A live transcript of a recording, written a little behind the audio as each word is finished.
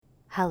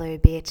Hello,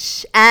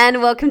 bitch,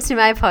 and welcome to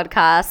my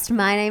podcast.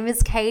 My name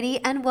is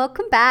Katie, and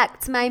welcome back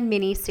to my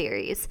mini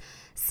series,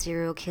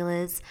 Serial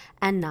Killers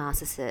and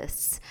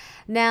Narcissists.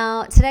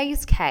 Now,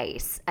 today's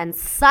case and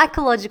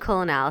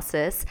psychological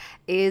analysis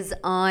is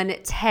on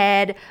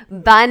Ted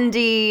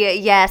Bundy.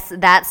 Yes,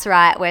 that's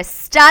right. We're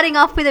starting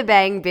off with a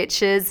bang,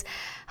 bitches.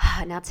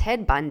 Now,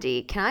 Ted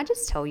Bundy, can I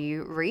just tell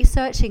you,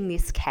 researching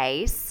this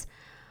case,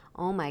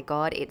 oh my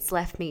God, it's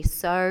left me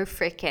so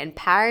freaking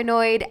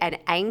paranoid and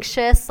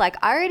anxious. Like,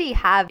 I already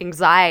have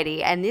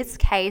anxiety, and this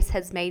case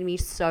has made me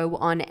so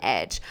on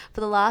edge.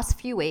 For the last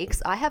few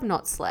weeks, I have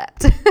not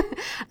slept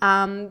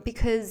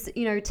because,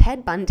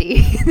 Ted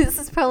Bundy, this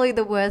is probably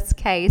the worst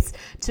case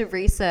to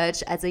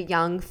research as a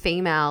young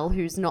female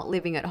who's not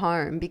living at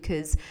home,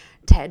 because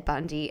Ted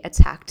Bundy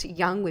attacked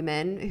young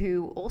women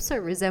who also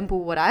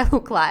resemble what I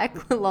look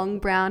like, long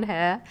brown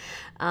hair,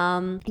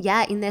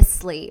 in their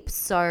sleep.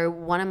 So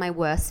one of my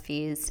worst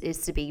fears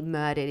is to be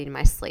murdered in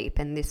my sleep,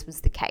 and this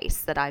was the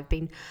case that I've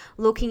been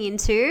looking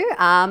into.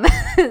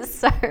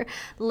 So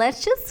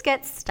let's just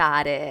get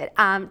started.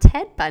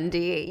 Ted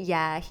Bundy,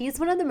 he's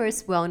one of the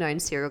most well-known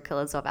serial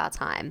killers of our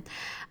time.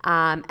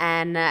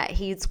 And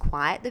he's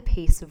quite the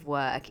piece of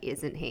work,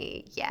 isn't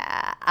he?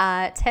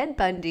 Ted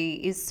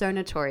Bundy is so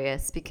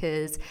notorious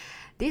because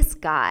this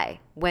guy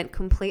went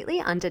completely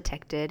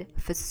undetected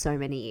for so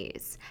many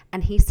years,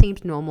 and he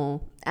seemed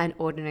normal and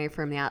ordinary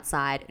from the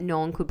outside. No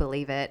one could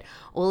believe it.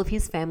 All of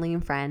his family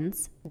and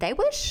friends, they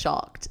were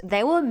shocked.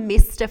 They were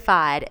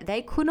mystified.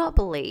 They could not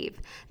believe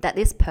that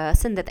this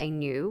person that they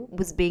knew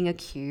was being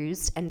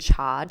accused and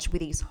charged with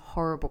these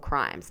horrible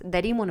crimes.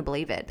 They didn't want to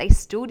believe it. They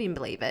still didn't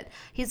believe it.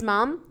 His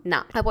mum,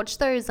 nah. I watched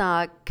those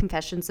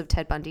Confessions of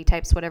Ted Bundy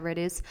tapes, whatever it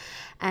is,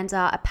 and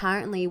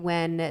apparently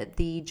when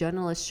the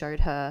journalist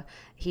showed her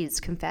his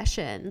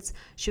confessions,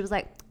 she was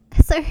like,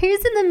 "So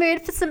who's in the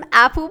mood for some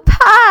apple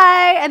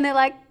pie?" And they're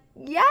like,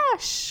 "Yeah,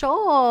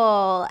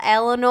 sure,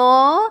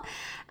 Eleanor."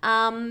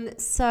 Everyone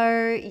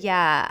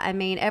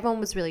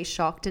was really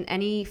shocked, and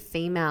any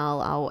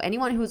female or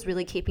anyone who was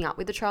really keeping up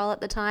with the trial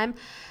at the time,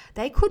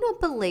 they could not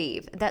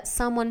believe that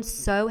someone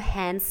so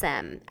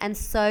handsome and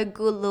so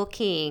good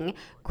looking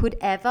could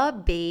ever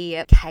be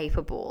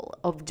capable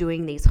of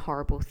doing these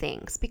horrible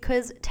things,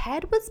 because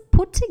Ted was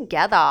put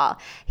together.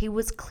 He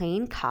was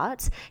clean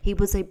cut. He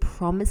was a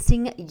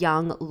promising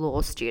young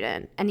law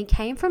student, and he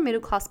came from a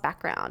middle class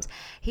background.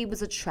 He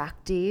was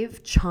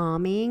attractive,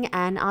 charming,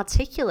 and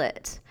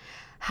articulate.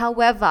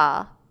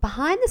 However,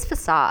 behind this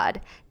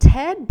facade,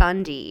 Ted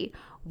Bundy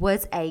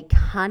was a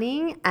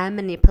cunning and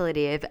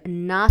manipulative,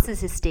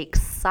 narcissistic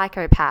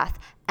psychopath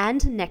and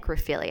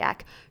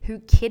necrophiliac who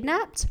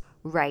kidnapped,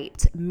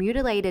 raped,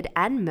 mutilated,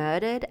 and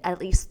murdered at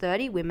least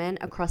 30 women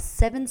across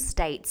 7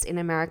 states in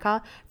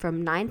America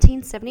from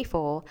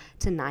 1974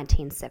 to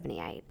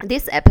 1978.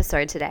 This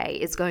episode today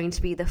is going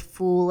to be the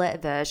full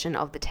version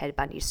of the Ted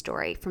Bundy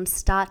story from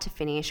start to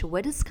finish.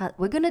 We're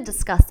going to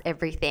discuss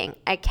everything.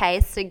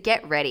 Okay, so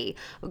get ready.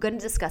 We're going to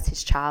discuss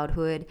his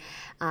childhood,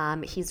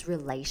 his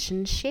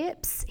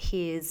relationships,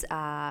 his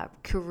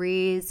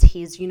careers,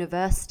 his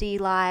university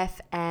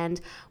life, and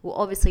we'll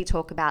obviously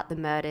talk about the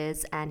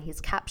murders and his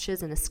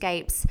captures and escapes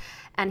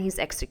and his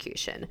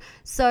execution.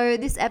 So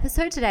this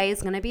episode today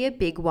is going to be a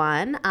big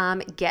one.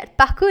 Get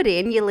buckled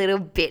in, you little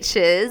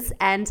bitches.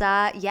 And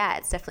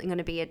it's definitely going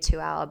to be a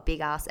 2-hour big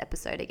ass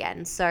episode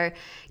again. So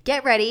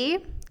get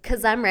ready,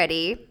 because I'm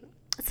ready.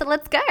 So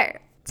let's go.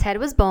 Ted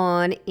was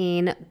born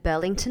in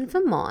Burlington,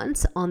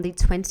 Vermont on the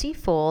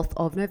 24th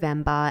of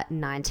November,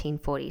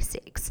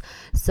 1946.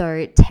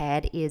 So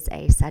Ted is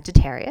a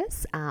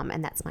Sagittarius,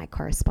 and that's my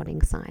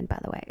corresponding sign, by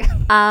the way.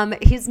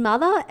 His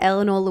mother,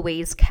 Eleanor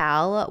Louise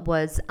Cowell,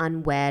 was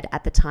unwed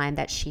at the time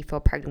that she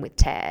fell pregnant with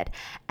Ted,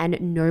 and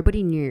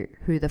nobody knew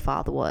who the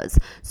father was.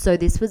 So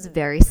this was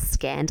very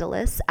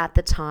scandalous at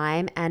the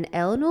time, and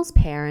Eleanor's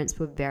parents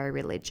were very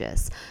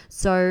religious.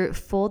 So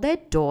for their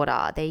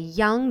daughter, their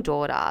young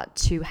daughter,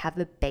 to have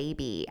a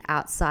baby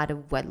outside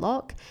of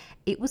wedlock,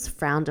 it was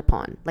frowned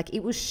upon. Like,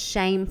 it was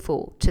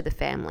shameful to the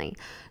family.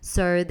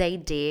 So they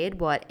did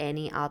what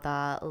any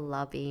other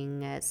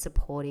loving,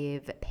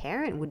 supportive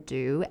parent would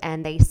do,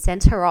 and they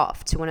sent her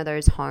off to one of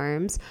those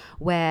homes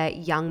where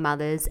young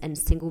mothers and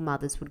single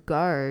mothers would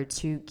go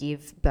to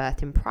give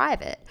birth in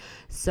private.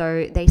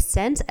 So they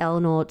sent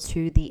Eleanor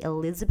to the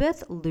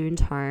Elizabeth Lund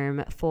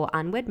Home for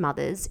Unwed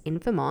Mothers in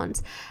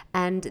Vermont,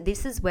 and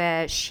this is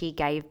where she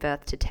gave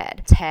birth to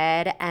Ted.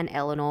 Ted and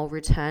Eleanor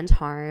returned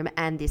home,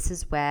 and this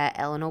is where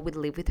Eleanor would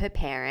live with her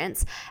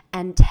parents,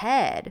 and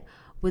Ted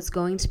was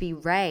going to be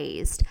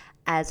raised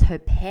as her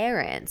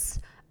parents'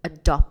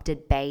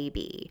 adopted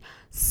baby.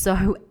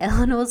 So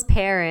Eleanor's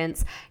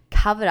parents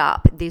covered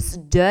up this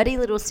dirty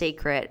little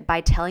secret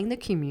by telling the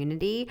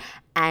community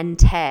and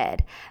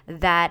Ted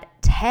that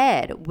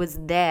Ted was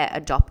their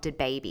adopted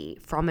baby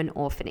from an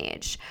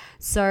orphanage.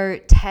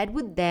 So Ted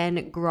would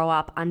then grow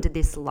up under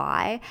this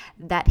lie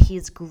that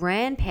his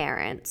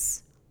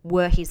grandparents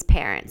were his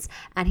parents,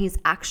 and his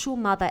actual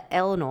mother,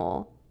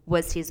 Eleanor,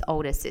 was his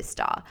older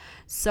sister.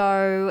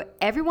 So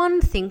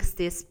everyone thinks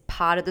this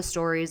part of the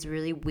story is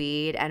really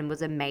weird and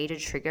was a major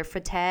trigger for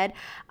Ted.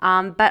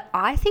 But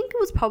I think it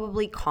was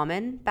probably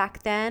common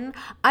back then.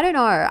 I don't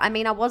know. I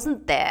mean, I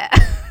wasn't there.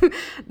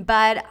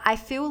 But I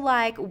feel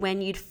like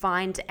when you'd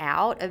find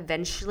out,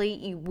 eventually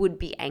you would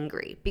be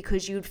angry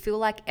because you'd feel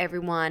like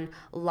everyone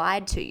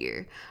lied to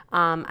you.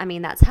 I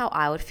mean, that's how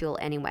I would feel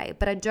anyway.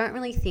 But I don't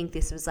really think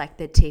this was like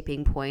the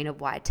tipping point of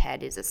why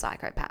Ted is a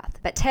psychopath.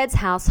 But Ted's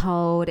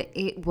household,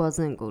 it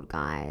wasn't good,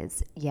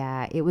 guys.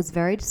 Yeah, it was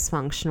very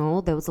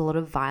dysfunctional. There was a lot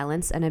of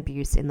violence and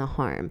abuse in the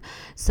home.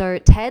 So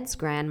Ted's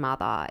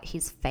grandmother,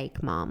 his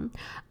fake mum,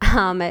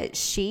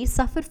 she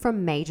suffered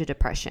from major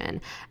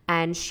depression,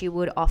 and she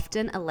would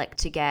often elect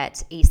to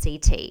get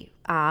ECT,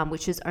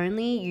 which is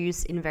only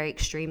used in very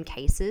extreme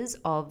cases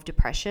of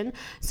depression.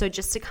 So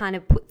just to kind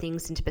of put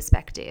things into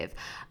perspective,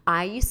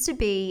 I used to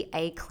be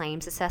a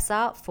claims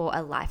assessor for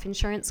a life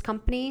insurance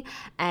company,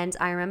 and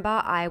I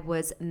remember I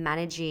was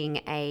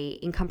managing a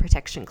income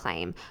protection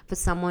claim for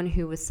someone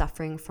who was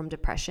suffering from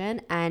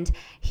depression, and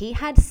he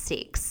had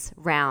 6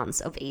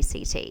 rounds of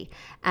ECT,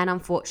 and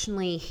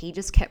unfortunately he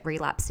just kept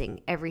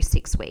relapsing every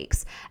 6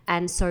 weeks.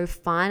 And so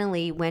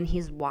finally, when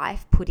his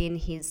wife put in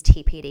his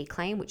TPD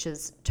claim, which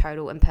is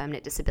total and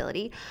permanent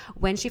disability,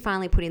 when she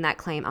finally put in that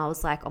claim, I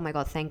was like, oh my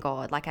God, thank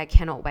God. Like, I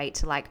cannot wait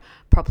to like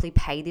properly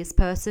pay this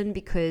person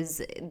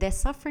because they're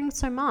suffering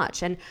so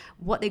much and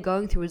what they're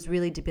going through is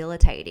really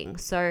debilitating.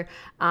 So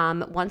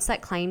once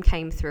that claim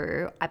came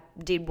through, I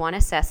did one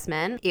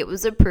assessment, it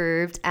was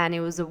approved, and it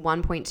was a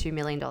 $1.2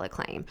 million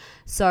claim.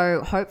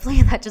 So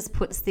hopefully that just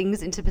puts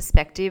things into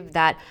perspective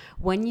that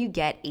when you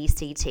get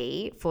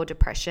ECT for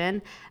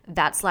depression,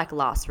 that's like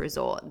last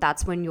resort.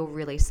 That's when you're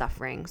really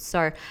suffering.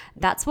 So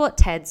that's what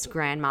Ted's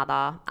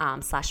grandmother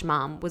slash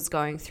mum was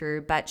going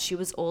through, but she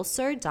was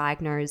also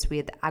diagnosed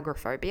with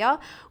agoraphobia,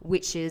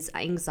 which is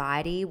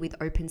anxiety with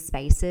open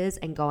spaces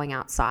and going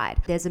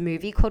outside. There's a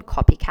movie called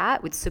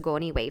Copycat with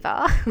Sigourney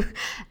Weaver,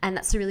 and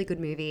that's a really good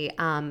movie.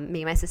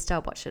 Me and my sister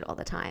watch it all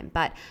the time,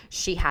 but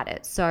she had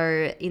it.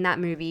 So in that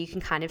movie, you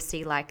can kind of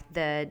see like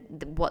the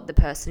what the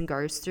person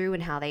goes through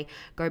and how they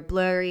go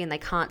blurry and they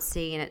can't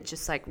see, and it's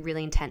just like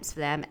really intense for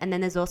them. And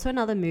then there's also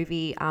another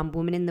movie,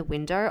 Woman in the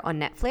Window on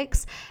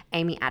Netflix.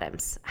 Amy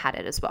Adams had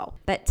it as well.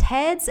 But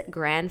Ted's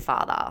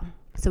grandfather,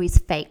 so his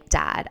fake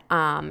dad,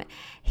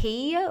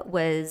 he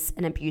was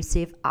an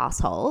abusive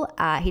asshole.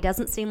 He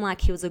doesn't seem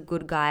like he was a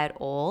good guy at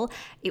all.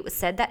 It was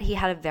said that he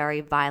had a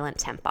very violent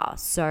temper.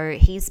 So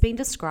he's been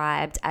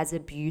described as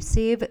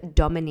abusive,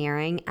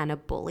 domineering, and a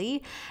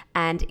bully.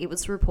 And it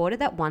was reported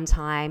that one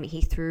time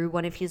he threw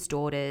one of his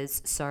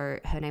daughters, so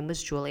her name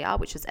was Julia,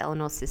 which is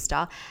Eleanor's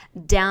sister,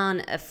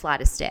 down a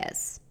flight of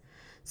stairs.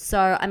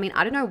 So, I mean,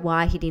 I don't know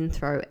why he didn't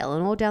throw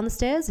Eleanor down the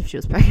stairs if she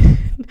was pregnant.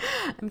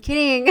 I'm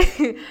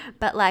kidding.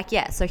 But like,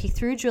 yeah, so he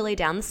threw Julie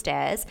down the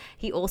stairs.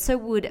 He also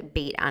would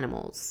beat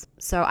animals.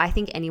 So I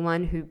think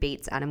anyone who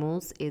beats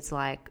animals is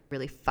like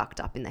really fucked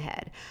up in the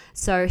head.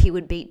 So he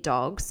would beat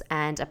dogs,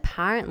 and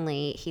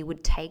apparently he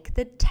would take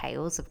the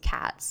tails of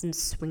cats and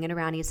swing it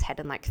around his head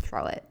and like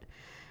throw it.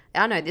 I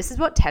don't know, this is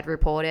what Ted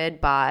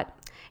reported, but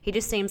he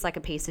just seems like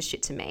a piece of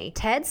shit to me.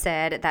 Ted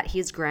said that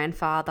his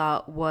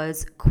grandfather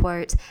was,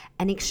 quote,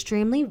 an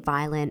extremely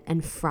violent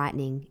and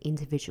frightening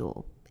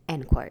individual,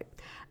 end quote.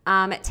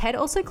 Ted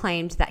also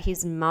claimed that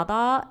his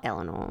mother,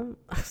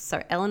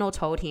 Eleanor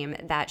told him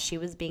that she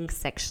was being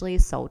sexually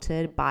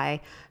assaulted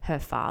by her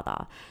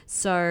father.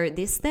 So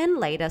this then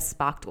later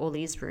sparked all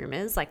these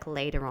rumors, like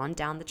later on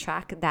down the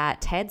track,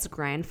 that Ted's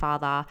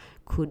grandfather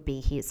could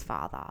be his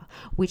father,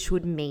 which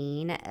would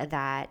mean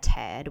that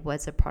Ted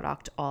was a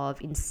product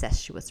of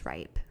incestuous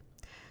rape.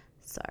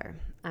 So,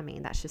 I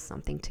mean, that's just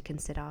something to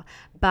consider.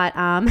 But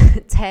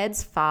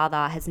Ted's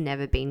father has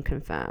never been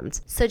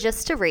confirmed. So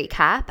just to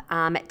recap,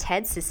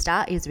 Ted's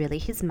sister is really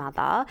his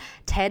mother.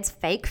 Ted's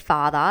fake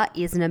father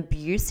is an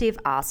abusive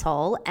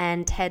asshole,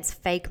 and Ted's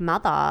fake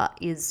mother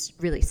is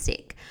really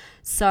sick.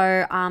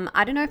 So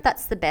I don't know if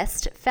that's the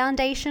best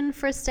foundation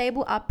for a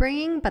stable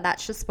upbringing, but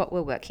that's just what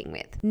we're working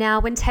with. Now,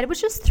 when Ted was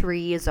just 3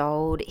 years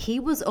old, he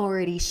was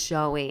already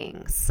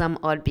showing some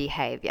odd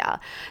behavior.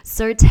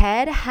 So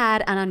Ted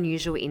had an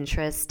unusual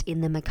interest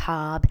in the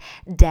macabre,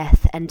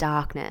 death, and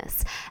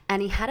darkness,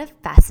 and he had a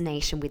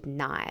fascination with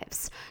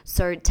knives.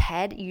 So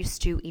Ted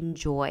used to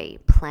enjoy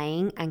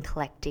playing and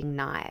collecting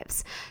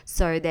knives.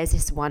 So there's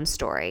this one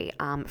story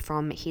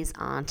from his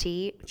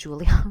auntie,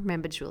 Julia.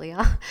 Remember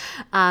Julia?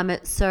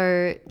 So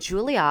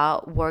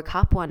Julia woke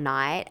up one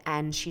night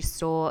and she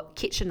saw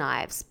kitchen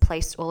knives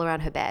placed all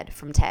around her bed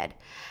from Ted.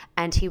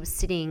 And he was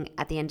sitting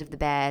at the end of the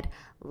bed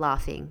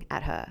laughing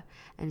at her.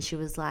 And she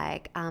was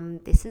like,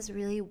 this is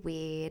really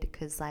weird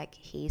because, like,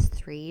 he's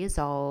 3 years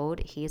old.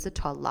 He's a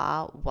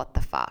toddler. What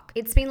the fuck?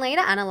 It's been later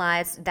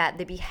analyzed that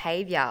the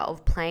behavior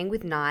of playing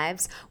with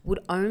knives would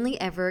only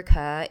ever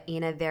occur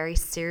in a very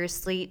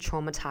seriously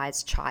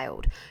traumatized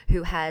child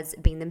who has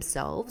been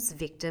themselves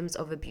victims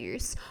of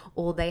abuse,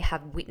 or they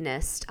have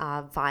witnessed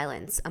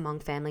violence among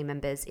family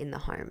members in the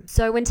home.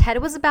 So when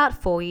Ted was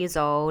about 4 years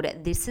old,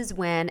 this is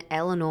when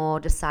Eleanor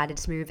decided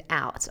to move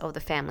out of the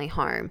family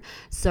home.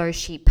 So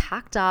she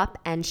packed up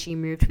and she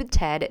moved with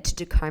Ted to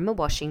Tacoma,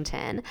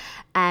 Washington.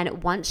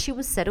 And once she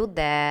was settled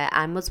there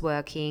and was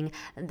working,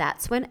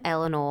 that's when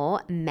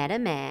Eleanor met a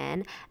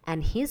man,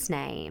 and his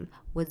name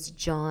was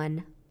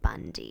John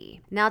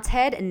Bundy. Now,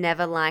 Ted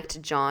never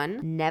liked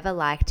John, never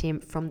liked him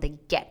from the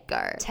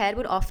get-go. Ted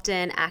would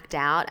often act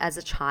out as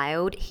a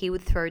child. He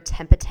would throw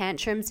temper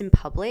tantrums in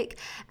public,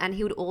 and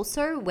he would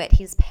also wet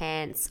his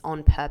pants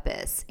on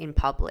purpose in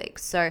public.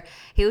 So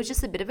he was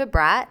just a bit of a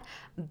brat.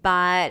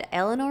 But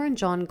Eleanor and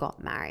John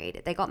got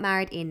married. They got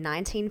married in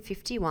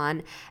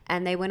 1951,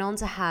 and they went on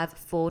to have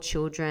 4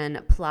 children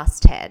plus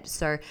Ted.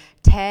 So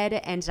Ted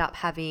ended up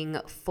having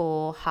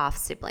 4 half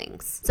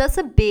siblings. So that's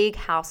a big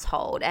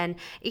household. And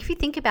if you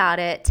think about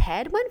it,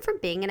 Ted went from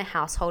being in a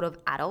household of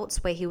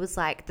adults where he was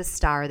like the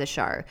star of the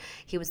show.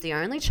 He was the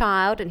only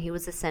child and he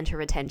was the center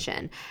of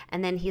attention.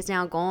 And then he's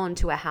now gone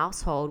to a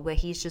household where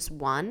he's just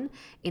one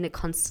in a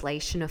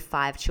constellation of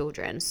 5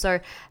 children. So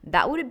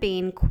that would have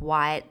been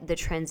quite the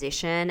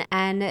transition.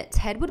 And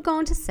Ted would go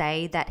on to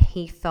say that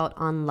he felt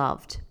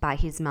unloved by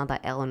his mother,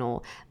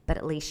 Eleanor, but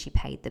at least she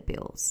paid the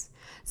bills.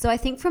 So I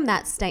think from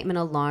that statement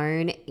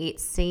alone, it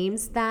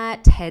seems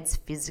that Ted's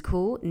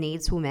physical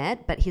needs were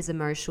met, but his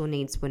emotional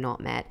needs were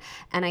not met.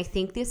 And I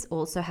think this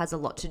also has a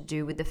lot to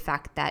do with the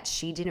fact that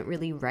she didn't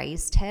really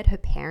raise Ted, her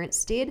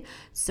parents did.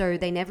 So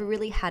they never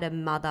really had a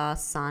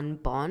mother-son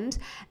bond.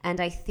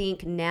 And I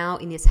think now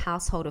in this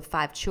household of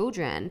 5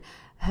 children,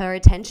 her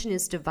attention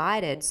is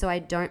divided, so I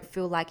don't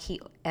feel like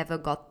he ever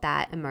got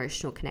that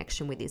emotional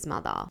connection with his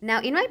mother. Now,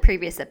 in my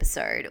previous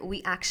episode,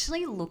 we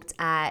actually looked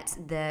at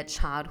the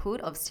childhood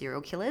of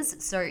serial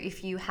killers. So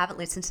if you haven't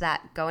listened to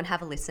that, go and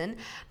have a listen.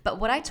 But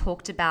what I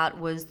talked about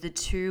was the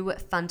 2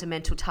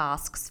 fundamental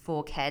tasks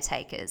for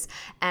caretakers.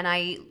 And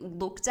I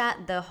looked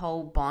at the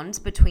whole bond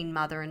between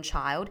mother and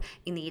child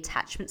in the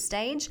attachment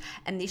stage.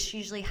 And this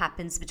usually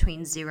happens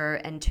between 0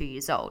 and 2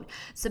 years old.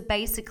 So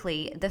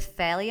basically, the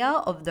failure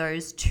of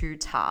those 2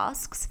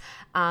 tasks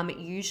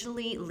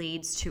usually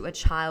leads to a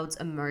child's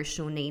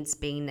emotional needs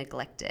being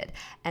neglected,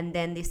 and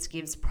then this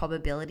gives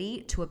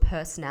probability to a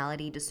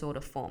personality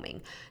disorder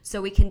forming.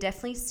 So we can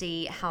definitely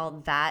see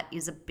how that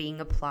is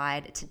being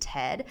applied to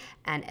Ted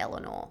and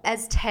Eleanor.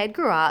 As Ted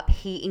grew up,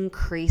 he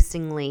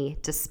increasingly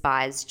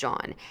despised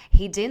John.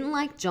 He didn't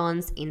like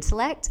John's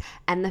intellect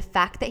and the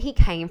fact that he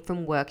came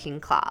from working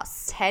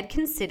class. Ted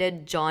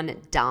considered John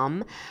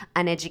dumb,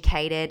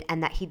 uneducated,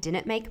 and that he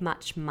didn't make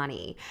much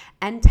money.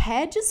 And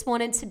Ted just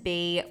wanted to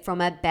be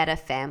from a better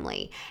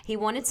family. He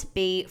wanted to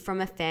be from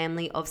a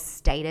family of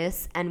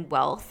status and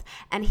wealth,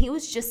 and he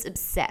was just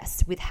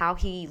obsessed with how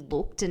he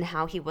looked and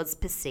how he was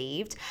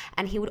perceived,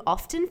 and he would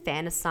often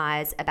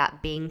fantasize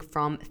about being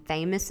from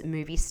famous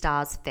movie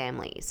stars'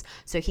 families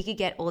so he could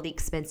get all the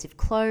expensive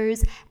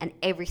clothes and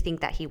everything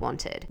that he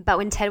wanted. But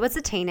when Ted was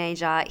a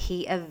teenager,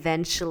 he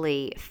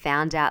eventually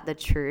found out the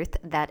truth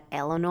that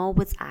Eleanor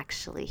was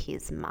actually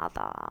his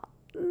mother.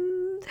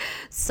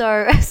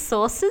 So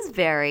sources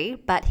vary,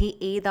 but he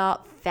either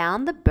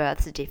found the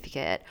birth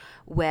certificate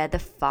where the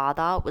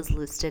father was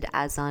listed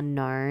as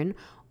unknown,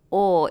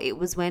 or it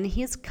was when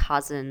his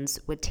cousins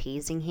were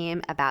teasing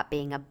him about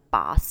being a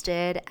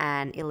bastard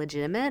and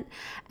illegitimate,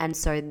 and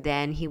so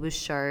then he was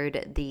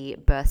showed the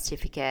birth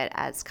certificate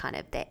as kind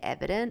of their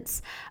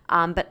evidence.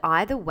 But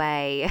either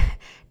way,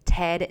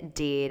 Ted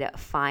did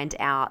find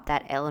out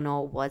that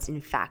Eleanor was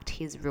in fact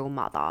his real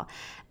mother.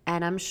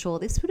 And I'm sure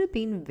this would have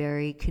been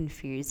very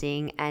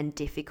confusing and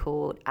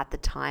difficult at the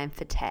time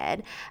for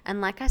Ted. And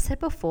like I said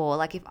before,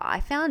 like if I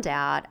found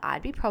out,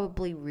 I'd be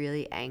probably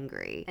really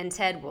angry. And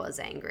Ted was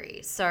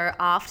angry. So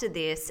after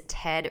this,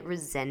 Ted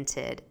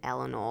resented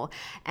Eleanor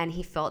and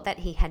he felt that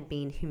he had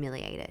been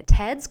humiliated.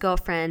 Ted's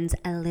girlfriend,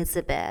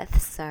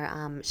 Elizabeth,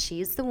 so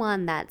she's the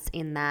one that's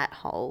in that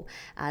whole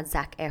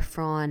Zac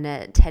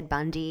Efron, Ted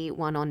Bundy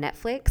one on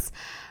Netflix.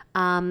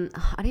 I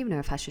don't even know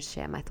if I should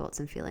share my thoughts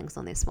and feelings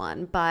on this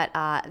one, but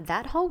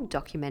that whole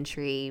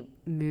documentary,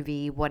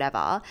 movie,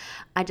 whatever,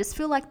 I just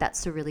feel like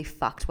that's a really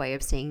fucked way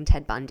of seeing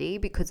Ted Bundy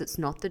because it's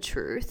not the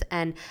truth.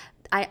 And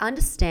I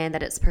understand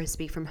that it's supposed to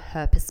be from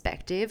her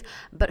perspective,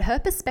 but her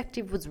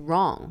perspective was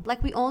wrong.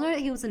 Like, we all know that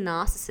he was a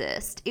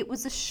narcissist. It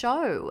was a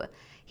show.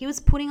 He was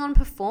putting on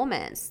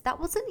performance. That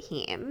wasn't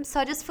him.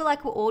 So I just feel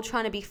like we're all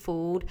trying to be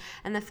fooled.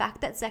 And the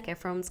fact that Zac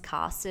Efron's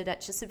casted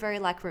at just a very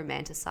like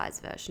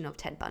romanticized version of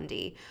Ted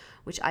Bundy,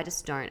 which I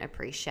just don't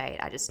appreciate.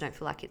 I just don't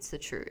feel like it's the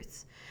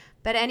truth.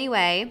 But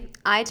anyway,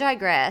 I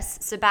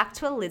digress. So back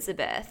to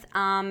Elizabeth.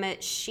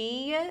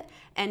 She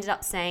ended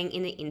up saying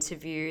in the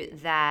interview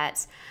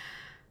that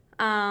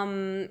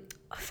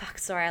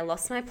Sorry, I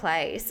lost my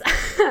place.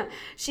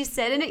 She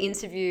said in an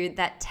interview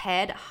that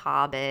Ted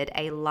harbored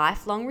a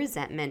lifelong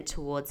resentment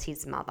towards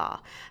his mother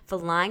for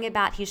lying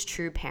about his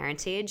true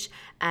parentage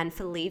and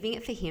for leaving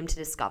it for him to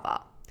discover.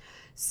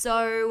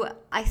 So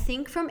I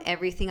think from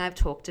everything I've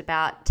talked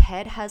about,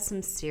 Ted has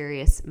some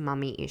serious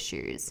mummy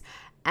issues,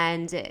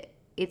 and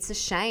it's a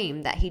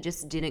shame that he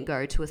just didn't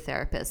go to a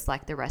therapist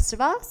like the rest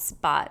of us,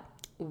 but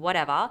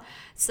whatever.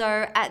 So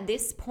at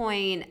this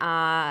point,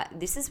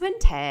 this is when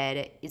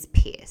Ted is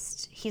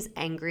pissed. He's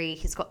angry.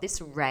 He's got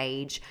this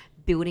rage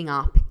building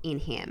up in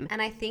him.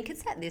 And I think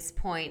it's at this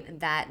point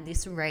that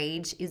this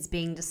rage is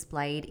being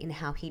displayed in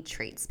how he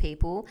treats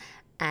people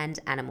and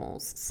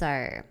animals.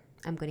 So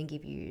I'm going to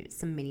give you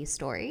some mini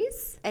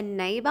stories. A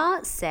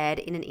neighbor said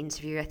in an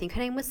interview, I think her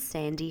name was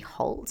Sandy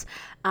Holt,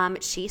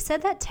 she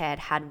said that Ted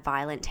had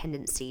violent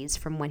tendencies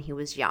from when he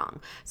was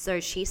young. So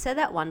she said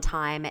that one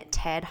time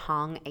Ted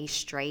hung a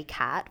stray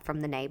cat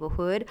from the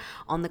neighborhood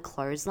on the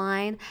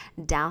clothesline,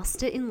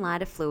 doused it in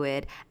lighter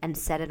fluid, and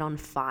set it on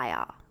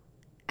fire.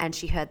 And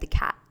she heard the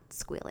cat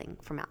squealing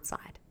from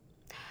outside.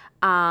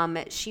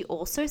 She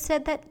also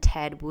said that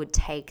Ted would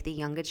take the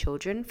younger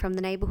children from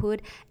the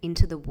neighborhood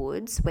into the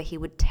woods where he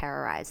would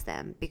terrorize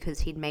them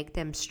because he'd make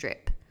them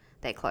strip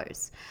their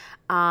clothes.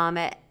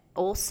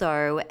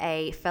 Also,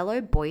 a fellow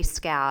Boy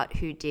Scout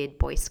who did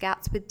Boy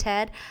Scouts with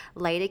Ted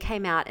later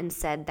came out and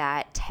said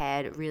that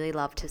Ted really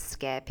loved to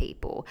scare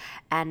people,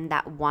 and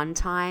that one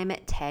time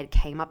Ted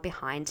came up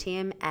behind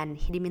him and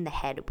hit him in the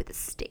head with a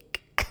stick.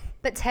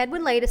 But Ted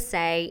would later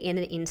say in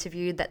an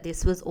interview that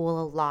this was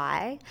all a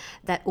lie,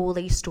 that all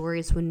these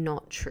stories were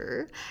not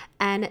true.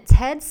 And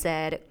Ted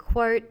said,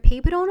 quote,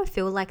 "People don't want to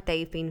feel like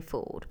they've been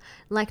fooled,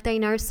 like they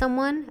know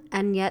someone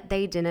and yet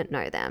they didn't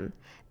know them.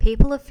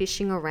 People are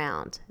fishing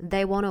around.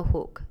 They want a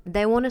hook.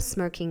 They want a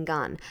smoking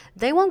gun.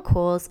 They want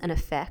cause and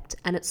effect,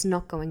 and it's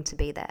not going to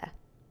be there."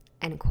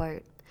 End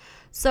quote.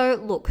 So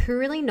look, who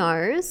really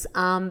knows?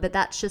 But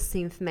that's just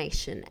the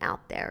information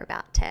out there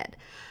about Ted.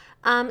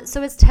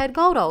 So as Ted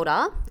got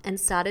older and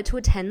started to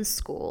attend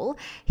school,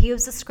 he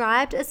was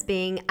described as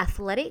being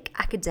athletic,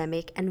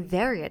 academic, and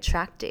very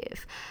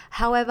attractive.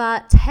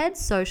 However,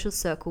 Ted's social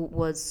circle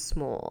was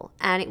small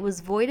and it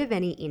was void of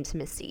any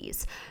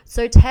intimacies.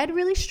 So Ted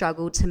really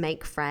struggled to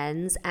make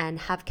friends and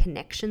have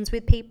connections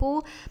with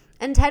people,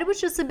 and Ted was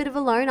just a bit of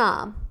a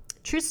loner.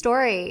 True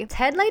story.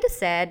 Ted later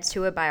said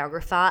to a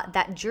biographer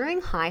that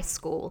during high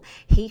school,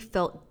 he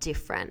felt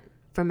different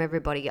from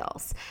everybody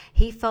else.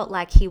 He felt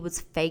like he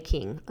was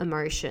faking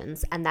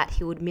emotions and that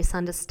he would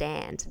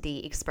misunderstand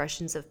the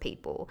expressions of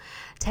people.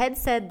 Ted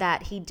said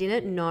that he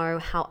didn't know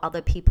how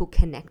other people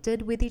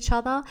connected with each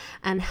other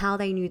and how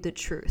they knew the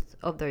truth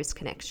of those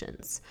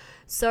connections.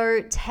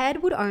 So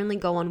Ted would only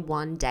go on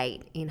one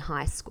date in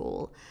high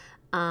school.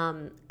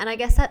 And I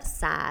guess that's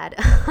sad.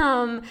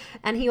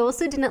 And he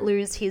also didn't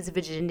lose his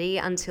virginity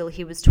until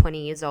he was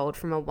 20 years old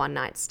from a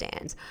one-night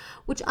stand,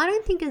 which I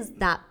don't think is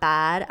that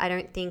bad. I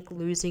don't think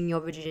losing your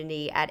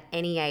virginity at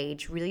any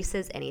age really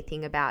says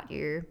anything about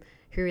you.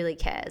 Who really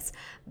cares?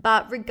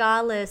 But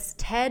regardless,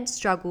 Ted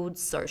struggled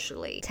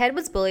socially. Ted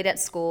was bullied at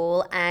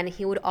school and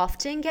he would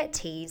often get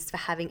teased for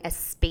having a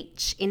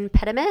speech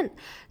impediment.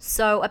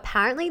 So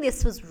apparently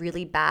this was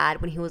really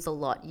bad when he was a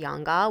lot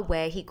younger,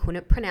 where he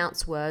couldn't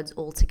pronounce words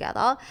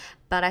altogether.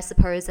 But I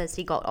suppose as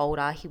he got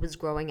older, he was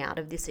growing out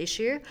of this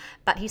issue,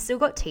 but he still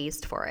got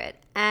teased for it.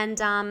 And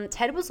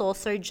Ted was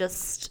also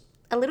just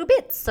a little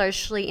bit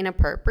socially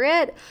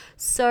inappropriate.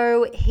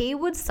 So he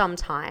would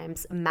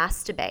sometimes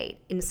masturbate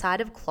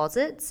inside of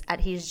closets at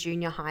his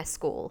junior high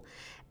school.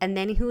 And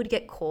then he would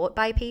get caught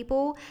by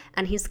people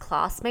and his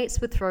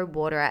classmates would throw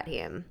water at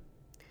him.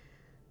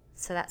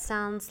 So that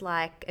sounds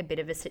like a bit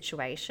of a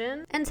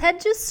situation. And Ted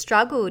just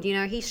struggled,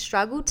 he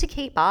struggled to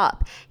keep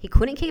up. He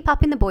couldn't keep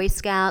up in the Boy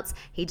Scouts.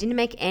 He didn't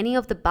make any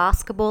of the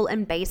basketball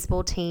and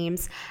baseball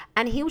teams.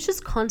 And he was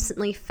just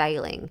constantly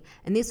failing.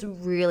 And this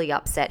really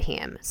upset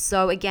him.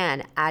 So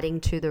again,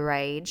 adding to the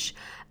rage.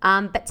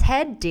 But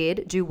Ted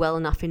did do well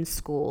enough in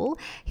school.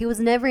 He was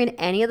never in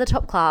any of the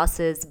top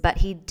classes, but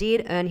he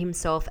did earn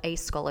himself a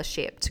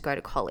scholarship to go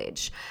to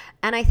college.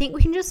 And I think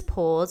we can just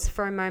pause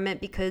for a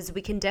moment because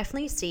we can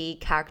definitely see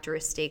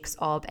characteristics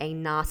of a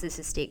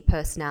narcissistic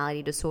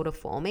personality disorder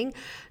forming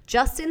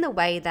just in the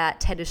way that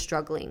Ted is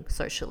struggling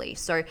socially.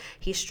 So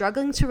he's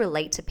struggling to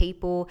relate to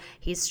people.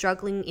 He's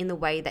struggling in the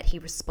way that he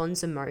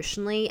responds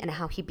emotionally and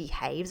how he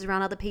behaves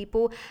around other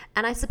people.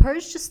 And I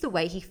suppose just the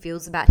way he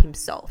feels about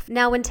himself.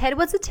 Now, when Ted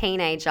was a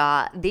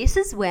teenager, this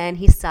is when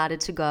he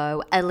started to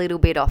go a little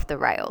bit off the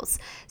rails.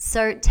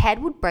 So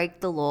Ted would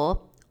break the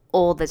law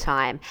all the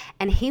time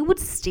and he would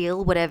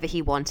steal whatever he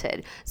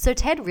wanted. So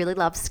Ted really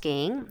loved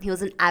skiing. He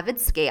was an avid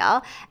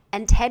skier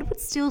and Ted would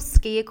steal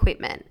ski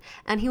equipment,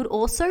 and he would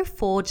also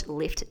forge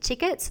lift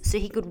tickets so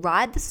he could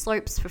ride the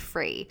slopes for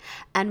free.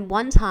 And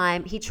one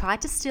time he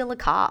tried to steal a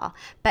car,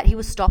 but he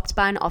was stopped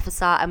by an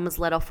officer and was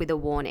let off with a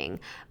warning.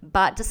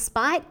 But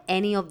despite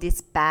any of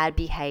this bad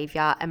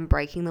behavior and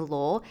breaking the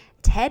law,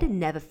 Ted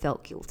never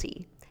felt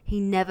guilty. He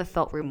never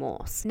felt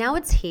remorse. Now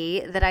it's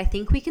here that I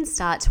think we can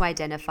start to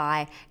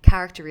identify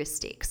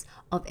characteristics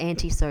of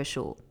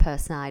antisocial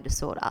personality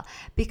disorder,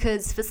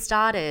 because for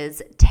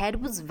starters,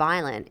 Ted was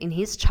violent in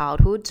his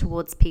childhood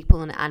towards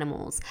people and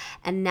animals,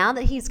 and now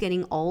that he's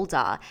getting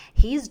older,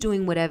 he's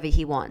doing whatever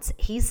he wants.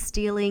 He's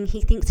stealing,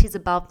 he thinks he's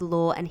above the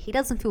law, and he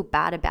doesn't feel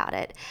bad about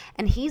it,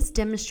 and he's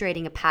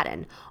demonstrating a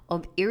pattern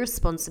of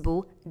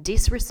irresponsible,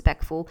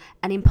 disrespectful,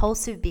 and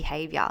impulsive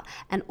behavior,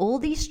 and all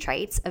these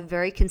traits are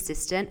very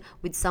consistent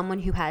with someone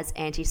who has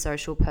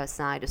antisocial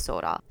personality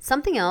disorder.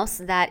 Something else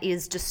that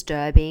is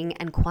disturbing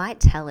and quite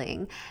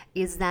telling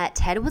is that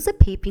Ted was a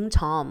peeping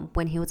Tom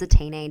when he was a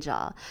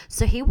teenager.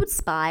 So he would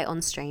spy on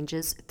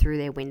strangers through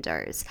their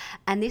windows.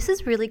 And this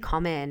is really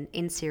common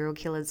in serial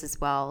killers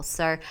as well.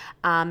 So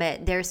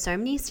there are so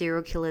many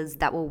serial killers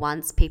that were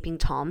once peeping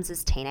Toms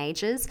as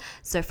teenagers.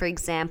 So for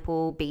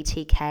example,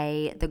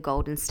 BTK, the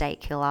Golden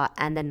State Killer,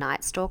 and the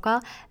Night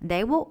Stalker,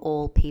 they were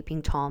all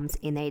peeping Toms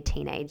in their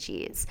teenage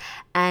years.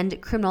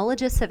 And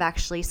criminologists have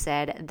actually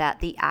said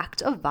that the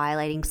act of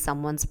violating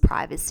someone's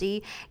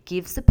privacy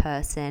gives the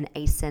person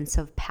a sense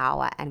of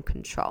power and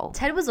control.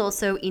 Ted was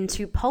also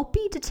into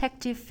pulpy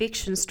detective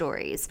fiction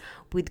stories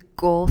with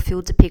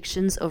gore-filled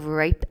depictions of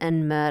rape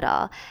and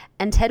murder.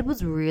 And Ted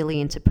was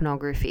really into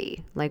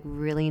pornography, like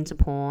really into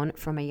porn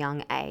from a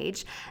young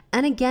age.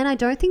 And again, I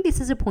don't think this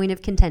is a point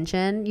of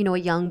contention, a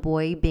young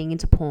boy being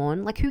into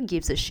porn, like who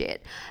gives a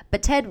shit?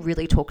 But Ted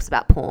really talks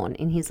about porn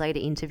in his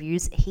later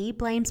interviews. He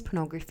blames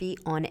pornography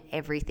on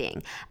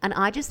everything. And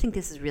I just think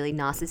this is really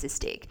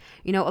narcissistic.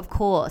 Of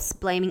course,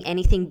 blaming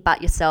anything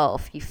but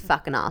yourself, you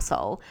fucking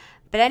asshole.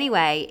 But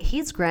anyway,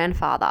 his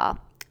grandfather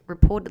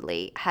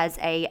reportedly has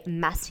a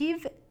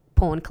massive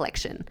porn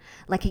collection,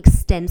 like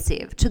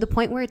extensive, to the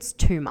point where it's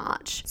too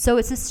much. So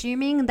it's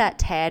assuming that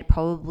Ted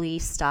probably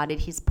started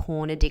his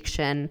porn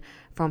addiction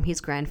from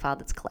his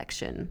grandfather's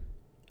collection.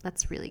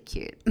 That's really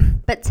cute.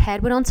 But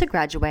Ted went on to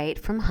graduate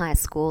from high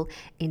school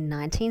in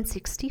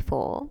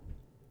 1964.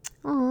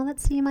 Oh,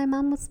 that's the year my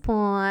mum was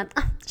born.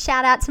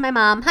 Shout out to my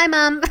mum. Hi,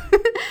 mum.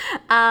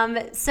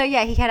 So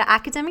yeah, he had an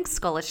academic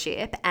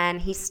scholarship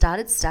and he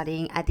started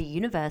studying at the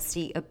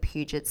University of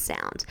Puget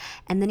Sound,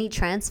 and then he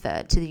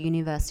transferred to the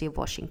University of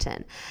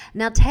Washington.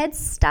 Now, Ted's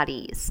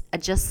studies are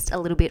just a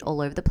little bit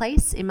all over the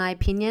place, in my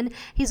opinion.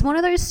 He's one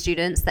of those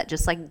students that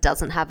just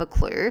doesn't have a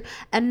clue,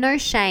 and no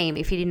shame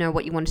if you didn't know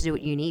what you want to do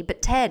at uni,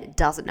 but Ted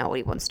doesn't know what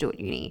he wants to do at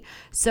uni.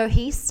 So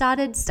he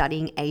started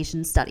studying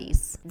Asian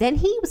studies. Then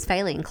he was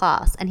failing in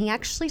class and he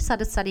actually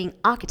started studying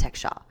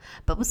architecture,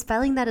 but was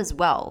failing that as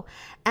well.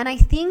 And I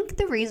think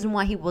the reason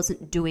why he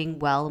wasn't doing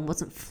well and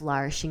wasn't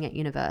flourishing at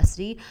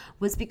university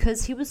was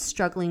because he was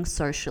struggling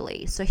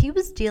socially. So he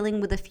was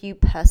dealing with a few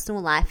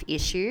personal life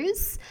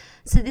issues.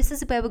 So this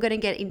is where we're going to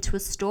get into a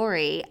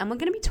story, and we're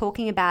going to be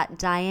talking about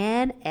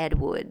Diane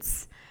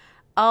Edwards.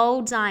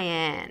 Oh,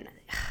 Diane.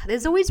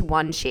 There's always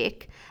one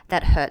chick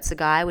that hurts a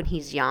guy when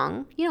he's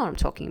young. You know what I'm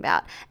talking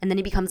about. And then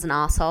he becomes an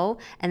asshole,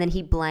 and then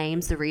he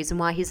blames the reason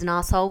why he's an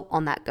asshole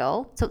on that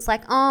girl. So it's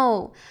like,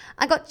 oh,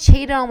 I got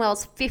cheated on when I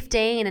was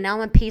 15 and now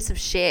I'm a piece of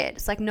shit.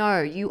 It's like,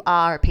 no, you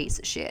are a piece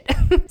of shit.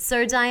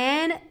 So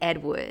Diane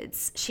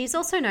Edwards, she's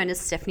also known as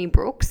Stephanie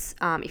Brooks,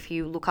 if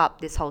you look up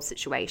this whole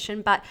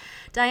situation. But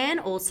Diane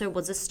also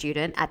was a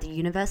student at the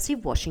University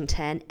of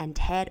Washington, and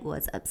Ted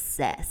was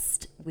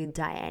obsessed with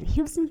Diane.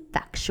 He was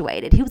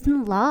infatuated. He was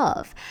in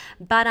love.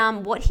 But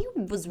what he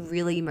was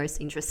really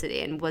most interested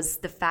in was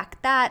the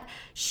fact that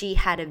she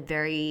had a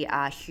very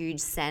huge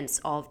sense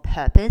of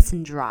purpose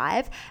and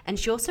drive, and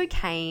she also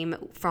came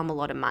from a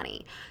lot of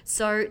money.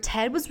 So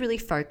Ted was really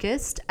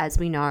focused, as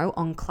we know,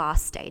 on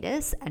class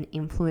status and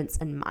influence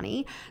and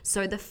money.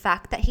 So the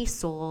fact that he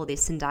saw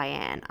this in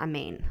Diane,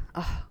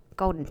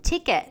 golden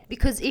ticket.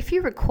 Because if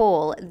you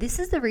recall, this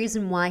is the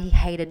reason why he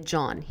hated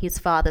John, his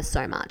father,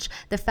 so much.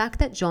 The fact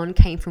that John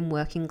came from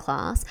working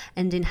class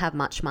and didn't have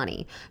much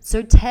money.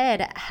 So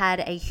Ted had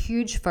a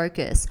huge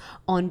focus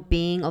on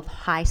being of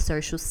high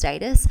social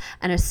status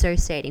and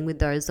associating with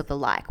those of the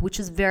like, which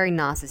is very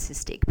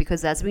narcissistic,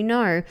 because as we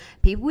know,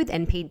 people with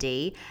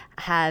NPD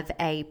have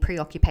a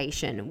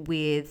preoccupation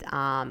with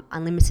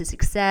unlimited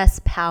success,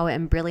 power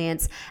and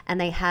brilliance,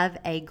 and they have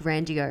a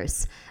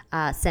grandiose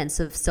sense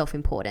of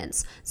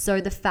self-importance. So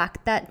the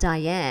fact that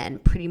Diane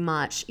pretty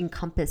much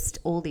encompassed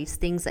all these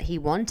things that he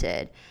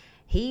wanted,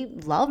 he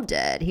loved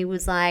it. He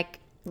was like,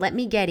 let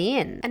me get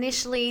in.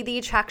 Initially, the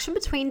attraction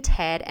between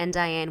Ted and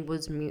Diane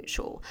was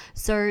mutual.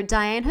 So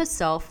Diane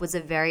herself was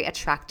a very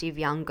attractive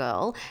young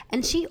girl,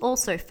 and she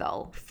also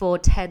fell for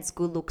Ted's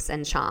good looks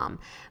and charm.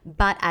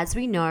 But as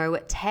we know,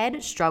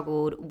 Ted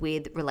struggled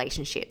with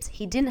relationships.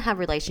 He didn't have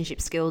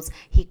relationship skills.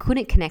 He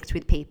couldn't connect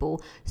with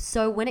people.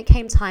 So when it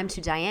came time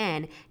to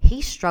Diane,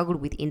 he struggled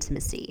with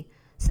intimacy.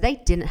 So they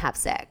didn't have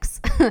sex.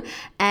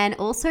 And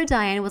also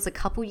Diane was a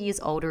couple years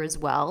older as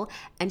well,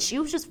 and she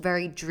was just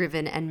very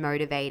driven and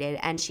motivated,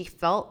 and she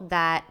felt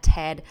that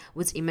Ted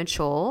was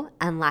immature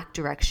and lacked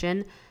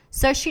direction.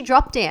 So she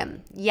dropped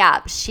him.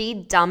 Yeah, she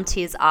dumped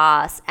his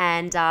ass.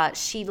 And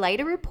she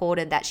later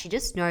reported that she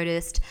just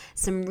noticed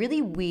some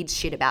really weird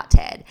shit about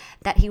Ted,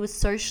 that he was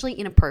socially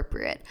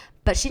inappropriate.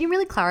 But she didn't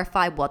really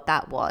clarify what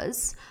that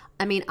was.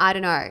 I mean, I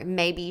don't know.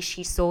 Maybe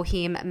she saw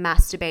him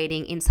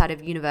masturbating inside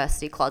of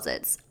university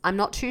closets. I'm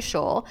not too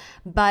sure.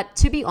 But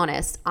to be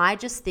honest, I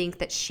just think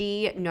that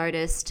she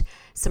noticed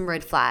some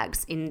red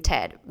flags in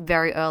Ted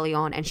very early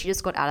on and she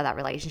just got out of that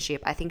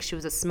relationship. I think she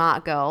was a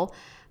smart girl,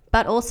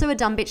 but also a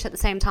dumb bitch at the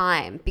same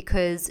time,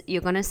 because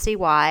you're going to see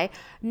why.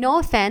 No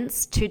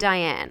offense to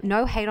Diane.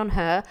 No hate on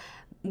her.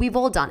 We've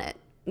all done it.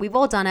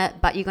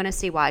 But you're going to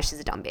see why she's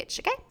a dumb bitch,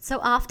 okay? So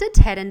after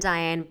Ted and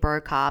Diane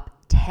broke up,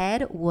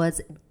 Ted was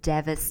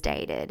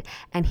devastated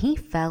and he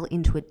fell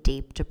into a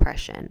deep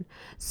depression.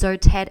 So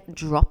Ted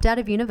dropped out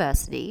of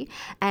university,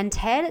 and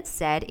Ted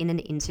said in an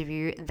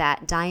interview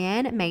that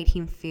Diane made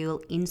him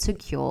feel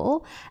insecure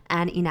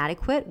and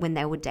inadequate when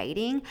they were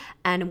dating.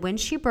 And when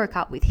she broke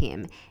up with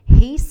him,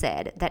 he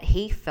said that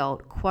he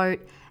felt,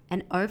 quote,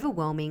 an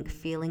overwhelming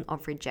feeling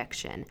of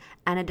rejection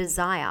and a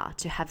desire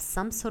to have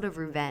some sort of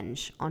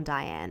revenge on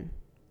Diane,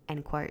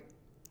 end quote.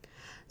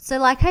 So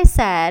like I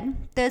said,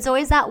 there's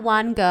always that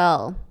one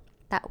girl.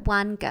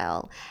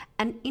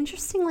 And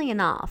interestingly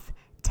enough,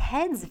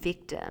 Ted's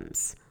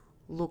victims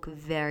look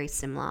very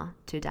similar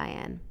to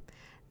Diane.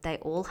 They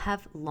all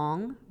have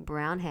long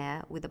brown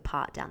hair with a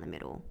part down the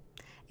middle.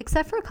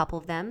 Except for a couple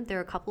of them, there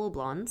are a couple of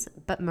blondes,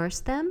 but most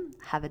of them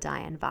have a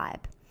Diane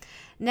vibe.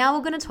 Now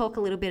we're going to talk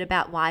a little bit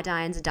about why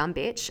Diane's a dumb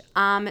bitch.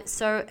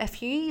 So a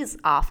few years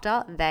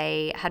after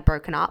they had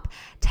broken up,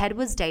 Ted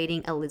was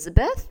dating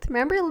Elizabeth.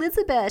 Remember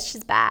Elizabeth?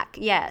 She's back.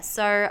 Yeah.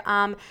 So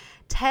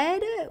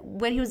Ted,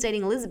 when he was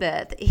dating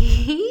Elizabeth,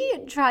 he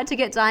tried to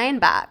get Diane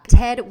back.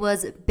 Ted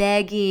was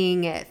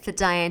begging for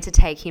Diane to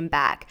take him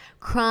back,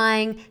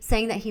 crying,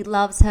 saying that he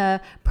loves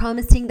her,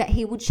 promising that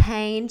he will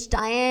change.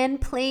 Diane,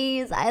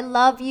 please, I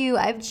love you.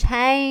 I've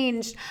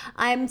changed.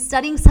 I'm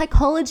studying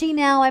psychology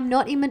now. I'm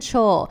not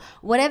immature.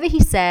 Whatever he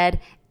said,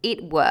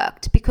 it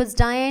worked because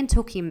Diane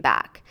took him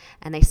back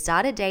and they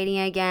started dating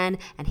again,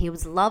 and he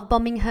was love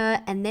bombing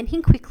her, and then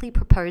he quickly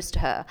proposed to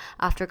her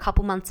after a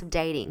couple months of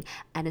dating.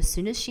 And as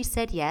soon as she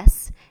said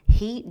yes,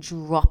 he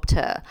dropped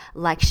her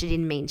like she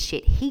didn't mean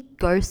shit. He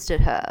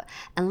ghosted her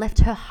and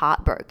left her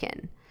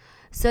heartbroken.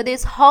 So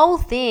this whole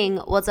thing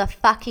was a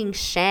fucking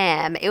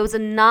sham. It was a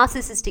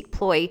narcissistic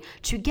ploy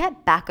to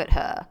get back at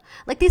her.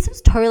 Like, this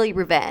was totally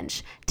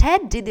revenge.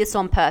 Ted did this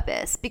on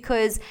purpose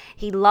because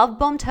he love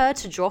bombed her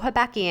to draw her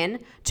back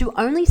in, to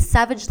only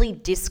savagely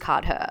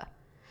discard her.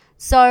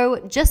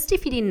 So just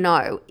if you didn't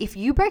know, if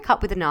you break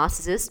up with a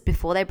narcissist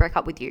before they break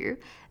up with you,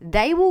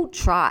 they will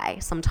try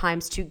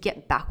sometimes to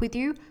get back with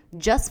you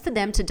just for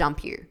them to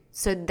dump you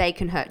so they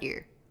can hurt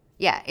you.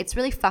 Yeah, it's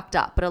really fucked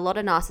up, but a lot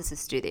of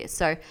narcissists do this.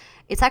 So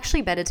it's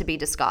actually better to be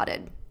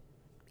discarded,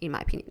 in my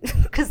opinion,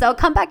 because they'll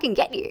come back and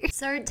get you.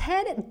 So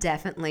Ted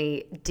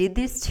definitely did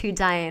this to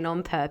Diane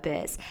on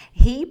purpose.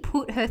 He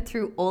put her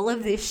through all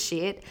of this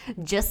shit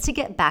just to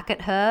get back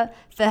at her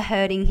for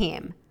hurting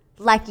him.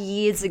 Like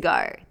years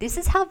ago. This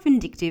is how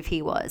vindictive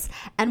he was.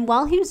 And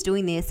while he was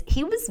doing this,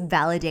 he was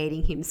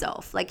validating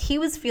himself. Like, he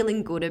was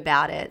feeling good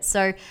about it.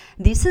 So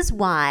this is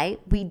why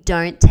we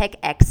don't take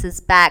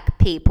exes back,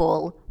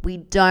 people. We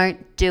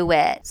don't do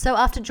it. So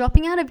after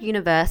dropping out of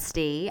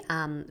university,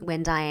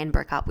 when Diane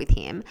broke up with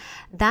him,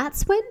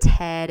 that's when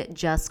Ted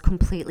just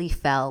completely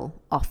fell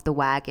off the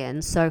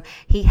wagon. So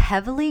he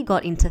heavily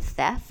got into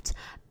theft,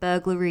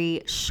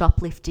 burglary,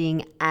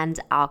 shoplifting, and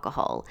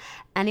alcohol.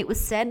 And it was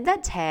said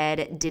that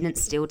Ted didn't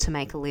steal to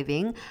make a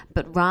living,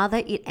 but rather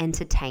it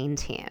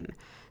entertained him.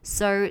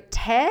 So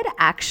Ted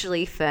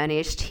actually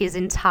furnished his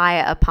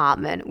entire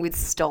apartment with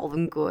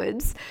stolen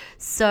goods.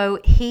 So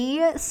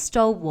he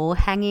stole wall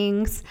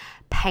hangings,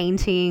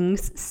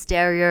 paintings,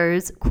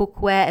 stereos,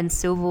 cookware, and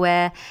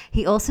silverware.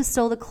 He also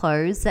stole the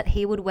clothes that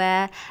he would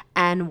wear.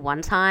 And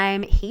one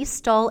time he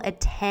stole a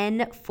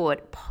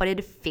 10-foot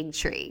potted fig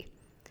tree.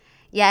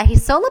 Yeah, he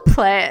stole a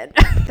plant,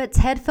 but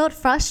Ted felt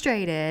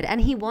frustrated and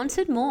he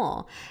wanted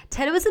more.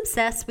 Ted was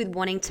obsessed with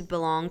wanting to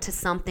belong to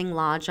something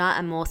larger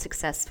and more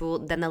successful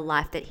than the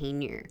life that he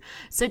knew.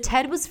 So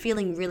Ted was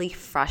feeling really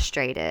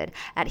frustrated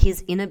at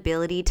his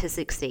inability to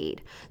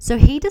succeed. So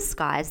he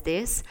disguised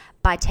this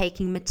by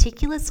taking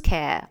meticulous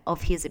care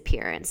of his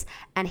appearance,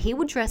 and he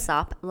would dress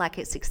up like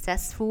a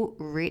successful,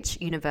 rich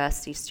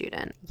university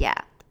student. Yeah.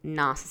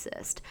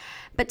 Narcissist.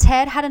 But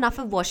Ted had enough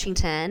of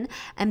Washington,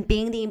 and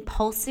being the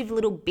impulsive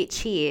little bitch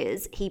he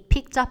is, he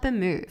picked up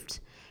and moved.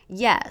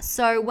 Yeah,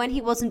 so when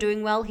he wasn't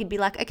doing well, he'd be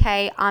like,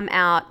 okay, I'm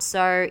out.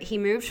 So he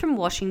moved from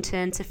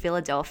Washington to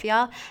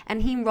Philadelphia,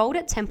 and he enrolled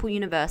at Temple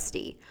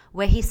University,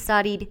 where he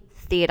studied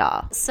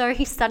theater. So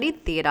he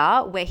studied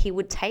theater, where he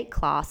would take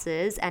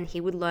classes and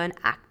he would learn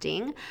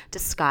acting,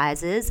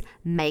 disguises,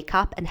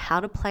 makeup, and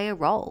how to play a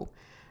role.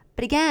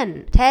 But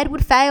again, Ted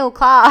would fail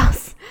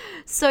class.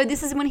 So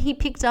this is when he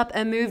picked up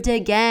and moved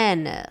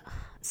again.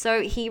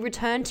 So he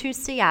returned to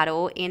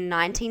Seattle in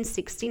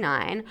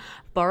 1969,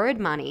 borrowed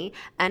money,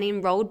 and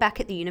enrolled back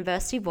at the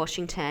University of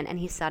Washington, and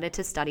he started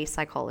to study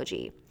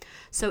psychology.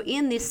 So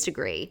in this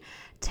degree,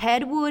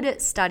 Ted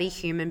would study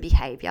human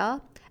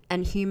behavior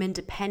and human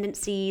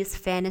dependencies,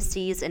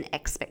 fantasies, and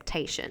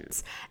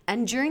expectations.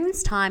 And during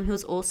this time, he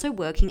was also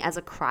working as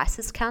a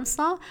crisis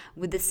counselor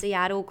with the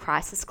Seattle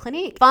Crisis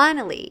Clinic.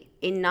 Finally,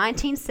 in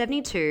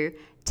 1972,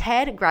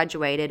 Ted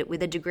graduated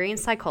with a degree in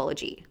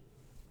psychology.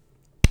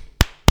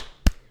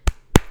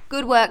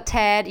 Good work,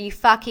 Ted. You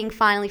fucking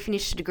finally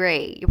finished a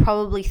degree. You're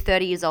probably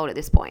 30 years old at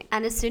this point.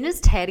 And as soon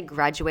as Ted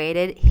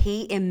graduated,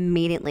 he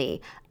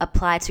immediately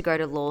applied to go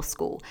to law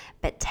school.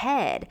 But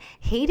Ted,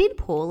 he did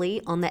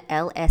poorly on the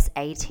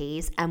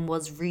LSATs and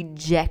was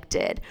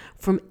rejected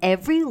from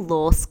every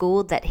law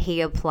school that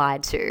he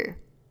applied to.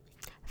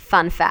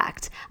 Fun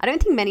fact. I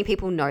don't think many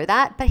people know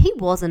that, but he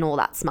wasn't all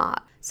that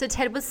smart. So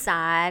Ted was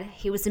sad,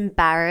 he was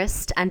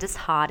embarrassed and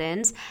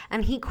disheartened,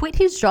 and he quit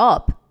his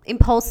job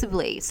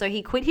impulsively. So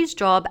he quit his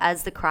job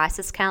as the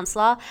crisis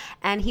counselor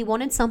and he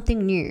wanted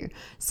something new.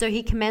 So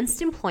he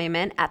commenced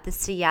employment at the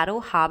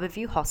Seattle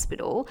Harborview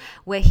Hospital,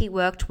 where he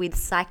worked with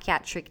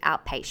psychiatric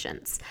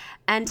outpatients.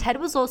 And Ted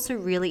was also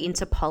really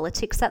into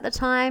politics at the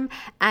time,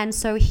 and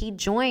so he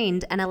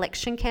joined an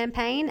election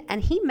campaign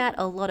and he met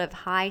a lot of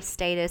high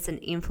status and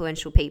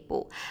influential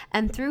people.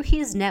 And through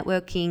his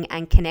networking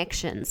and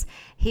connections,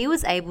 he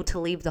was able to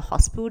leave the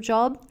hospital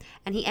job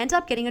and he ended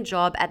up getting a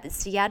job at the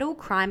Seattle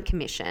Crime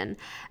Commission.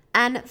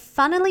 And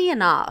funnily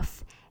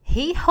enough,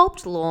 he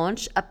helped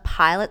launch a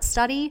pilot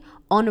study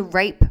on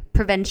rape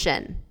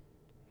prevention.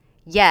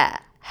 Yeah,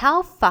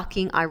 how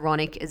fucking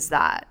ironic is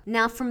that?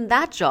 Now, from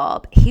that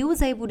job, he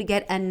was able to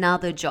get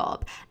another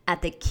job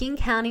at the King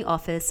County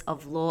Office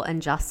of Law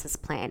and Justice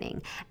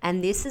Planning.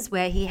 And this is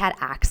where he had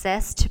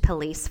access to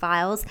police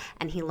files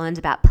and he learned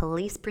about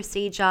police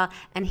procedure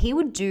and he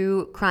would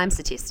do crime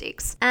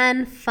statistics.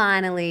 And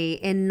finally,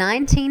 in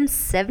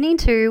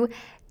 1972,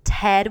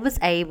 Ted was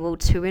able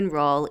to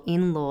enroll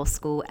in law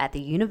school at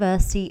the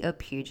University of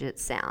Puget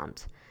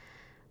Sound.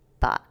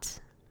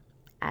 But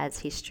as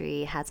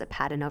history has a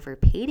pattern of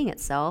repeating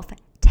itself,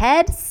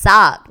 Ted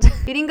sucked.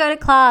 He didn't go to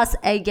class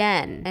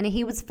again and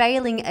he was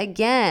failing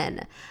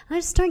again. I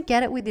just don't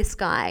get it with this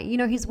guy. You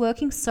know, he's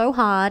working so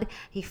hard.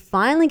 He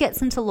finally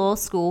gets into law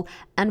school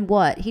and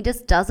what? He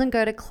just doesn't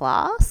go to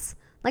class?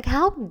 Like,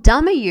 how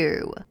dumb are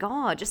you?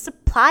 God, just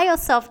apply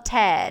yourself,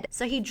 Ted.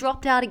 So he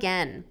dropped out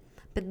again.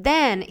 But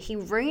then he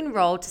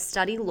re-enrolled to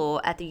study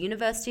law at the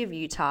University of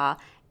Utah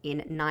in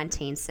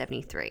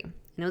 1973. And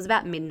it was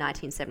about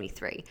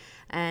mid-1973.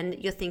 And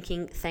you're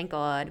thinking, thank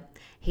God,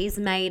 he's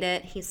made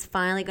it. He's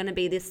finally going to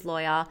be this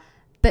lawyer.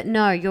 But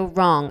no, you're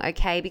wrong,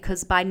 okay?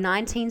 Because by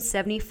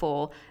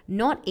 1974,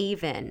 not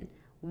even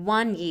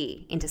 1 year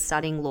into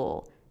studying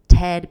law,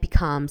 Ted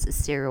becomes a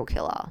serial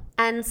killer.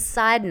 And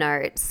side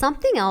note,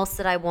 something else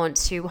that I want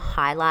to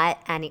highlight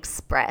and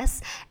express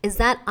is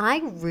that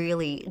I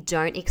really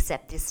don't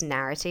accept this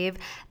narrative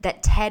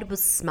that Ted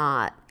was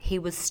smart. He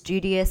was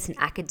studious and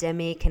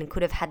academic and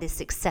could have had this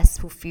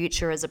successful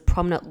future as a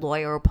prominent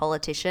lawyer or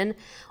politician.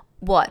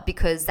 What?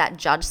 Because that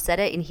judge said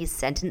it in his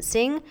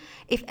sentencing?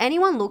 If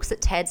anyone looks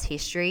at Ted's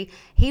history,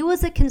 he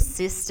was a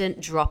consistent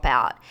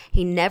dropout.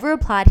 He never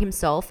applied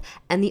himself,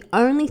 and the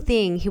only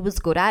thing he was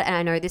good at, and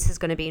I know this is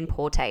going to be in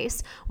poor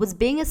taste, was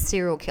being a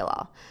serial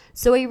killer.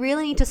 So we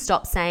really need to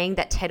stop saying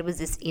that Ted was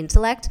this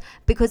intellect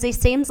because he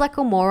seems like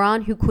a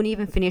moron who couldn't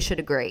even finish a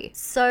degree.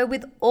 So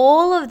with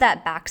all of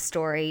that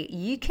backstory,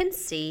 you can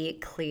see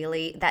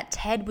clearly that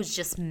Ted was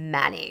just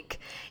manic.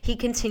 He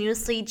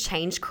continuously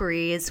changed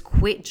careers,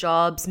 quit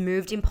jobs,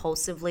 moved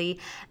impulsively.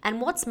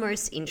 And what's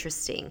most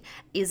interesting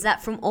is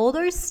that from all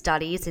those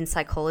studies in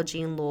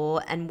psychology and law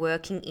and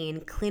working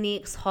in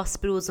clinics,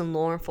 hospitals, and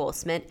law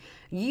enforcement,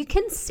 you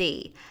can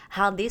see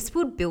how this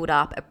would build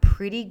up a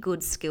pretty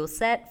good skill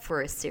set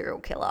for a serial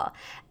killer.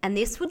 And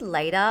this would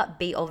later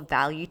be of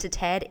value to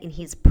Ted in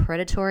his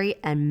predatory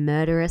and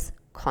murderous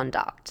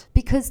conduct.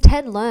 Because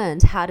Ted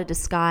learned how to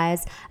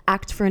disguise,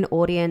 act for an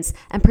audience,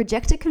 and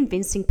project a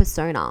convincing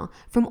persona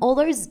from all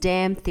those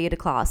damn theater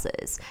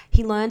classes.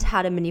 He learned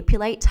how to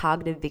manipulate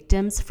targeted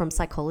victims from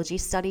psychology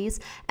studies,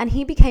 and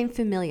he became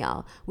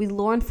familiar with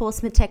law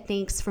enforcement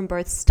techniques from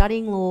both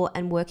studying law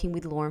and working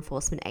with law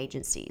enforcement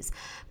agencies.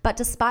 But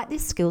despite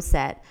this skill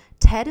set,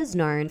 Ted is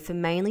known for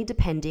mainly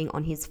depending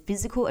on his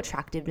physical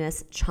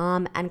attractiveness,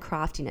 charm, and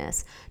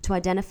craftiness to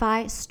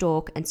identify,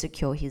 stalk, and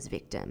secure his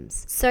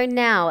victims. So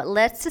now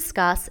let's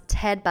discuss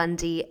Ted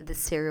Bundy, the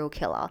serial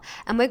killer.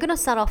 And we're going to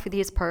start off with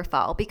his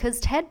profile because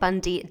Ted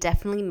Bundy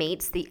definitely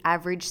meets the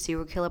average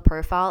serial killer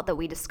profile that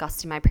we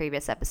discussed in my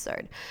previous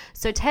episode.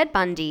 So Ted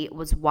Bundy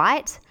was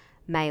white,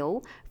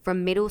 male,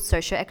 from middle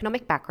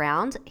socioeconomic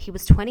background. He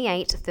was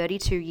 28 to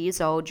 32 years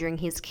old during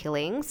his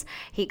killings.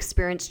 He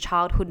experienced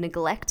childhood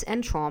neglect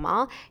and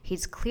trauma.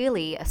 He's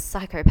clearly a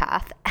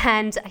psychopath,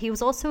 and he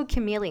was also a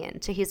chameleon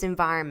to his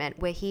environment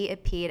where he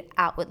appeared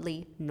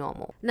outwardly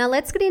normal. Now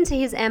let's get into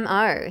his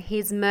MO,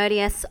 his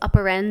modus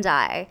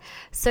operandi.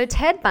 So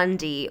Ted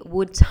Bundy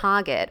would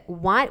target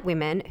white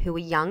women who were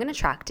young and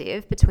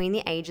attractive between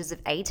the ages of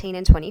 18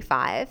 and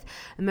 25.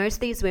 Most of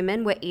these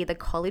women were either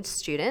college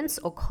students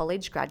or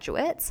college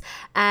graduates,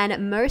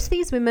 and most of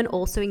these women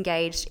also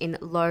engaged in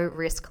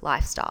low-risk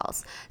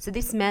lifestyles. So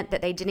this meant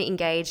that they didn't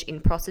engage in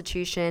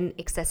prostitution,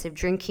 excessive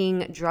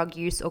drinking, drug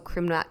use, or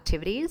criminal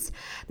activities.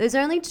 There's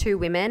only 2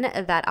 women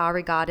that are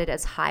regarded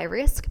as high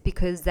risk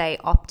because they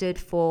opted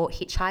for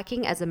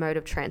hitchhiking as a mode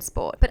of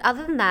transport. But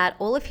other than that,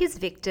 all of his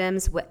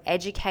victims were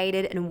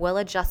educated and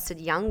well-adjusted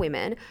young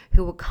women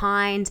who were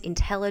kind,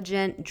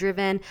 intelligent,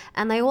 driven,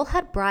 and they all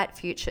had bright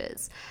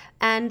futures.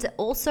 And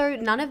also,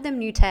 none of them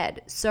knew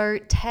Ted. So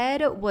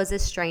Ted was a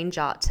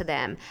stranger to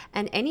them.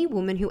 And any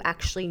woman who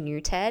actually knew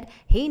Ted,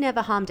 he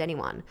never harmed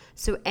anyone.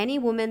 So any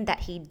woman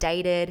that he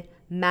dated,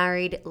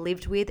 married,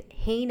 lived with,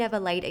 he never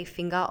laid a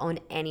finger on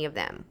any of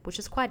them, which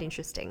is quite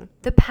interesting.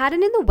 The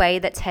pattern in the way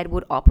that Ted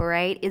would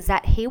operate is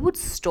that he would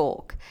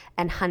stalk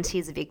and hunt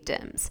his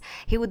victims.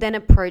 He would then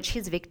approach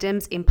his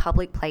victims in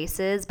public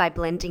places by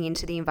blending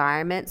into the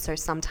environment. So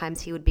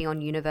sometimes he would be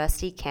on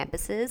university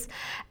campuses,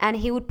 and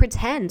he would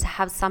pretend to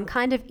have some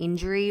kind of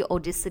injury or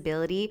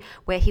disability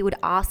where he would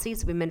ask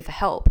these women for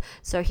help.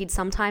 So he'd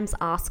sometimes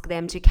ask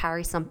them to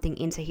carry something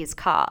into his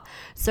car.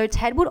 So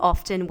Ted would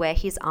often wear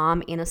his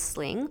arm in a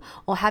sling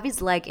or have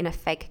his leg in a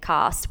fake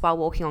cast while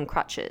walking on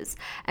crutches.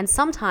 And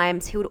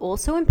sometimes he would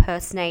also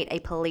impersonate a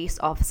police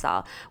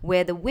officer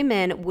where the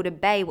women would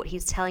obey what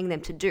he's telling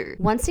them to do.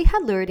 Once he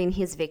had lured in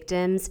his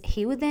victims,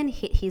 he would then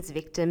hit his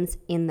victims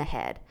in the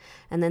head,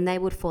 and then they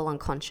would fall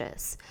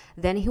unconscious.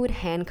 Then he would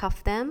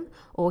handcuff them,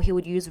 or he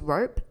would use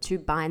rope to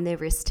bind their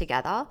wrists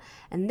together,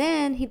 and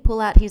then he'd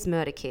pull out his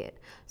murder kit.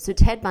 So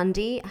Ted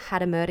Bundy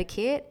had a murder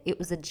kit. It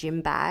was a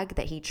gym bag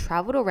that he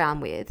traveled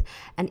around with,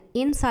 and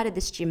inside of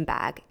this gym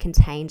bag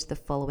contained the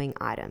following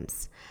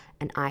items: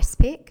 an ice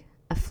pick,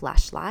 a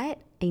flashlight,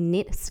 a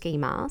knit ski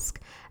mask,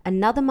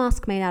 another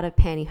mask made out of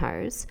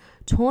pantyhose,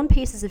 torn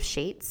pieces of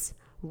sheets,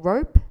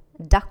 rope,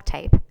 duct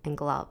tape, and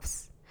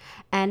gloves.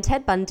 And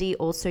Ted Bundy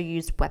also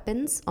used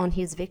weapons on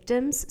his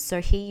victims.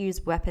 So he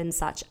used weapons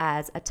such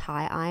as a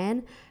tie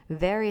iron,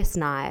 various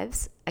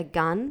knives, a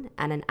gun,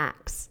 and an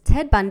axe.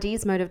 Ted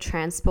Bundy's mode of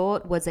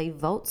transport was a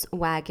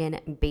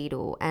Volkswagen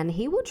Beetle, and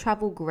he would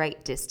travel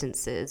great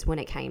distances when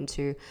it came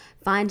to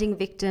finding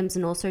victims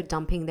and also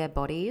dumping their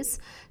bodies.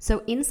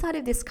 So inside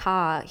of this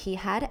car, he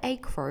had a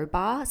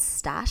crowbar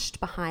stashed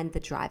behind the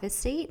driver's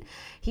seat.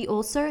 He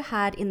also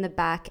had in the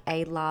back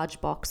a large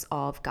box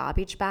of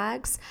garbage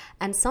bags,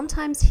 and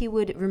sometimes he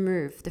would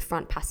remove the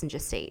front passenger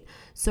seat.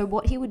 So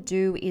what he would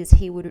do is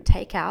he would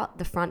take out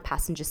the front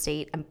passenger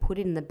seat and put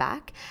it in the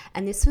back,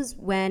 and this was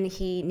when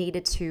he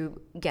needed to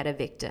get a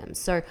victim.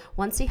 So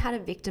once he had a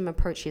victim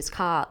approach his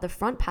car, the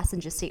front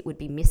passenger seat would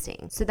be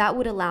missing. So that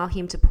would allow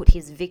him to put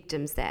his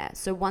victims there.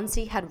 So once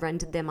he had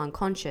rendered them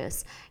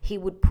unconscious, he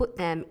would put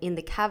them in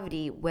the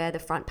cavity where the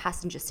front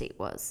passenger seat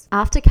was.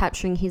 After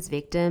capturing his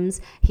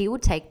victims, he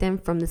would take them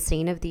from the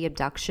scene of the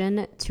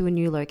abduction to a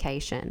new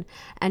location.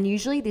 And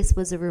usually this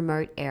was a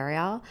remote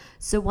area.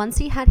 So once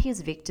he had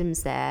his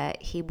victims there,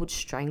 he would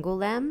strangle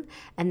them,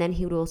 and then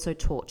he would also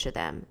torture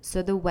them.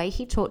 So the way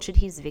he tortured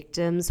his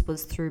victims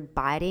was through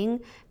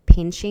biting,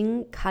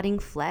 pinching, cutting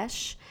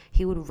flesh.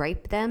 He would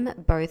rape them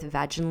both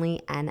vaginally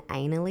and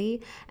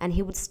anally, and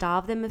he would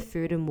starve them of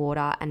food and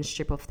water and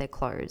strip off their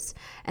clothes.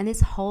 And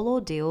this whole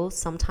ordeal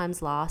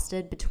sometimes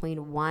lasted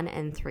between 1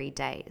 and 3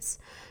 days.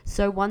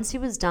 So once he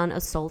was done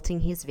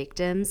assaulting his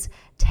victims,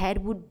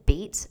 Ted would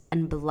beat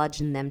and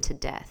bludgeon them to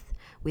death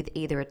with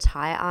either a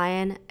tie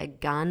iron, a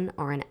gun,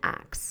 or an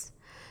axe.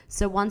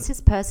 So once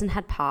this person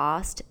had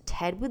passed,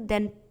 Ted would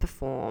then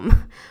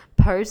perform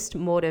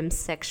post-mortem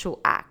sexual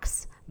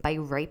acts by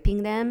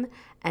raping them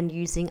and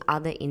using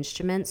other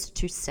instruments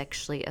to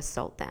sexually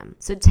assault them.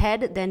 So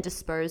Ted then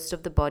disposed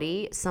of the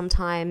body.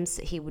 Sometimes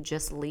he would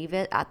just leave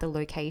it at the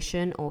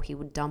location, or he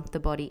would dump the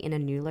body in a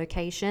new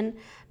location,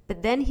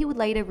 but then he would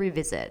later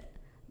revisit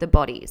the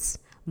bodies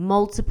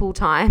multiple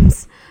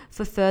times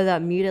for further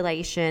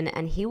mutilation,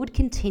 and he would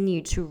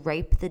continue to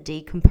rape the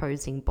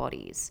decomposing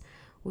bodies,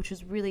 which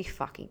was really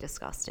fucking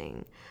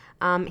disgusting.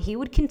 He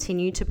would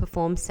continue to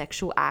perform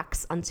sexual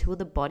acts until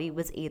the body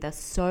was either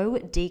so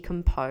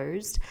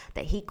decomposed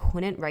that he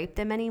couldn't rape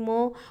them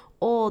anymore,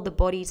 or the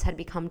bodies had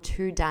become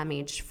too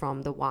damaged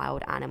from the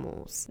wild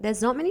animals.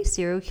 There's not many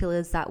serial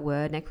killers that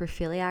were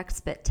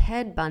necrophiliacs, but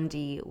Ted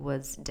Bundy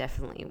was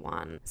definitely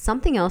one.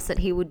 Something else that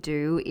he would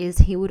do is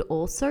he would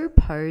also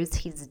pose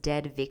his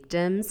dead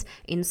victims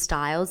in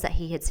styles that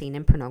he had seen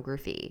in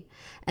pornography.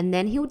 And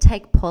then he would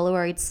take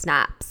Polaroid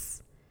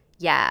snaps.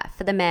 Yeah,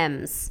 for the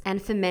memes.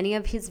 And for many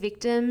of his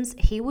victims,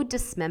 he would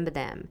dismember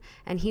them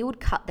and he would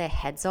cut their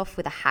heads off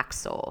with a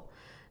hacksaw.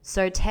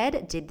 So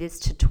Ted did this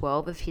to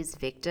 12 of his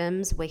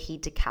victims where he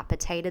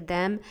decapitated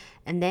them,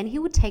 and then he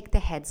would take the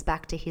heads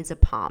back to his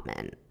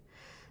apartment.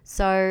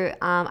 So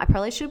I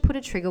probably should put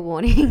a trigger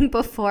warning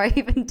before I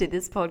even did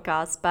this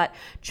podcast, but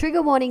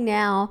trigger warning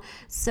now.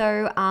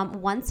 So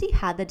once he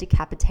had the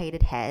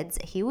decapitated heads,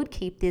 he would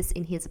keep this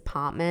in his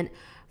apartment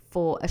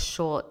for a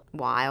short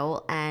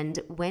while, and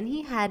when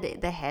he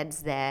had the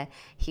heads there,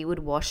 he would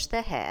wash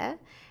their hair.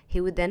 He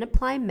would then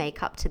apply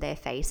makeup to their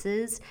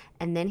faces,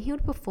 and then he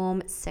would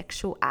perform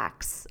sexual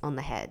acts on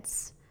the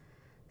heads.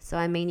 So,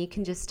 I mean, you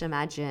can just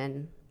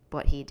imagine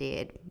what he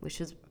did, which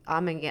was, I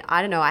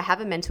don't know, I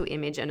have a mental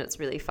image and it's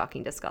really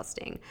fucking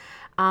disgusting.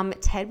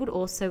 Ted would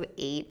also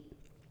eat,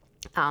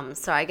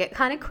 so I get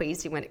kind of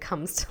queasy when it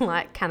comes to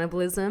like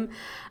cannibalism,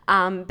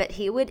 but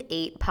he would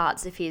eat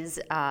parts of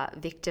his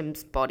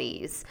victims'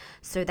 bodies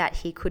so that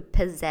he could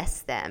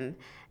possess them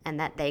and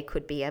that they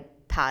could be a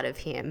part of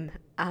him.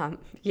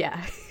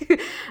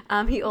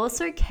 He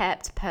also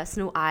kept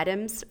personal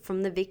items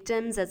from the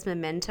victims as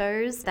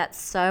mementos. That's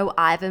so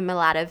Ivan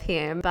Milat of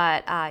him.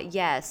 But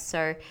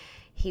so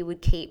he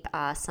would keep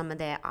some of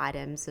their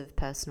items of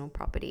personal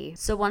property.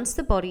 So once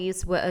the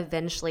bodies were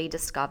eventually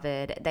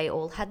discovered, they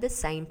all had the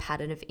same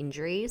pattern of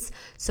injuries.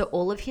 So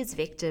all of his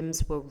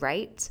victims were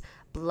raped,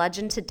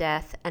 bludgeoned to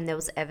death, and there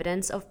was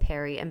evidence of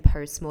peri and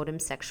post-mortem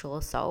sexual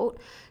assault.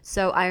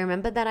 So I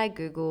remember that I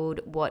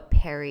Googled what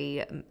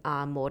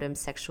peri-mortem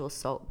sexual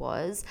assault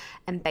was,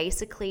 and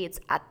basically it's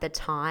at the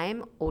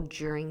time or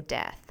during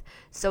death.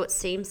 So it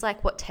seems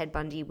like what Ted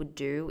Bundy would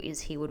do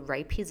is he would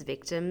rape his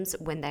victims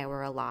when they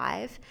were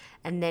alive,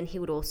 and then he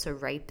would also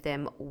rape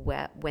them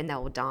when they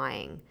were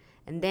dying,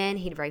 and then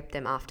he'd rape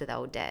them after they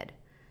were dead.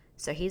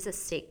 So he's a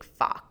sick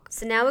fuck.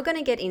 So now we're going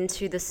to get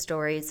into the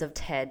stories of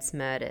Ted's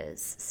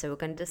murders. So we're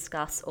going to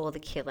discuss all the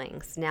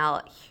killings.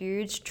 Now,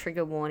 huge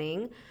trigger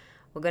warning.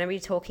 We're going to be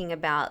talking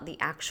about the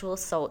actual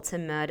assaults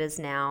and murders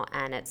now,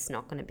 and it's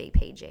not going to be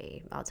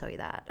PG. I'll tell you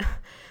that.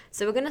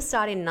 So we're going to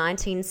start in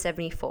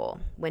 1974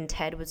 when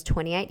Ted was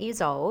 28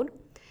 years old.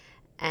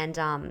 And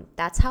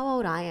that's how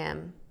old I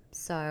am.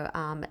 So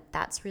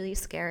that's really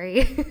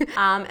scary.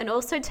 And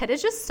also Ted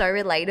is just so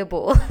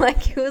relatable.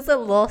 Like he was a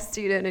law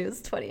student who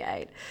was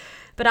 28.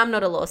 But I'm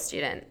not a law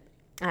student.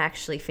 I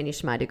actually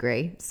finished my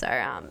degree. So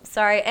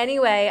sorry.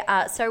 Anyway,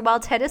 so while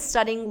Ted is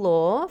studying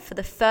law for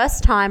the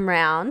first time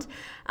round,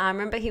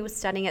 remember he was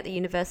studying at the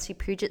University of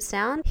Puget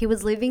Sound. He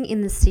was living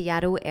in the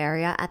Seattle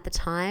area at the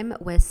time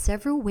where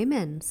several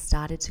women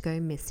started to go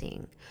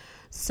missing.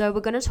 So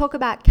we're going to talk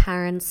about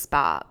Karen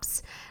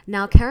Sparks.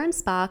 Now, Karen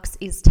Sparks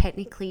is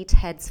technically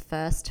Ted's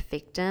first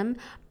victim,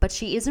 but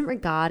she isn't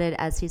regarded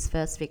as his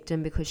first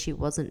victim because she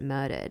wasn't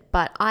murdered.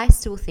 But I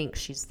still think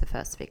she's the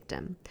first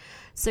victim.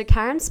 So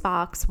Karen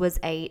Sparks was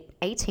an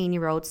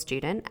 18-year-old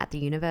student at the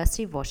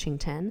University of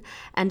Washington,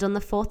 and on the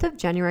 4th of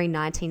January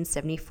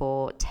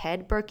 1974,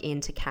 Ted broke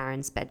into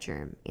Karen's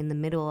bedroom in the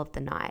middle of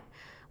the night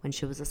when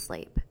she was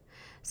asleep.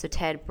 So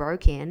Ted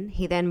broke in.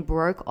 He then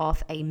broke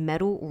off a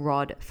metal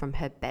rod from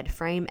her bed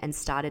frame and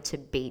started to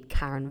beat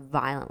Karen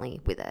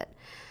violently with it.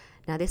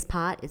 Now this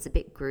part is a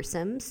bit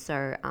gruesome,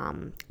 so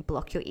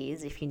block your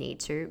ears if you need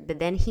to. But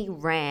then he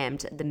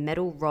rammed the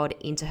metal rod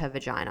into her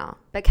vagina.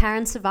 But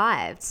Karen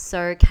survived.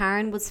 So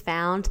Karen was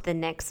found the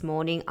next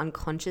morning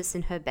unconscious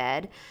in her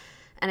bed.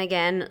 And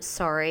again,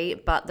 sorry,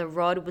 but the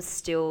rod was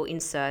still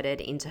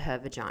inserted into her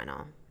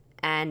vagina.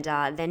 And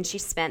then she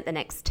spent the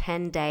next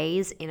 10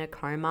 days in a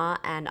coma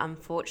and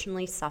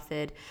unfortunately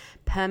suffered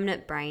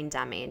permanent brain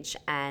damage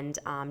and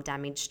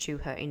damage to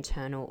her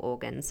internal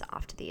organs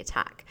after the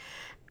attack.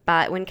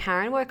 But when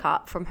Karen woke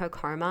up from her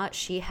coma,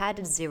 she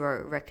had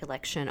zero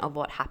recollection of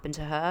what happened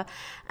to her.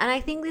 And I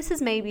think this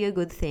is maybe a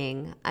good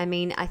thing. I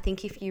mean, I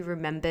think if you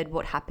remembered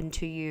what happened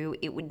to you,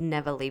 it would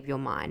never leave your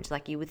mind.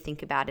 Like you would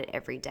think about it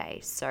every day.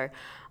 So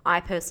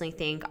I personally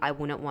think I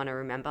wouldn't want to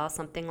remember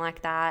something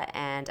like that.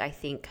 And I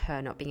think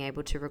her not being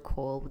able to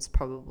recall was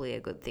probably a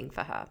good thing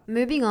for her.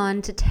 Moving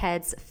on to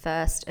Ted's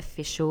first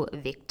official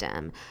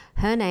victim.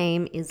 Her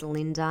name is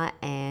Linda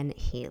Ann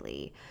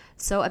Healy.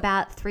 So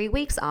about 3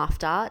 weeks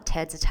after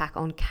Ted's attack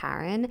on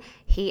Karen,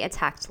 he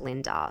attacked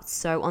Linda.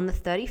 So on the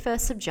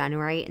 31st of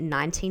January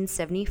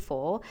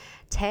 1974,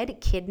 Ted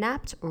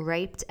kidnapped,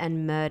 raped,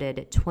 and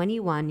murdered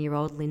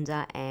 21-year-old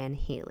Linda Ann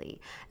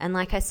Healy. And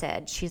like I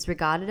said, she's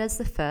regarded as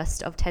the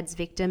first of Ted's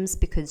victims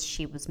because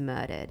she was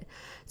murdered.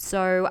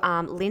 So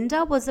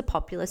Linda was a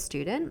popular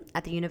student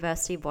at the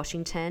University of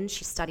Washington.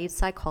 She studied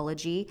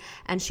psychology,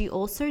 and she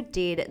also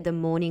did the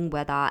morning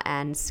weather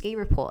and ski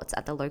reports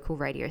at the local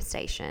radio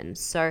station.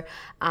 So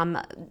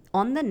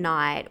on the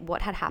night,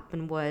 what had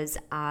happened was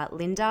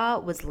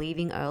Linda was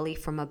leaving early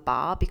from a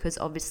bar because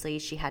obviously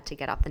she had to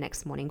get up the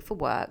next morning for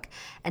work,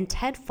 and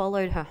Ted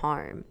followed her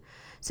home.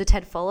 So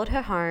Ted followed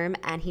her home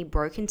and he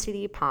broke into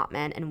the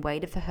apartment and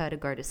waited for her to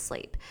go to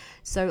sleep.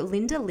 So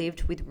Linda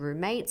lived with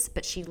roommates,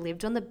 but she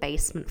lived on the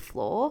basement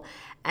floor.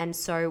 And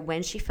so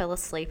when she fell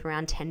asleep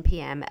around 10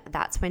 p.m.,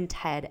 that's when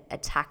Ted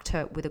attacked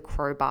her with a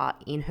crowbar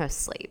in her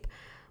sleep,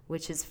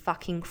 which is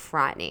fucking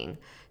frightening.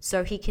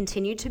 So he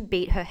continued to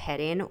beat her head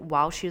in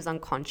while she was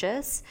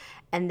unconscious.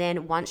 And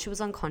then once she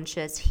was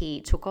unconscious,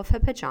 he took off her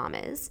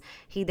pajamas.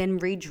 He then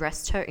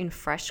redressed her in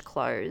fresh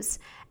clothes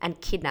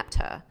and kidnapped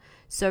her.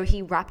 So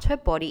he wrapped her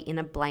body in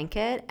a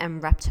blanket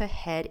and wrapped her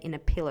head in a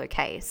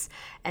pillowcase.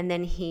 And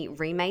then he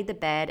remade the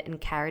bed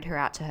and carried her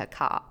out to her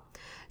car.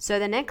 So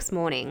the next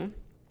morning,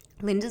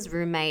 Linda's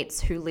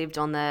roommates who lived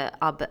on the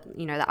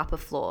upper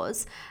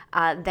floors,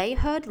 they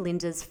heard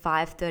Linda's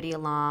 5:30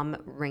 alarm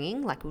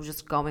ringing, like it was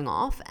just going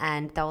off,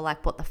 and they were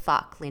like, "What the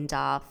fuck,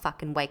 Linda?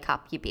 Fucking wake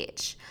up, you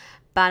bitch."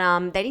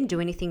 But they didn't do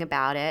anything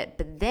about it.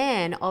 But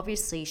then,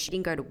 obviously, she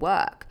didn't go to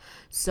work.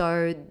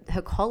 So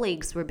her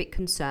colleagues were a bit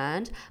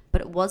concerned, but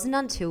it wasn't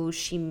until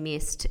she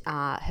missed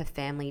her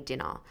family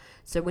dinner.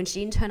 So when she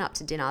didn't turn up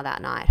to dinner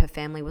that night, her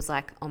family was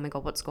like, "Oh my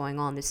God, what's going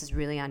on? This is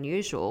really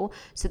unusual."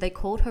 So they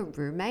called her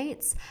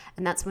roommates,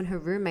 and that's when her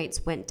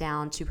roommates went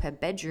down to her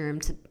bedroom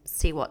to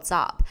see what's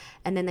up.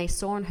 And then they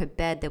saw on her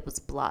bed there was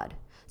blood.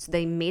 So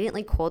they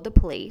immediately called the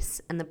police,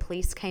 and the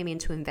police came in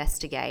to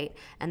investigate,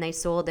 and they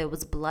saw there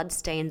was blood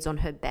stains on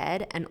her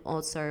bed and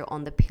also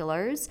on the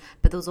pillows,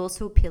 but there was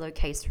also a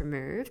pillowcase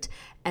removed.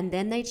 And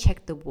then they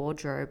checked the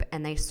wardrobe,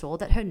 and they saw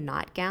that her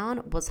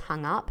nightgown was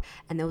hung up,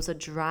 and there was a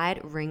dried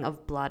ring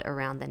of blood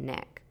around the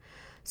neck.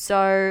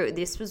 So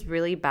this was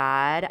really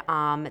bad.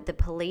 The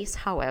police,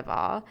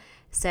 however,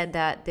 said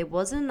that there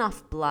wasn't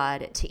enough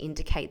blood to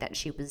indicate that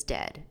she was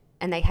dead.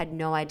 And they had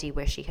no idea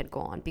where she had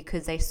gone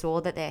because they saw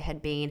that there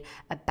had been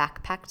a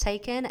backpack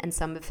taken and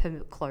some of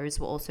her clothes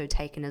were also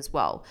taken as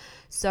well.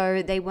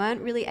 So they weren't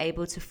really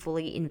able to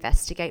fully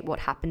investigate what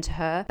happened to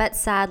her. But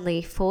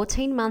sadly,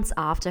 14 months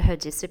after her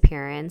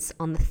disappearance,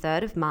 on the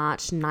 3rd of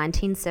March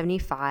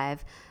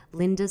 1975,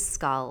 Linda's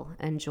skull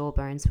and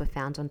jawbones were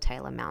found on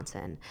Taylor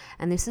Mountain,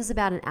 and this is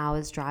about an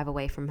hour's drive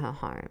away from her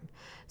home.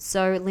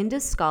 So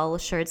Linda's skull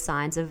showed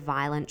signs of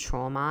violent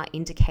trauma,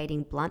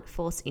 indicating blunt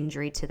force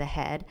injury to the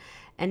head,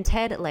 and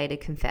Ted later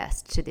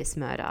confessed to this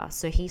murder.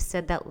 So he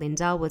said that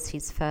Linda was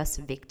his first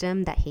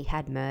victim that he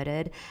had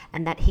murdered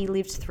and that he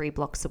lived 3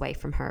 blocks away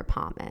from her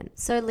apartment.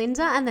 So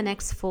Linda and the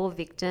next 4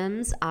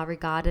 victims are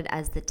regarded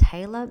as the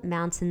Taylor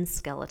Mountain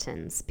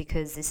skeletons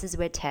because this is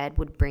where Ted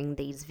would bring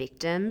these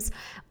victims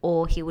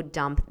or he would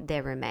dump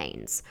their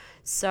remains.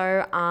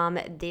 So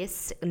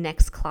this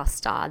next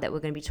cluster that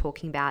we're going to be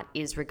talking about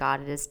is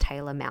regarded as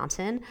Taylor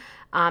Mountain.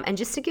 And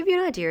just to give you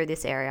an idea of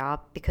this area,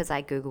 because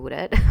I Googled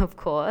it, of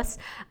course,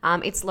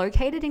 it's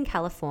located in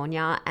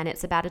California and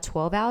it's about a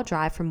 12-hour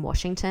drive from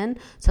Washington.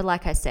 So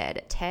like I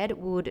said, Ted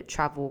would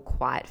travel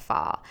quite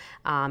far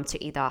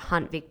to either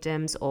hunt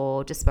victims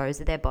or dispose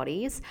of their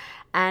bodies.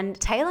 And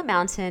Taylor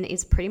Mountain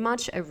is pretty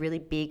much a really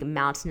big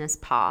mountainous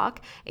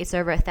park. It's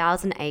over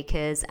 1,000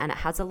 acres and it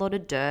has a lot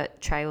of dirt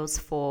trails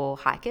for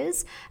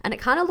hikers. And it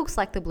kind of looks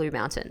like the Blue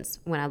Mountains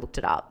when I looked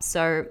it up.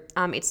 So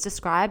it's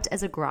described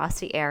as a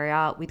grassy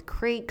area with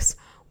creeks,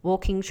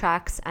 walking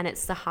tracks, and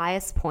it's the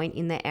highest point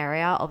in the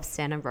area of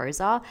Santa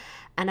Rosa.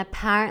 And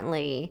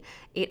apparently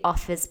it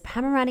offers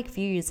panoramic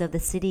views of the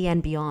city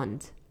and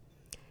beyond.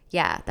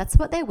 Yeah, that's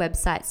what their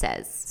website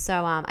says.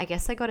 So I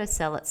guess I got to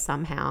sell it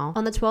somehow.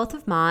 On the 12th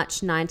of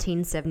March,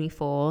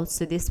 1974,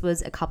 so this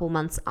was a couple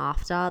months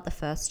after the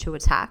first 2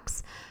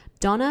 attacks,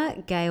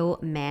 Donna Gail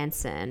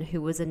Manson,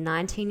 who was a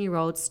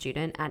 19-year-old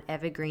student at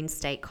Evergreen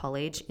State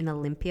College in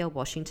Olympia,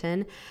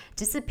 Washington,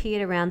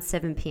 disappeared around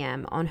 7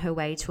 p.m. on her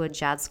way to a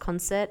jazz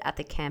concert at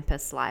the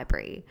campus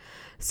library.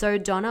 So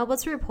Donna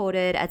was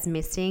reported as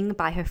missing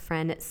by her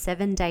friend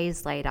 7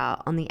 days later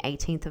on the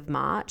 18th of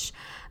March.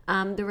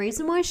 The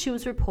reason why she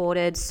was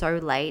reported so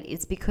late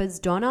is because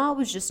Donna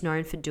was just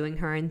known for doing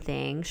her own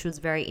thing. She was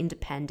very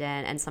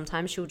independent and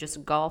sometimes she would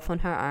just go off on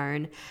her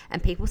own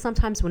and people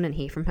sometimes wouldn't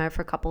hear from her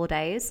for a couple of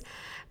days.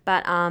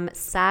 But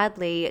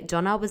sadly,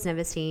 Donna was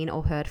never seen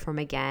or heard from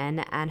again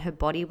and her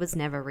body was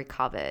never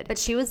recovered. But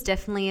she was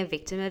definitely a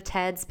victim of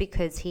Ted's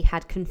because he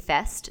had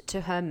confessed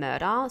to her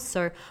murder.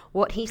 So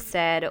what he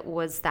said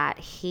was that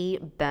he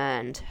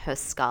burned her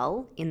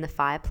skull in the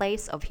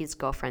fireplace of his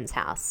girlfriend's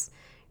house.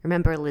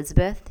 Remember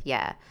Elizabeth?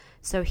 Yeah.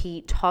 So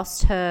he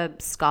tossed her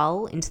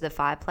skull into the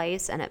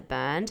fireplace and it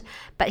burned,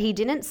 but he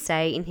didn't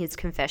say in his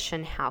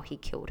confession how he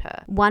killed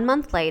her. 1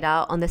 month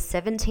later, on the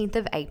 17th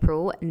of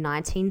April,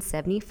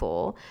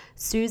 1974,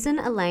 Susan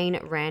Elaine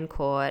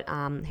Rancourt,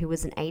 who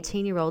was an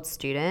 18-year-old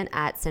student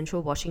at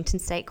Central Washington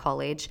State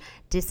College,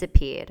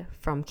 disappeared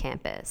from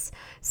campus.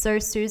 So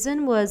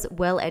Susan was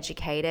well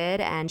educated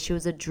and she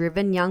was a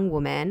driven young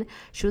woman.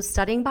 She was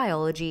studying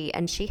biology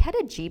and she had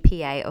a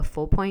GPA of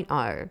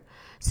 4.0.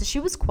 So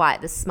she was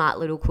quite the smart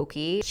little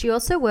cookie. She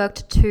also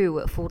worked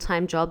 2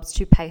 full-time jobs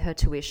to pay her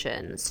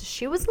tuition. So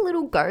she was a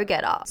little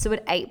go-getter. So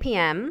at 8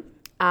 p.m.,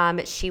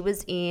 She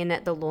was in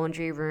the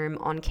laundry room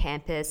on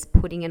campus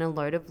putting in a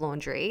load of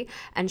laundry,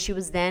 and she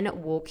was then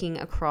walking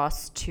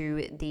across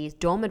to the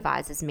dorm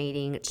advisors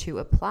meeting to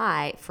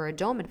apply for a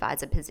dorm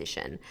advisor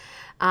position.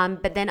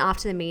 But then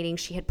after the meeting,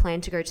 she had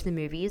planned to go to the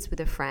movies with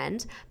a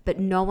friend, but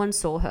no one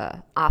saw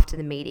her after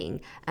the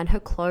meeting, and her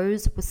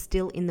clothes were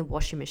still in the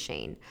washing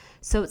machine.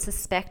 So it's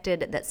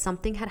suspected that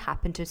something had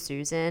happened to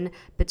Susan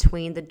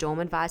between the dorm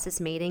advisors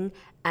meeting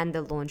and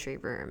the laundry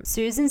room.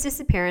 Susan's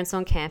disappearance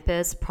on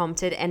campus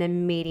prompted an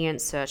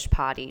immediate search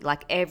party.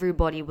 Like,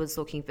 everybody was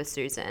looking for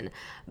Susan.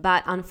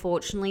 But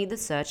unfortunately, the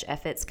search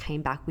efforts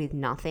came back with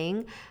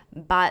nothing.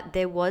 But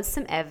there was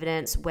some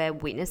evidence where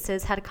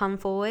witnesses had come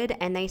forward,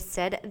 and they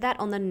said that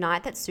on the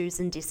night that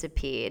Susan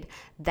disappeared,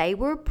 they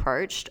were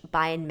approached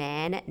by a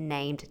man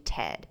named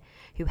Ted,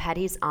 who had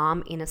his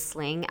arm in a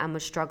sling and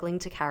was struggling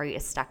to carry a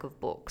stack of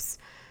books.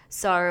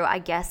 So I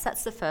guess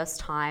that's the first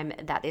time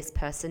that this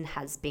person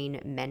has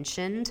been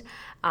mentioned.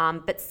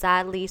 But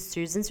sadly,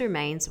 Susan's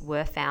remains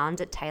were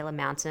found at Taylor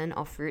Mountain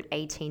off Route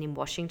 18 in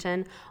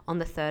Washington on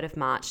the 3rd of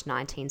March,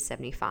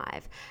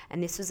 1975.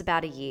 And this was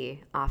about a year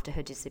after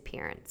her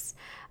disappearance.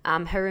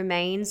 Her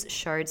remains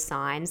showed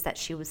signs that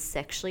she was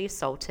sexually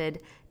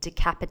assaulted,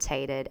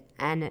 decapitated,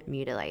 and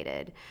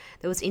mutilated.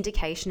 There was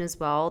indication as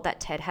well that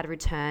Ted had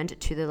returned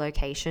to the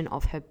location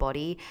of her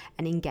body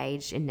and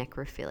engaged in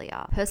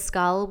necrophilia. Her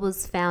skull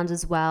was found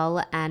as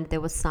well, and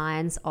there were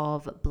signs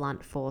of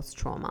blunt force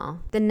trauma.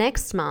 The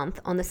next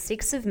month, on the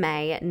 6th of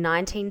May,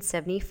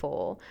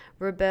 1974,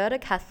 Roberta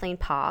Kathleen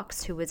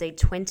Parks, who was a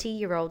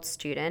 20-year-old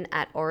student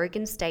at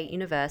Oregon State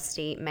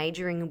University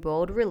majoring in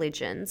world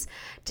religions,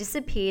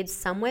 disappeared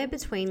somewhere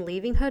between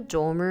leaving her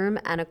dorm room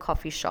and a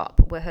coffee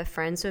shop where her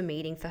friends were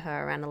meeting for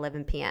her around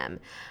 11 p.m.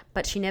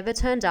 But she never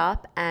turned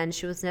up, and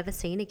she was never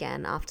seen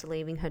again after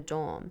leaving her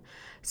dorm.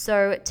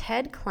 So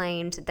Ted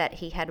claimed that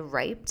he had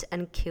raped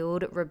and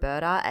killed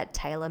Roberta at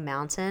Taylor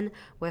Mountain,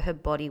 where her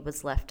body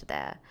was left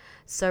there.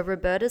 So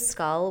Roberta's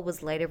skull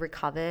was later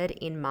recovered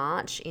in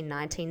March in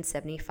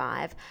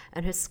 1975,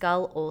 and her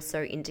skull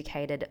also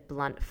indicated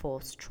blunt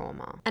force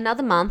trauma.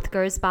 Another month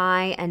goes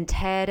by, and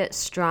Ted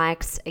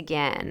strikes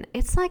again.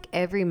 It's like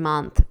every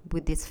month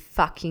with this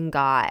fucking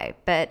guy.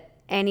 But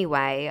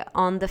anyway,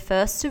 on the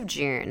 1st of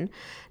June,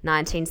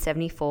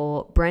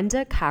 1974,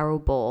 Brenda Carroll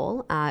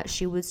Ball,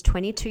 she was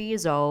 22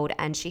 years old,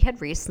 and she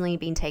had recently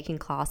been taking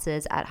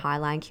classes at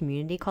Highline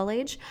Community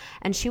College,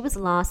 and she was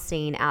last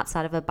seen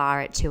outside of a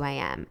bar at 2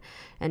 a.m.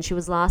 And she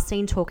was last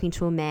seen talking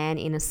to a man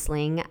in a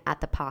sling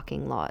at the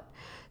parking lot.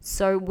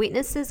 So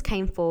witnesses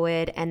came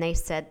forward, and they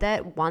said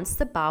that once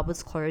the bar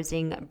was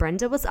closing,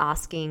 Brenda was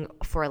asking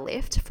for a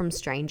lift from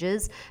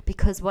strangers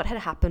because what had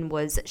happened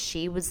was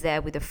she was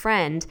there with a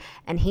friend,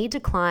 and he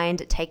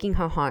declined taking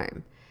her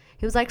home.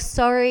 He was like,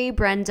 "Sorry,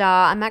 Brenda,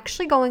 I'm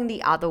actually going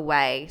the other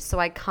way, so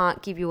I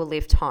can't give you a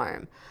lift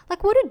home."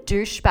 Like, what a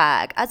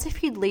douchebag, as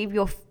if you'd leave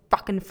your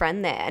fucking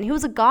friend there. And he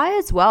was a guy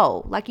as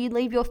well. Like, you'd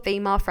leave your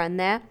female friend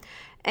there.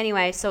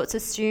 Anyway, so it's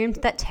assumed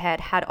that Ted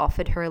had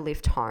offered her a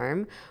lift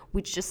home,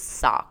 which just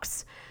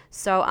sucks.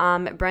 So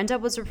Brenda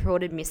was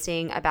reported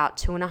missing about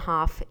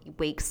 2.5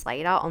 weeks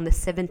later on the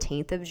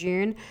 17th of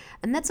June.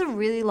 And that's a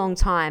really long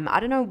time. I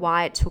don't know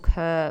why it took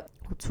her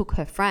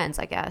friends,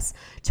 I guess,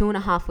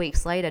 2.5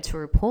 weeks later to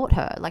report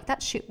her. Like,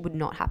 that shit would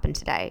not happen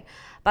today.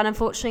 But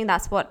unfortunately,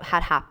 that's what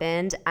had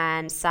happened,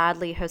 and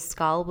sadly, her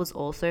skull was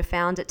also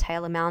found at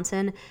Taylor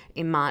Mountain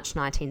in March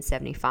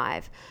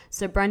 1975.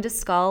 So Brenda's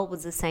skull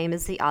was the same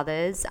as the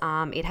others.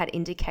 It had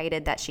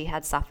indicated that she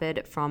had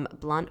suffered from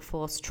blunt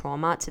force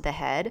trauma to the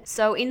head.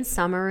 So in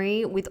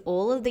summary, with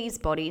all of these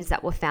bodies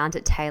that were found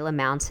at Taylor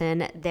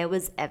Mountain, there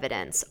was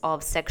evidence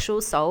of sexual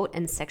assault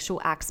and sexual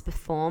acts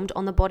performed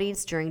on the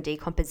bodies during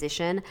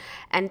decomposition,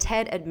 and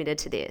Ted admitted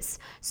to this.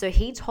 So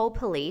he told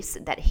police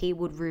that he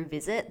would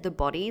revisit the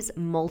bodies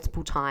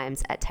multiple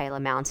times at Taylor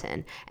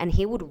Mountain, and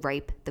he would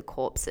rape the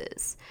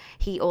corpses.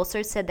 He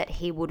also said that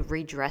he would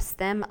redress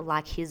them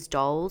like his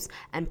dolls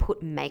and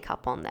put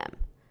makeup on them,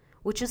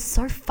 which is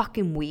so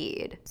fucking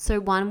weird.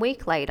 So 1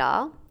 week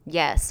later,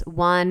 yes,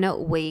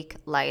 1 week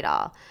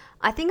later,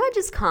 I think I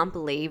just can't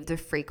believe the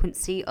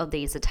frequency of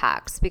these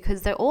attacks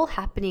because they're all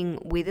happening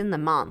within the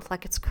month.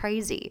 Like, it's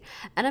crazy.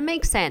 And it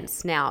makes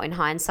sense now in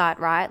hindsight,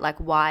 right? Like,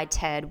 why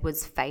Ted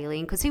was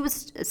failing, because he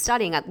was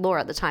studying at law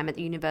at the time at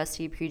the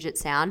University of Puget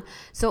Sound.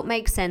 So it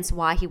makes sense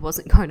why he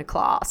wasn't going to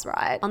class,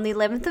 right? On the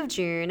 11th of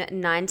June,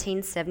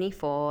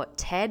 1974,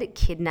 Ted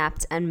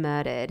kidnapped and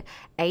murdered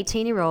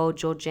 18-year-old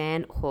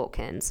Georgianne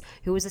Hawkins,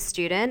 who was a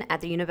student at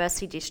the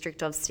University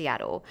District of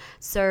Seattle.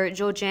 So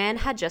Georgianne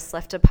had just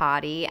left a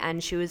party,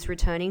 and she was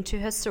returning to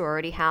her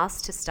sorority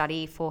house to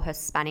study for her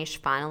Spanish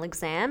final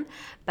exam,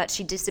 but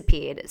she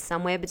disappeared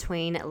somewhere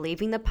between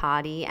leaving the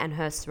party and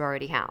her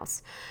sorority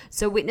house.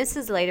 So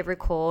witnesses later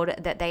recalled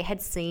that they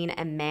had seen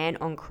a man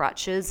on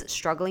crutches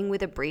struggling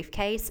with a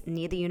briefcase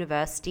near the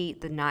university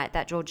the night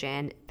that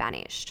Georgianne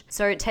vanished.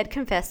 So Ted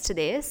confessed to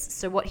this.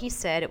 So what he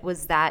said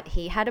was that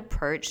he had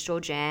approached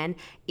Georgianne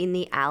in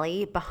the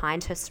alley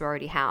behind her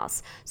sorority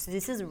house. So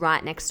this is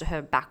right next to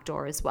her back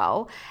door as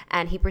well.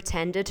 And he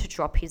pretended to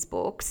drop his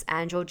books,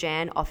 and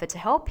Georgianne offered to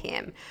help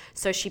him.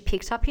 So she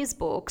picked up his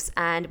books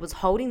and was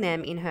holding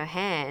them in her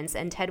hands,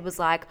 and Ted was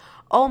like,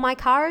 "Oh, my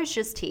car is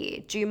just here.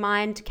 Do you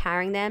mind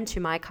carrying them to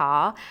my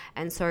car?"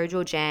 And so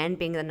Georgianne,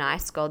 being the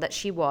nice girl that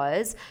she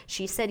was,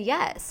 she said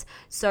yes.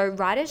 So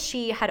right as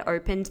she had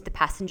opened the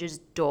passenger's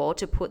door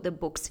to put the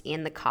books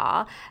in the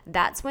car,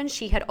 that's when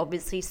she had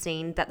obviously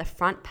seen that the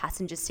front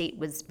passenger seat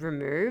was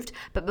removed.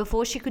 But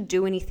before she could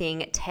do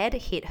anything, Ted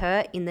hit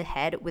her in the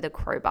head with a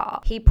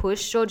crowbar. He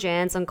pushed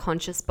Georgianne's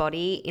unconscious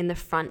body in the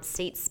front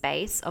seat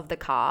space of the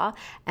car,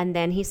 and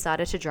then he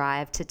started to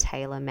drive to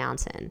Taylor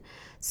Mountain.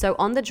 So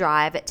on the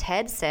drive,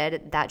 Ted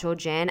said that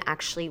Georgianne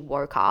actually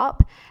woke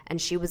up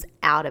and she was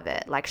out of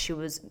it. Like, she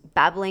was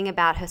babbling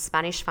about her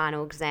Spanish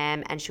final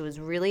exam and she was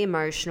really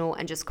emotional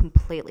and just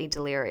completely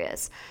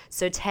delirious.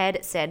 So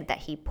Ted said that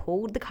he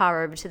pulled the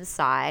car over to the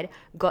side,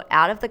 got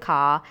out of the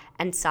car,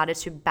 and started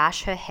to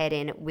bash her head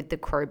in with the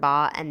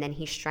crowbar, and then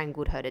he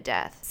strangled her to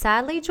death.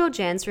 Sadly,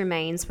 Georgianne's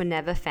remains were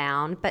never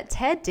found, but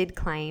Ted did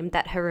claim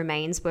that her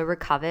remains were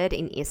recovered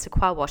in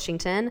Issaquah,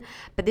 Washington,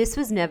 but this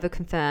was never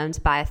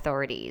confirmed by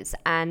authorities.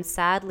 And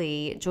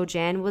sadly,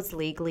 Georgianne was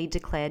legally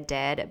declared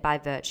dead by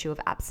virtue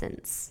of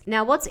absence.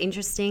 Now, what's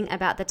interesting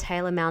about the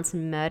Taylor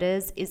Mountain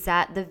murders is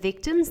that the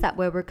victims that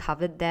were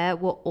recovered there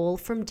were all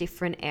from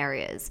different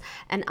areas.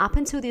 And up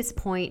until this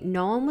point,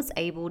 no one was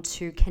able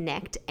to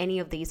connect any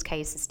of these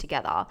cases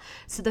together.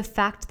 So the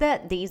fact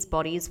that these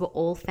bodies were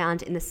all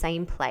found in the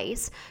same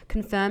place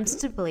confirmed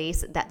to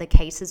police that the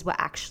cases were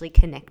actually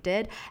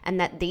connected and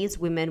that these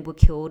women were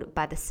killed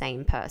by the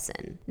same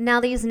person. Now,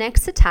 these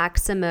next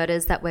attacks and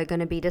murders that we're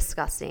going to be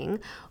discussing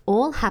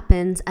all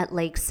happened at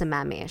Lake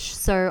Sammamish.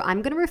 So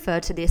I'm going to refer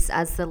to this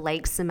as the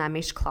Lake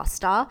Sammamish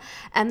cluster.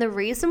 And the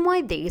reason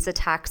why these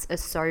attacks are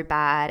so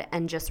bad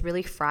and just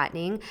really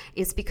frightening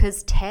is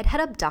because Ted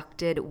had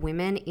abducted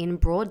women in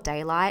broad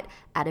daylight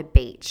at a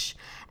beach.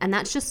 And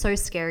that's just so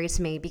scary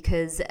to me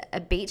because a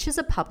beach is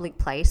a public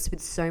place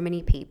with so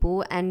many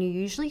people and you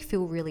usually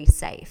feel really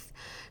safe.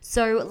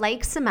 So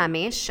Lake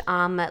Sammamish,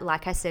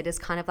 like I said, is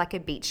kind of like a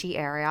beachy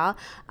area.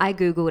 I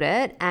Googled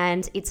it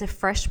and it's a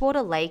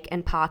freshwater lake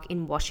and park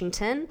in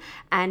Washington.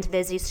 And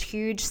there's this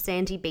huge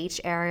sandy beach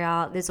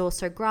area. There's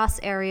also grass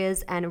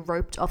areas and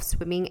roped off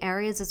swimming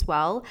areas as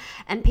well.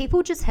 And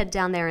people just head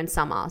down there in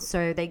summer.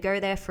 So they go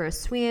there for a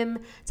swim,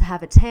 to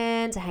have a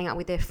tan, to hang out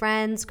with their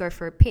friends, go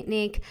for a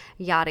picnic,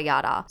 yada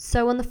yada.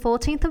 So on the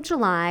 14th of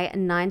July,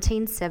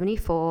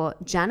 1974,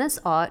 Janice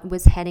Ott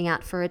was heading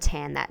out for a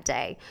tan that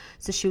day.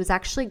 So she was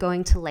actually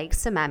going to Lake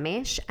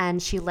Sammamish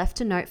and she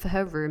left a note for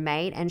her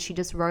roommate and she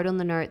just wrote on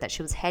the note that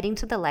she was heading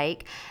to the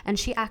lake, and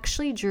she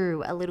actually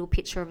drew a little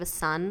picture of a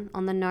sun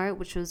on the note,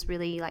 which was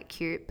really like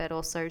cute but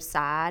also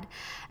sad.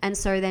 And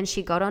so then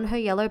she got on her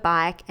yellow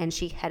bike and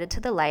she headed to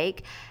the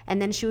lake,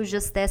 and then she was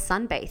just there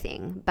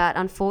sunbathing, but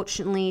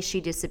unfortunately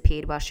she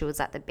disappeared while she was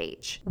at the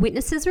beach.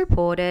 Witnesses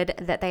reported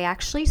that they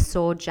actually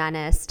saw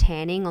Janice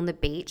tanning on the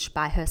beach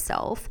by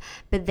herself,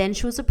 but then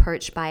she was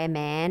approached by a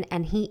man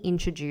and he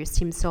introduced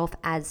himself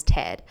as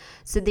Ted.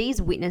 So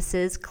these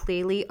witnesses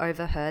clearly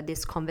overheard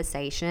this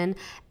conversation,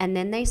 and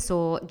then they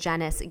saw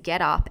Janice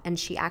get up and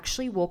she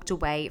actually walked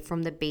away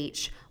from the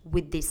beach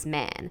with this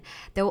man.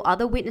 There were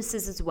other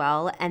witnesses as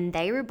well, and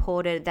they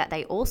reported that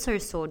they also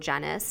saw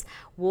Janice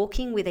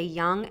walking with a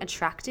young,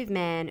 attractive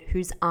man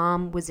whose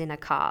arm was in a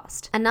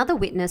cast. Another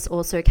witness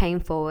also came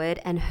forward,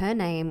 and her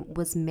name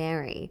was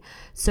Mary.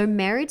 So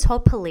Mary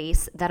told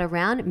police that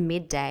around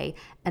midday,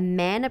 a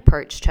man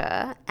approached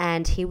her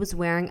and he was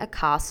wearing a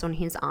cast on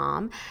his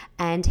arm,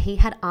 and he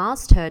had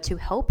asked her to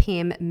help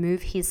him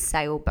move his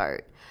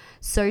sailboat.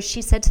 So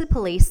she said to the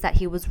police that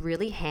he was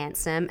really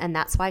handsome and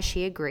that's why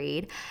she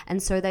agreed.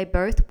 And so they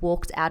both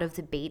walked out of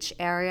the beach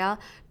area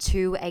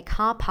to a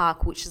car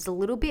park, which is a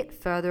little bit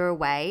further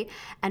away.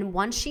 And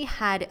once she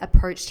had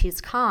approached his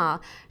car,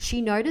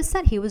 she noticed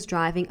that he was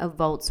driving a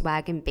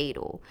Volkswagen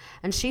Beetle.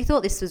 And she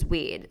thought this was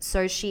weird.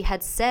 So she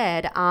had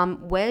said,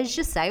 where's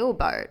your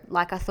sailboat?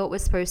 Like, I thought we're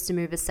supposed to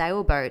move a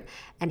sailboat.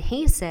 And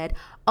he said,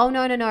 oh,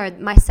 no,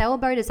 my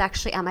sailboat is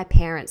actually at my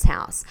parents'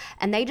 house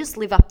and they just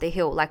live up the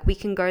hill. Like, we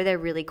can go there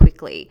really quickly.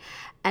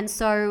 And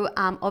so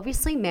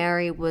obviously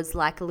Mary was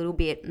like a little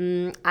bit,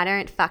 I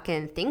don't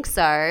fucking think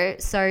so.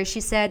 So she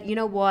said, you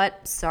know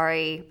what?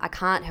 Sorry, I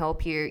can't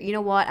help you. You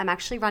know what? I'm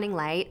actually running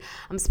late.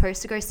 I'm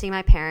supposed to go see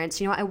my parents.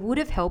 You know, I would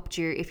have helped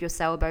you if your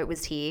sailboat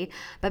was here,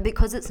 but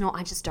because it's not,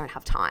 I just don't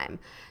have time.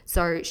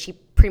 So she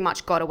pretty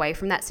much got away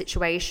from that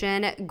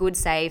situation. Good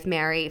save,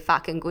 Mary,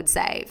 fucking good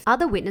save.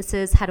 Other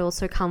witnesses had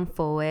also come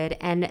forward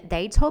and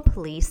they told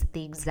police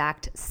the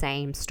exact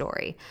same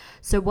story.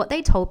 So what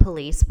they told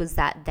police was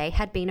that they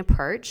had been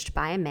approached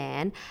by a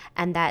man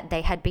and that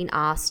they had been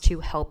asked to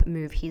help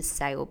move his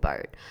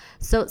sailboat.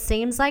 So it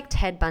seems like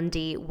Ted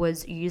Bundy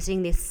was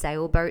using this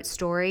sailboat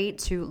story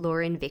to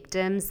lure in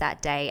victims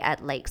that day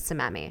at Lake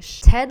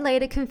Sammamish. Ted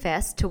later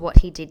confessed to what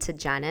he did to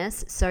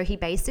Janice. So he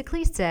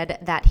basically said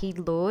that he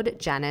lured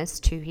Janice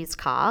to his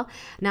car.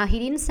 Now, he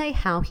didn't say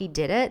how he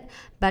did it,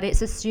 but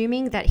it's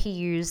assuming that he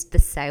used the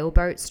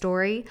sailboat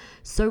story.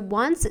 So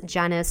once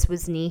Janice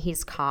was near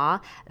his car,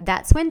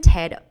 that's when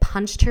Ted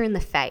punched her in the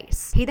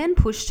face. He then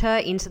pushed her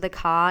into the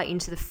car,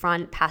 into the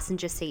front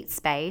passenger seat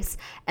space,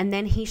 and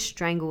then he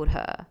strangled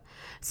her.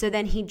 So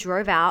then he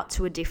drove out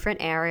to a different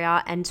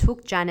area and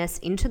took Janice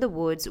into the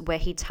woods where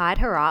he tied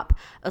her up,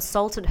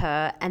 assaulted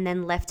her, and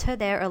then left her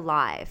there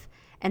alive.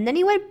 And then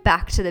he went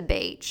back to the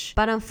beach.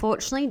 But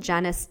unfortunately,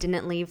 Janice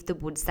didn't leave the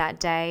woods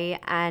that day.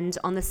 And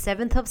on the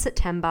 7th of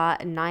September,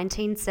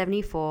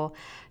 1974,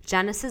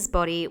 Janice's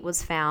body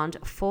was found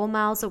 4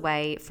 miles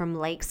away from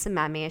Lake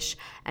Sammamish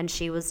and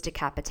she was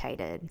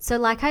decapitated. So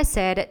like I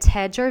said,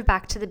 Ted drove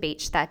back to the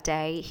beach that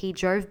day. He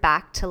drove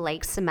back to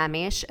Lake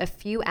Sammamish a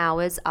few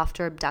hours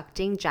after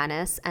abducting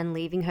Janice and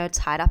leaving her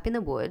tied up in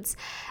the woods.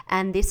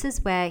 And this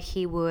is where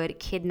he would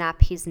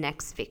kidnap his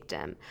next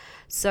victim.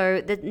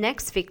 So the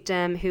next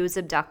victim who was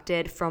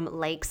abducted from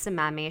Lake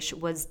Sammamish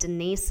was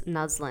Denise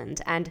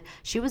Nusland, and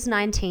she was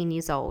 19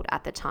 years old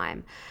at the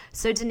time.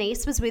 So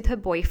Denise was with her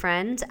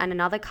boyfriend and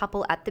another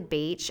couple at the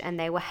beach, and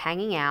they were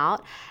hanging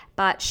out,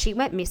 but she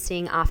went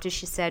missing after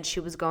she said she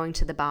was going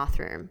to the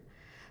bathroom.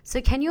 So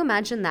can you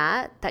imagine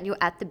that you're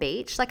at the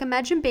beach? Like,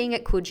 imagine being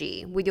at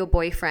Coogee with your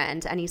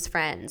boyfriend and his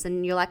friends,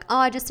 and you're like, oh,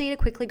 I just need to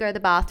quickly go to the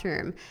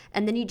bathroom,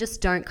 and then you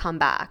just don't come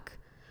back.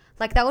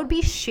 Like, that would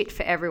be shit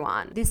for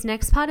everyone. This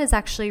next part is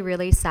actually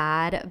really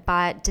sad,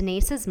 but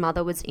Denise's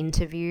mother was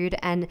interviewed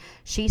and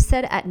she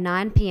said at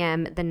 9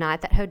 p.m. the night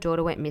that her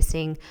daughter went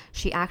missing,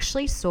 she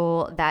actually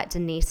saw that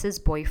Denise's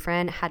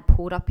boyfriend had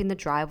pulled up in the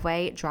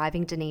driveway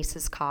driving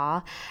Denise's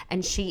car,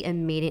 and she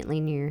immediately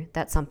knew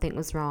that something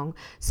was wrong.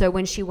 So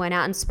when she went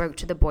out and spoke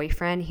to the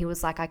boyfriend, he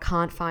was like, I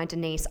can't find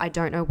Denise. I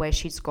don't know where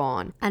she's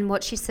gone. And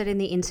what she said in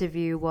the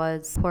interview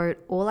was,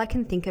 quote, all I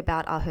can think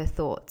about are her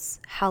thoughts.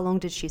 How long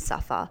did she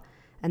suffer?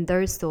 And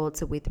those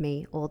thoughts are with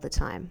me all the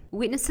time.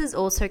 Witnesses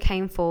also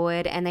came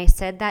forward and they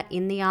said that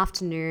in the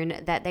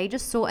afternoon that they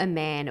just saw a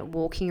man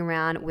walking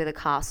around with a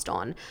cast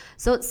on.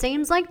 So it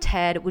seems like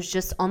Ted was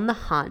just on the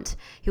hunt.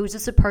 He was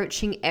just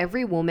approaching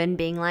every woman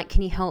being like,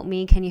 can you help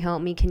me? Can you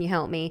help me? Can you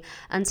help me?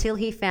 Until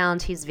he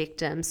found his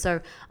victim.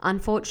 So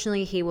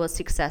unfortunately, he was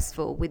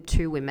successful with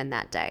 2 women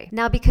that day.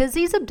 Now, because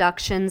these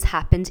abductions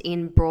happened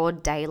in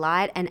broad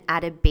daylight and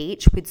at a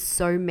beach with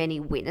so many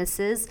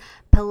witnesses,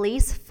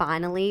 police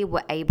finally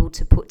were able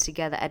to put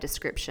together a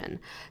description.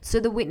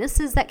 So the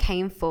witnesses that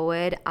came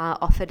forward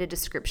offered a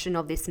description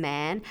of this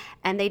man,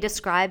 and they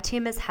described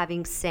him as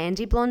having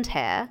sandy blonde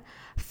hair,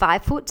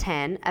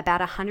 5'10", about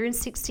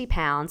 160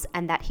 pounds,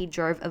 and that he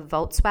drove a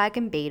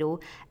Volkswagen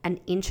Beetle and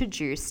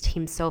introduced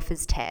himself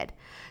as Ted.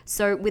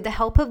 So with the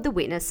help of the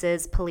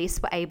witnesses,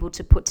 police were able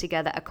to put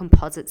together a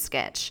composite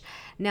sketch.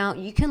 Now,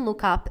 you can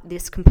look up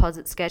this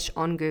composite sketch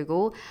on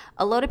Google.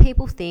 A lot of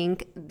people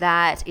think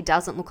that it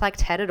doesn't look like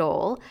Ted at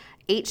all.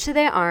 Each to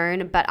their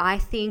own, but I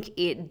think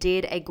it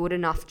did a good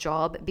enough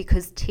job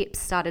because tips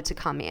started to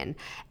come in,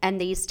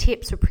 and these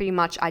tips were pretty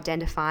much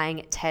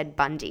identifying Ted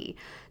Bundy.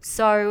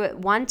 So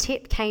one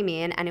tip came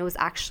in, and it was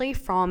actually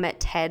from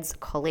Ted's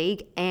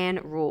colleague,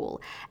 Anne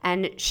Rule,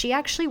 and she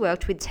actually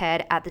worked with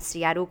Ted at the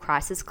Seattle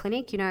Crisis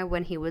Clinic, you know,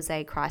 when he was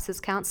a crisis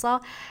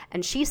counselor,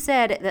 and she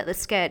said that the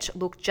sketch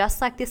looked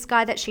just like this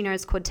guy that she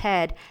knows called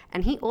Ted,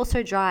 and he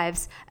also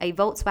drives a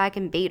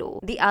Volkswagen Beetle.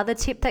 The other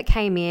tip that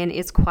came in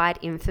is quite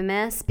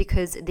infamous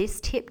because this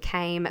tip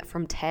came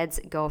from Ted's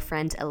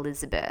girlfriend,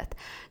 Elizabeth.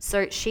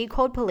 So she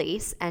called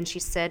police and she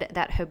said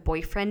that her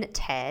boyfriend,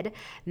 Ted,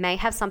 may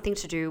have something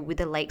to do with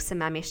the Lake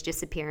Sammamish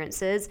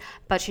disappearances,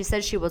 but she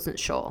said she wasn't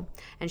sure.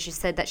 And she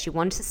said that she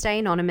wanted to stay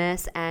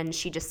anonymous, and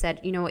she just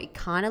said, you know, it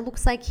kind of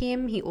looks like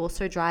him. He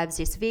also drives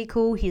this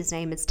vehicle. His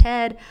name is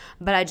Ted,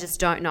 but I just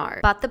don't know.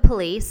 But the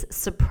police,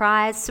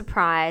 surprise,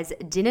 surprise,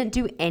 didn't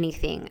do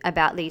anything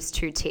about these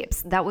 2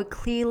 tips that were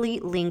clearly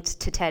linked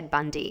to Ted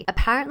Bundy.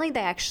 Apparently,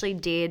 they actually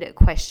did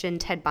question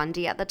Ted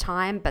Bundy at the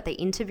time, but they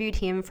interviewed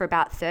him for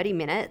about 30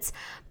 minutes,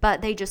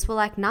 but they just were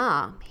like,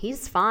 nah,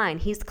 he's fine.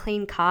 He's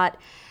clean cut.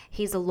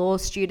 He's a law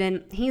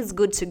student. He's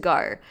good to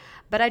go.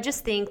 But I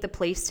just think the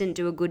police didn't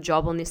do a good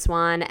job on this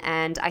one,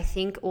 and I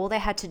think all they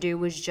had to do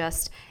was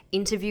just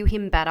interview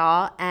him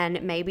better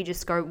and maybe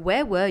just go,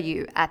 where were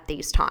you at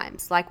these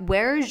times? Like,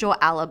 where is your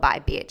alibi,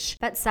 bitch?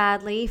 But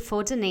sadly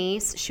for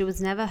Denise, she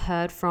was never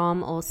heard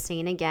from or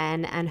seen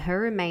again, and her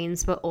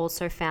remains were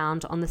also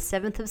found on the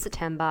 7th of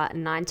September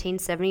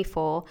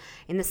 1974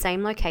 in the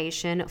same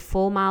location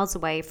 4 miles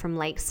away from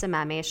Lake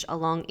Sammamish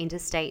along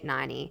Interstate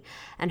 90,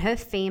 and her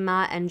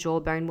femur and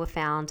jawbone were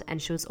found,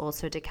 and she was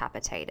also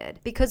decapitated.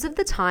 Because of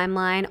the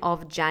timeline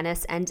of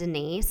Janice and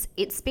Denise,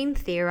 it's been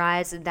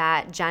theorized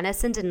that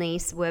Janice and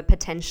Denise were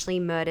potentially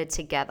murdered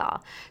together.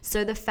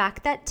 So the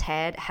fact that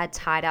Ted had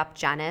tied up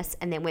Janice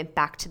and then went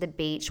back to the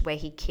beach where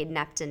he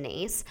kidnapped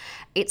Denise,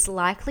 it's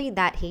likely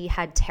that he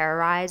had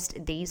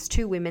terrorized these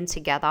two women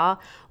together,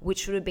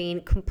 which would have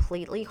been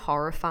completely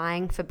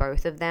horrifying for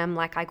both of them.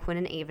 Like, I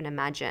couldn't even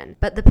imagine.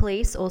 But the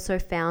police also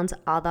found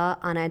other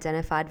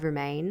unidentified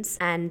remains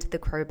and the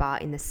crowbar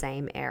in the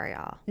same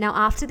area. Now,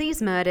 after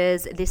these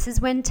murders, this is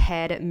when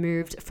Ted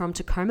moved from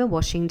Tacoma,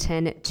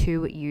 Washington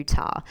to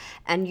Utah.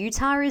 And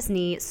Utah is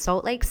near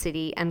Salt Lake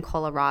City and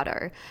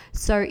Colorado.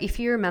 So if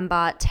you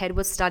remember, Ted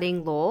was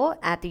studying law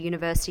at the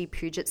University of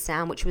Puget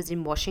Sound, which was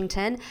in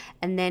Washington,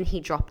 and then he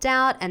dropped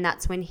out, and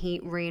that's when he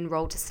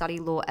re-enrolled to study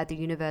law at the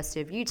University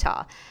of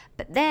Utah.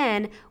 But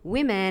then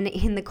women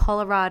in the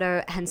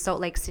Colorado and Salt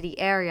Lake City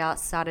area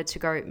started to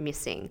go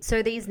missing.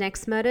 So these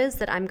next murders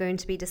that I'm going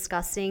to be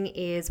discussing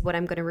is what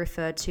I'm going to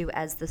refer to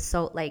as the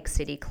Salt Lake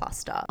City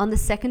cluster. On the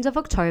 2nd of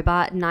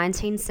October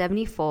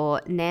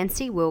 1974,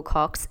 Nancy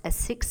Wilcox, a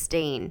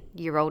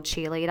 16-year-old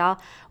cheerleader,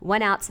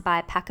 went out to buy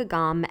a pack of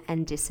gum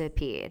and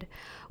disappeared.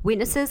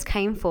 Witnesses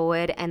came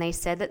forward and they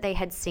said that they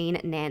had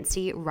seen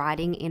Nancy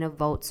riding in a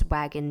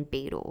Volkswagen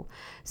Beetle.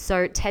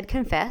 So Ted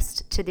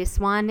confessed to this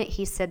one.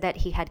 He said that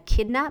he had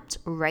kidnapped,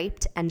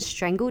 raped, and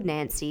strangled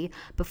Nancy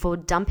before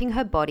dumping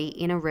her body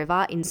in a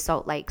river in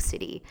Salt Lake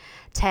City.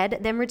 Ted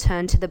then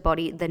returned to the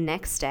body the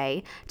next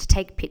day to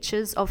take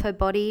pictures of her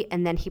body,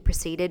 and then he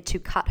proceeded to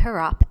cut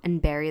her up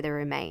and bury the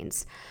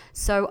remains.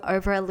 So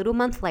over a little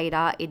month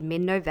later, in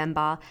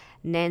mid-November,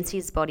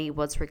 Nancy's body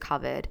was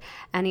recovered,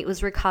 and it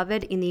was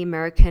recovered in the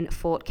American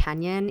Fort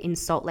Canyon in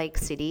Salt Lake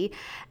City,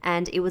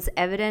 and it was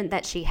evident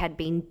that she had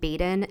been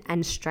beaten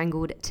and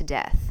strangled to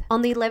death.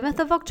 On the 11th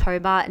of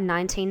October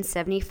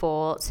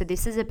 1974, so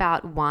this is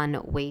about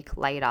 1 week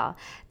later,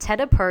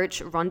 Ted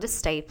approached Rhonda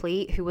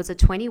Stapley, who was a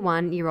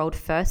 21-year-old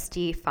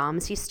first-year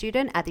pharmacy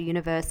student at the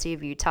University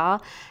of Utah,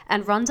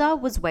 and Rhonda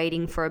was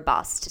waiting for a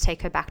bus to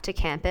take her back to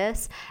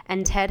campus,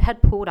 and Ted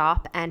had pulled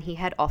up and he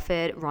had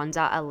offered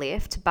Rhonda a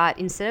lift, but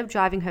instead of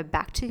driving her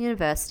back to the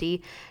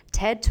university,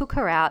 Ted took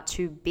her out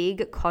to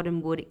Big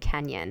Cottonwood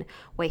Canyon,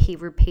 where he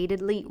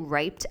repeatedly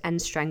raped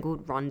and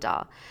strangled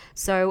Rhonda.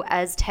 So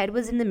as Ted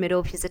was in the middle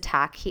of his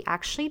attack, he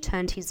actually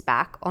turned his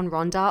back on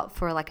Rhonda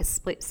for like a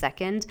split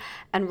second,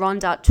 and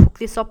Rhonda took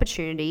this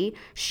opportunity.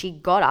 She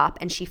got up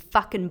and she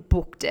fucking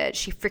booked it.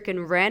 She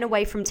freaking ran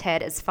away from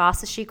Ted as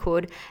fast as she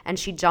could, and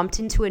she jumped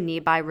into a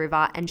nearby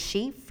river, and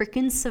she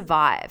freaking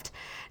survived.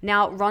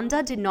 Now,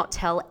 Rhonda did not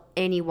tell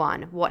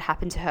anyone what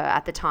happened to her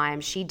at the time.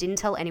 She didn't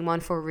tell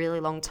anyone for a really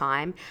long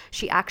time.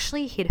 She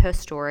actually hid her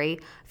story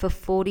for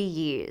 40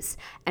 years,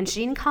 and she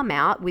didn't come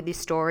out with this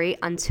story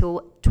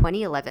until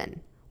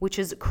 2011. Which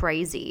is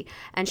crazy.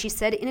 And she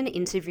said in an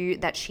interview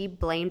that she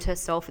blamed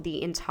herself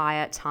the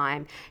entire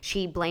time.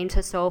 She blamed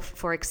herself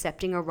for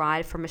accepting a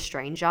ride from a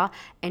stranger,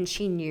 and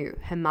she knew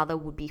her mother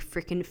would be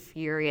freaking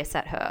furious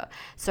at her.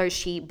 So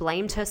she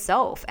blamed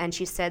herself, and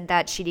she said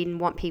that she didn't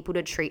want people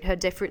to treat her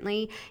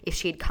differently if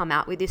she had come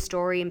out with this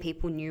story and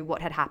people knew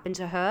what had happened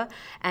to her.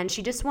 And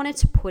she just wanted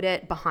to put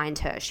it behind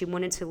her. She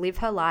wanted to live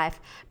her life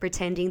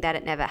pretending that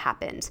it never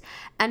happened.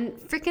 And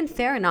freaking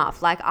fair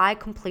enough. Like, I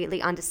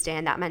completely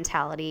understand that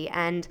mentality,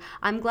 and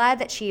I'm glad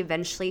that she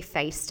eventually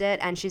faced it,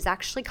 and she's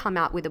actually come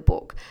out with a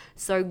book.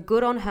 So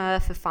good on her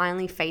for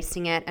finally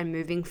facing it and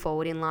moving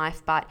forward in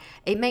life, but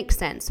it makes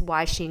sense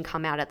why she didn't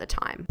come out at the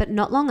time. But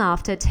not long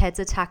after Ted's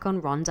attack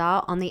on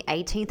Rhonda, on the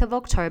 18th of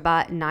October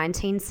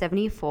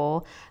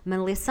 1974,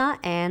 Melissa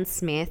Ann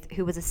Smith,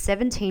 who was a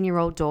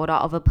 17-year-old daughter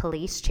of a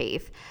police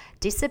chief,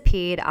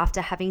 disappeared after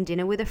having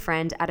dinner with a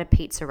friend at a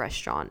pizza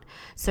restaurant.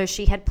 So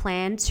she had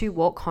planned to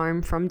walk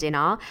home from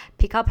dinner,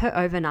 pick up her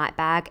overnight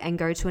bag, and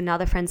go to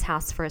another friend's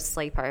house for a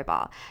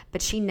sleepover,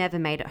 but she never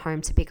made it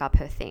home to pick up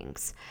her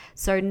things.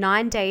 So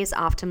 9 days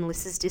after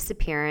Melissa's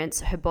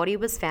disappearance, her body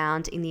was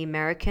found in the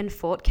American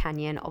Fort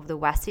Canyon of the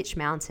Wasatch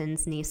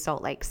Mountains near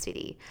Salt Lake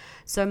City.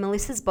 So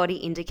Melissa's body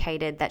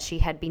indicated that she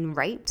had been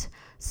raped,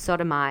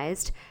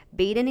 sodomized,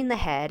 beaten in the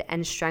head,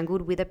 and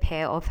strangled with a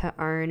pair of her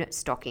own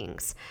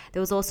stockings. There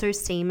was also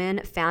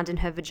semen found in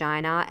her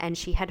vagina, and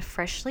she had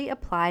freshly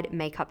applied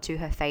makeup to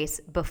her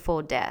face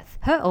before death.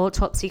 Her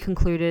autopsy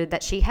concluded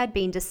that she had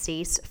been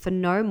deceased for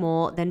no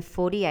more than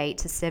 48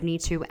 to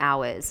 72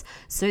 hours.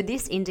 So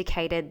this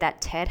indicated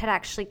that Ted had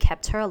actually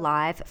kept her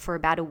alive for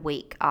about a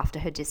week after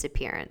her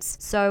disappearance.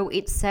 So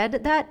it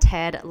said that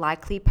Ted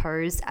likely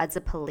posed as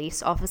a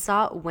police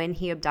officer when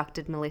he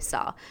abducted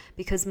Melissa,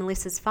 because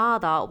Melissa's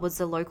father father was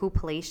the local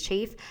police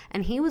chief,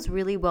 and he was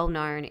really well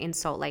known in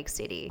Salt Lake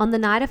City. On the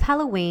night of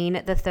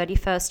Halloween, the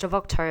 31st of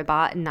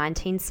October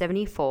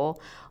 1974,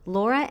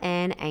 Laura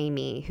Ann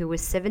Amy, who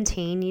was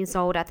 17 years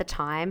old at the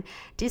time,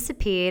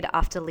 disappeared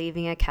after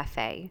leaving a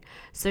cafe.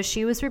 So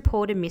she was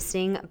reported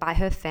missing by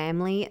her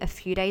family a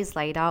few days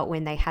later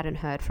when they hadn't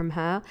heard from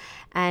her,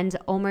 and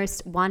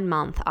almost 1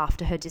 month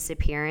after her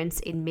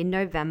disappearance in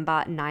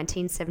mid-November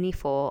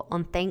 1974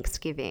 on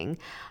Thanksgiving,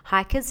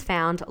 hikers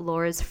found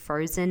Laura's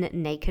frozen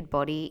naked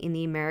body in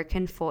the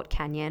American Fort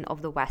Canyon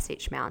of the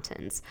Wasatch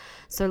Mountains.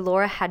 So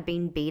Laura had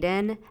been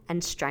beaten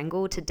and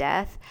strangled to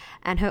death,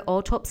 and her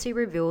autopsy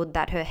revealed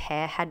that her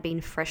hair had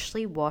been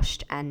freshly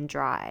washed and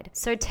dried.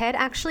 So Ted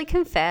actually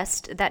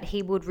confessed that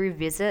he would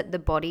revisit the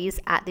bodies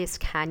at this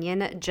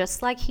canyon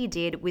just like he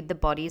did with the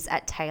bodies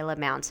at Taylor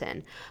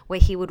Mountain, where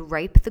he would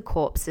rape the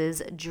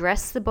corpses,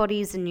 dress the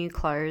bodies in new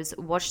clothes,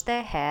 wash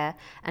their hair,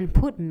 and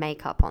put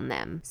makeup on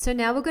them. So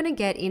now we're going to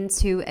get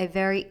into a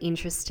very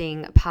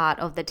interesting part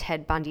of the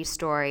Ted Bundy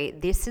story.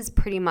 This is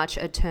pretty much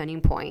a turning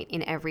point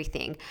in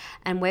everything,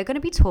 and we're going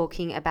to be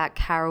talking about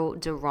Carol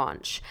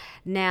DaRonch.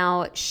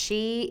 Now,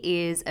 she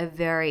is a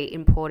very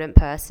important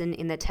person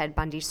in the Ted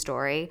Bundy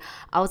story.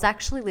 I was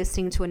actually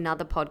listening to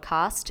another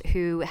podcast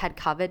who had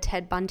covered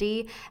Ted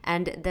Bundy,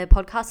 and the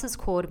podcast is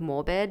called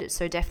Morbid,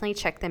 so definitely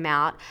check them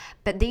out.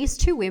 But these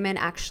two women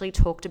actually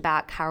talked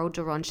about Carol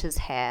DaRonch's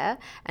hair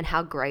and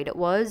how great it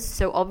was,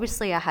 so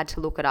obviously I had to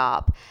look it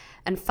up.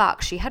 And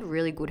fuck, she had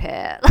really good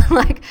hair.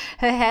 Like,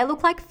 her hair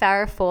looked like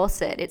Farrah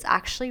Fawcett. It's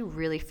actually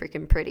really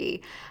freaking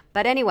pretty.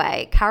 But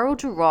anyway, Carol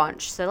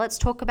DaRonch, so let's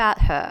talk about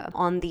her.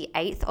 On the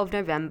 8th of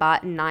November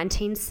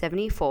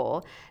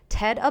 1974,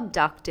 Ted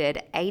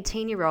abducted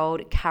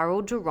 18-year-old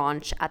Carol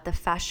DaRonch at the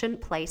Fashion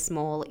Place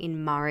Mall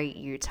in Murray,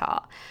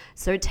 Utah.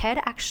 So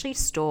Ted actually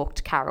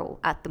stalked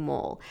Carol at the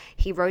mall.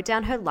 He wrote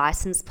down her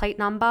license plate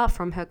number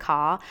from her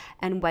car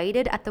and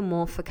waited at the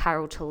mall for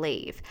Carol to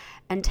leave.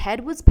 And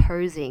Ted was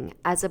posing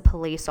as a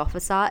police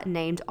officer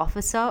named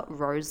Officer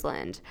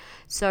Roseland.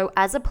 So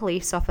as a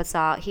police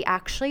officer, he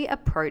actually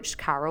approached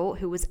Carol,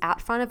 who was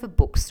out front of a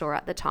bookstore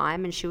at the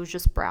time, and she was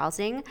just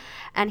browsing.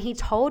 And he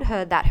told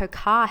her that her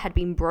car had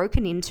been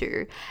broken into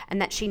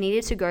and that she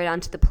needed to go down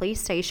to the police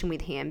station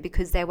with him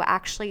because they were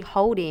actually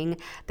holding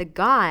the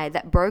guy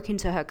that broke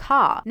into her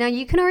car. Now,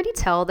 you can already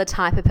tell the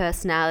type of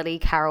personality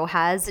Carol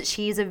has.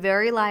 She's a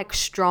very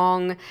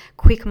strong,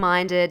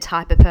 quick-minded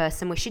type of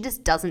person where she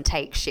just doesn't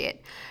take shit.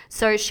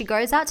 So she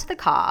goes out to the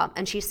car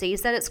and she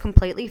sees that it's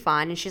completely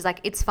fine, and she's like,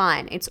 it's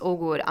fine, it's all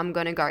good, I'm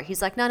gonna go.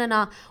 He's like,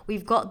 no,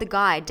 we've got the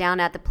guy down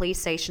at the police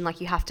station,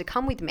 you have to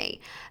come with me.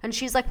 And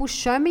she's like, well,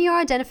 show me your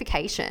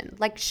identification,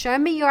 show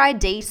me your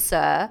ID,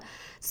 sir.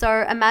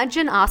 So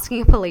imagine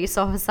asking a police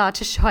officer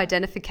to show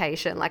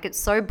identification, it's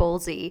so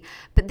ballsy.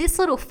 But this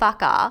little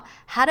fucker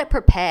had it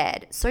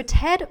prepared. So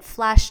Ted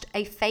flashed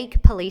a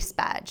fake police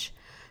badge.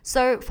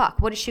 So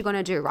what is she going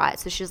to do, right?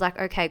 So she's like,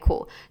 okay,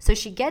 cool. So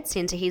she gets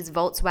into his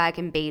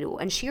Volkswagen Beetle,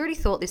 and she already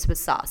thought this was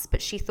sus,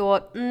 but she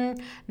thought,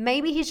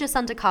 maybe he's just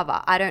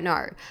undercover. I don't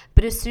know.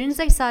 But as soon as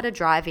they started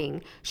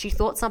driving, she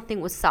thought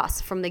something was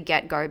sus from the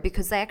get-go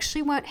because they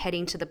actually weren't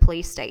heading to the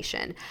police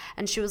station.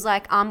 And she was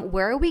like,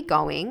 where are we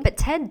going? But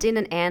Ted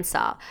didn't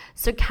answer.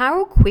 So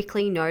Carol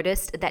quickly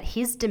noticed that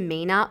his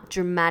demeanor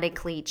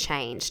dramatically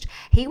changed.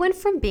 He went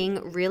from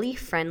being really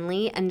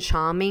friendly and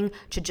charming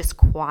to just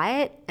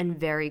quiet and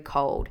very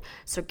cold.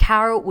 So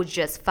Carol was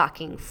just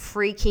fucking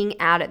freaking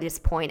out at this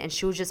point, and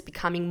she was just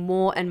becoming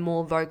more and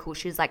more vocal.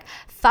 She was like,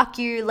 fuck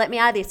you, let me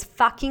out of this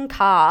fucking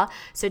car.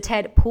 So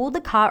Ted pulled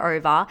the car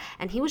over,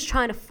 and he was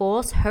trying to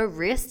force her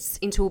wrists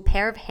into a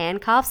pair of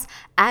handcuffs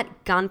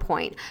at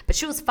gunpoint. But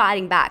she was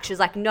fighting back. She was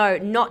like, no,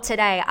 not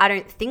today, I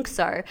don't think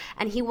so.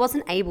 And he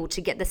wasn't able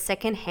to get the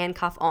second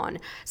handcuff on.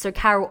 So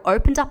Carol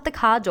opened up the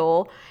car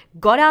door,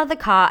 got out of the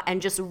car,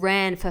 and just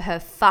ran for her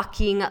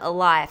fucking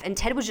life. And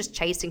Ted was just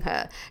chasing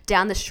her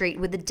down the street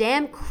with a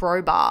damn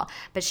crowbar.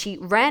 But she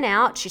ran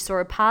out, she saw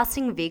a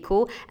passing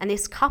vehicle, and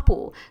this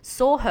couple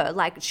saw her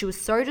she was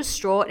so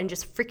distraught and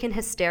just freaking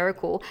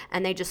hysterical,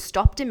 and they just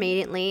stopped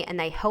immediately and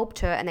they helped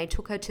her and they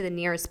took her to the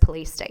nearest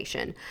police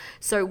station.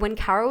 So when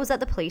Carol was at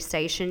the police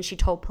station, she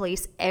told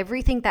police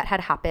everything that had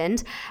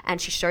happened,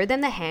 and she showed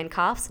them the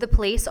handcuffs. The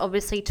police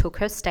obviously took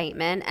her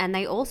statement, and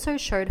they also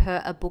showed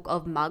her a book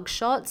of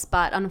mugshots,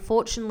 but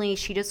unfortunately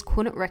she just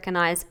couldn't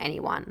recognize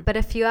anyone. But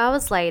a few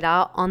hours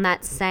later, on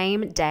that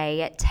same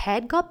day,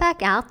 Ted got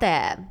back out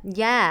there.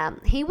 Yeah,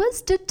 he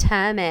was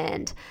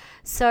determined.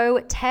 So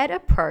Ted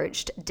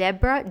approached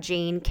Deborah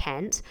Jean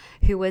Kent,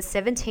 who was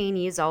 17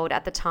 years old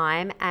at the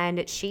time,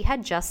 and she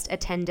had just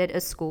attended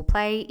a school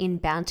play in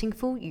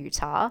Bountiful,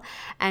 Utah,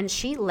 and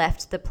she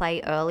left the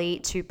play early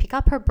to pick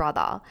up her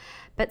brother.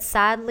 But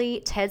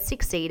sadly, Ted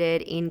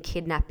succeeded in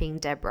kidnapping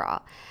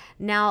Deborah.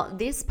 Now,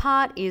 this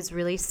part is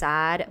really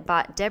sad,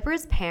 but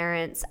Deborah's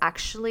parents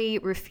actually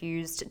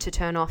refused to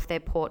turn off their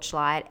porch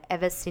light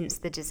ever since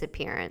the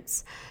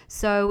disappearance.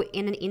 So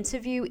in an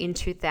interview in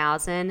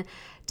 2000,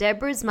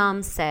 Deborah's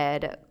mum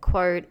said,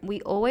 quote,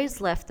 "We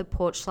always left the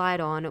porch light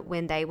on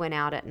when they went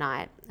out at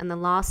night, and the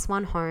last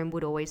one home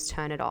would always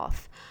turn it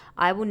off.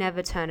 I will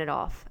never turn it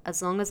off.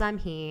 As long as I'm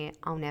here,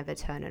 I'll never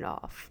turn it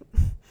off."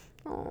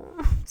 Oh.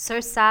 So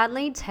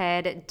sadly,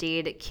 Ted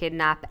did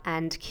kidnap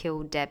and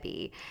kill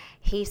Debbie.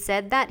 He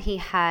said that he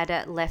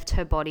had left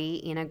her body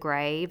in a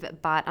grave,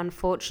 but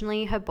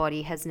unfortunately her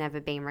body has never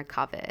been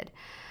recovered.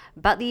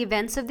 But the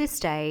events of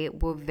this day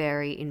were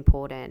very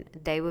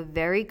important. They were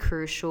very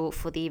crucial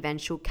for the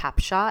eventual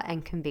capture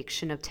and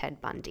conviction of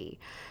Ted Bundy.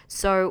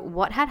 So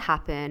what had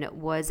happened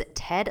was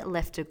Ted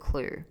left a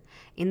clue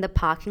in the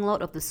parking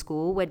lot of the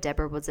school where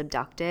Deborah was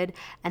abducted,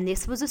 and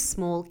this was a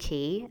small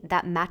key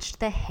that matched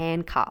the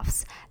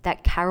handcuffs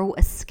that Carol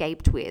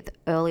escaped with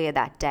earlier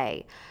that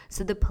day.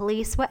 So the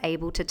police were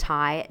able to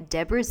tie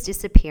Deborah's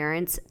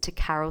disappearance to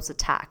Carol's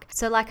attack.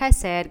 So like I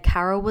said,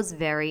 Carol was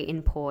very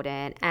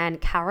important, and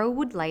Carol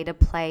would later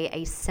play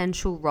a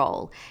central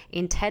role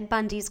in Ted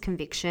Bundy's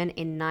conviction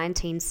in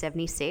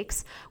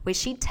 1976, where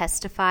she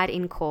testified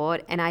in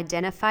court and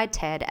identified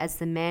Ted as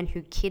the man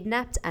who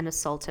kidnapped and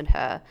assaulted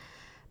her.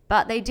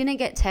 But they didn't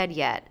get Ted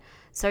yet.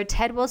 So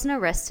Ted wasn't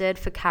arrested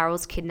for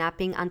Carol's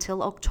kidnapping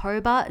until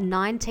October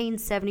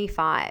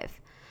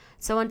 1975.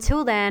 So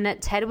until then,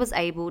 Ted was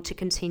able to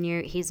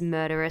continue his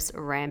murderous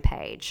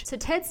rampage. So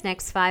Ted's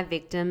next 5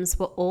 victims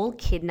were all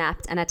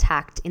kidnapped and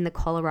attacked in the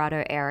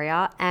Colorado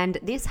area, and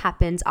this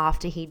happened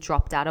after he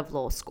dropped out of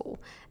law school.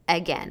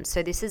 Again,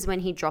 so this is when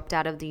he dropped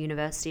out of the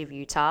University of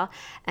Utah,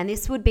 and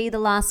this would be the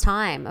last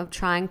time of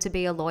trying to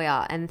be a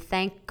lawyer, and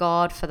thank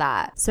God for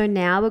that. So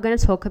now we're going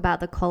to talk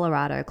about the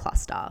Colorado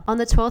cluster. On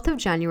the 12th of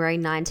January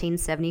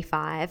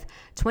 1975,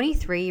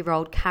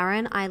 23-year-old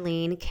Karen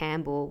Eileen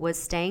Campbell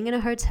was staying in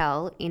a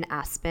hotel in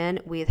Aspen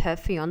with her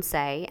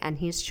fiancé and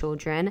his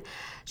children.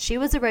 She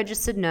was a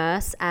registered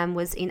nurse and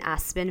was in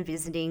Aspen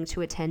visiting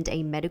to attend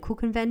a medical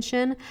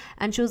convention,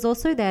 and she was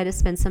also there to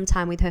spend some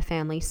time with her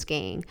family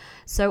skiing.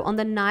 So on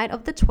the night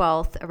of the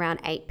 12th, around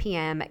 8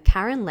 p.m.,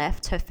 Karen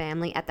left her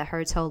family at the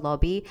hotel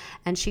lobby,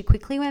 and she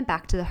quickly went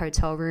back to the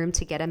hotel room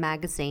to get a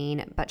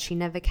magazine, but she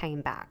never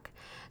came back.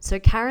 So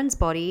Karen's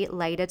body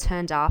later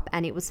turned up,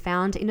 and it was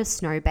found in a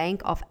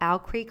snowbank off Owl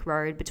Creek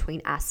Road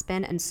between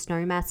Aspen and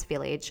Snowmass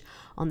Village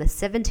on the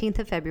 17th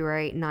of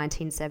February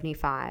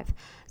 1975.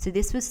 So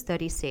this was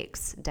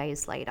 36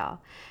 days later.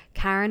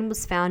 Karen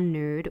was found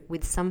nude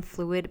with some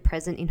fluid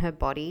present in her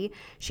body.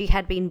 She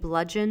had been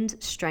bludgeoned,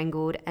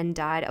 strangled, and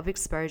died of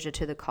exposure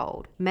to the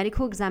cold.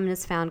 Medical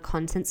examiners found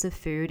contents of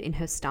food in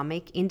her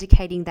stomach,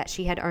 indicating that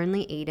she had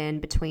only eaten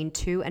between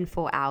 2 and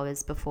 4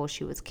 hours before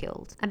she was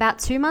killed. About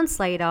 2 months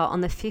later,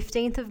 on the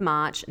 15th of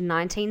March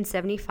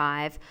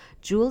 1975,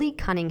 Julie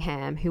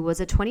Cunningham, who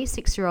was a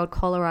 26-year-old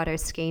Colorado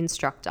ski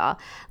instructor,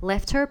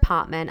 left her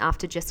apartment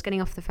after just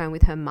getting off the phone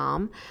with her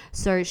mom.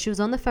 So she was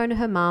on the phone to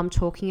her mom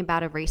talking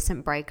about a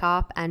recent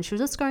breakup, and she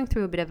was just going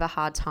through a bit of a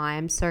hard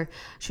time. So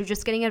she was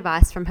just getting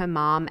advice from her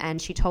mom, and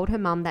she told her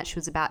mom that she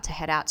was about to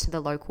head out to the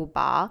local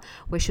bar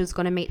where she was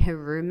going to meet her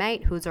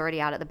roommate, who was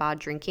already out at the bar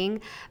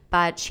drinking,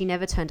 but she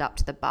never turned up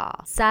to the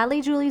bar.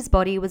 Sadly, Julie's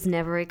body was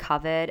never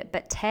recovered,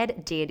 but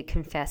Ted did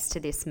confess to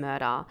this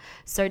murder.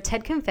 So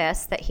Ted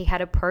confessed that he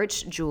had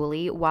approached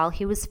Julie while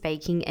he was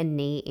faking a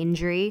knee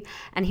injury,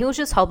 and he was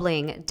just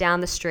hobbling down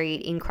the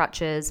street in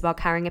crutches while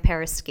carrying a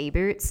pair of ski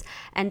boots,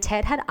 and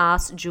Ted had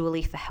asked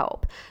Julie for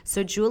help.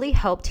 So Julie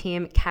helped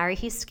him carry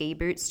his ski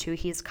boots to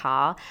his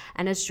car,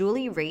 and as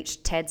Julie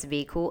reached Ted's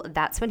vehicle,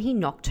 that's when he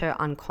knocked her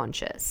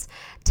unconscious.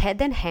 Ted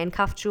then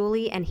handcuffed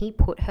Julie and he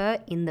put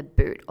her in the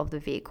boot of the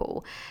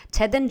vehicle.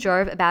 Ted then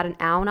drove about an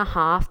hour and a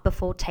half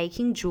before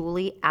taking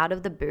Julie out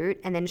of the boot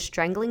and then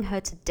strangling her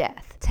to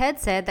death. Ted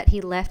said that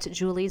he left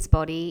Julie's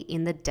body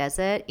in the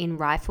desert in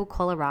Rifle,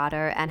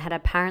 Colorado, and had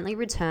apparently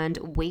returned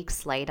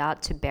weeks later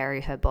to bury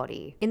her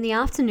body. In the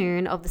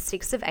afternoon of the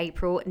 6th of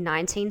April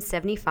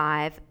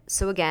 1975,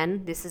 so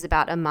again, this is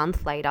about a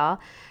month later,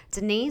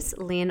 Denise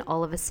Lynn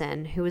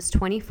Oliverson, who was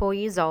 24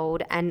 years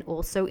old and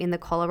also in the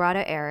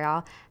Colorado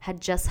area, had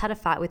just had a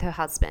fight with her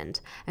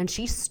husband, and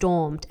she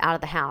stormed out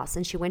of the house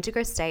and she went to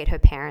go stay at her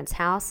parents'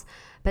 house.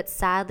 But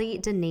sadly,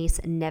 Denise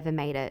never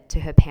made it to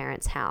her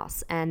parents'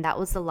 house, and that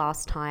was the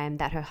last time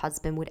that her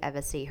husband would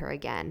ever see her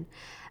again.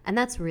 And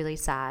that's really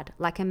sad.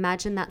 Like,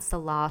 imagine that's the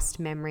last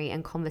memory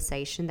and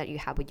conversation that you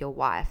had with your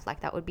wife.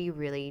 Like, that would be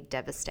really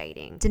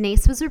devastating.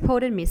 Denise was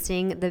reported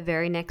missing the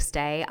very next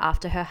day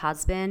after her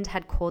husband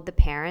had called the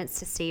parents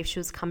to see if she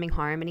was coming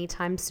home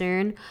anytime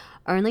soon,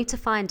 only to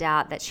find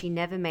out that she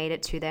never made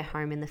it to their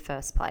home in the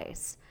first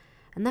place.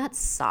 And that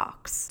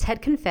sucks.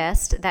 Ted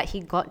confessed that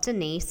he got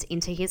Denise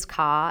into his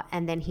car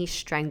and then he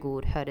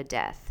strangled her to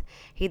death.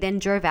 He then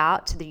drove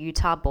out to the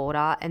Utah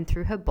border and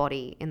threw her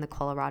body in the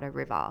Colorado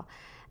River.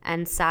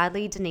 And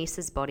sadly,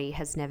 Denise's body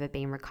has never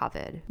been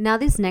recovered. Now,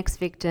 this next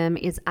victim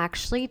is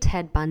actually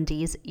Ted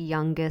Bundy's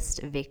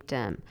youngest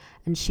victim,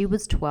 and she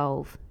was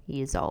 12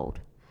 years old.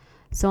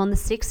 So on the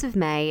 6th of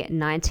May,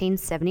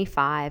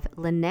 1975,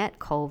 Lynette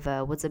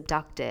Culver was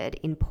abducted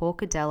in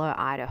Pocatello,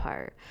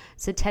 Idaho.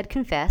 So Ted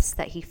confessed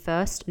that he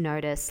first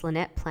noticed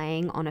Lynette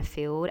playing on a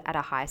field at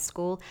a high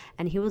school,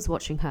 and he was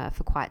watching her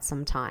for quite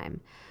some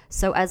time.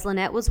 So as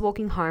Lynette was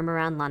walking home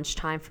around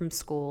lunchtime from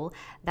school,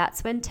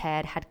 that's when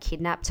Ted had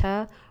kidnapped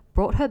her,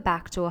 brought her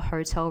back to a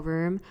hotel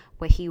room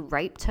where he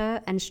raped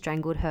her and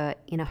strangled her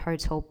in a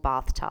hotel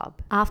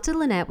bathtub. After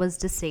Lynette was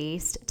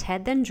deceased,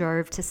 Ted then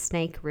drove to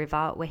Snake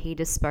River where he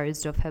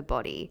disposed of her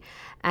body,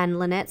 and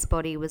Lynette's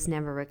body was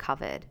never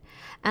recovered.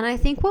 And I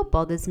think what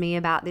bothers me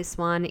about this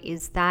one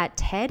is that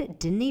Ted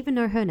didn't even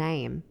know her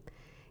name.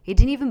 He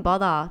didn't even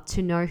bother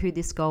to know who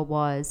this girl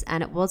was,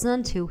 and it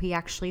wasn't until he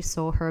actually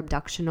saw her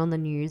abduction on the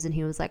news and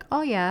he was like,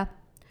 oh yeah,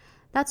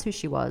 that's who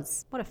she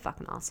was. What a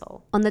fucking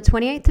asshole. On the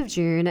 28th of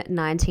June,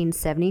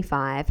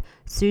 1975,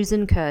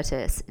 Susan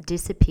Curtis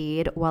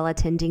disappeared while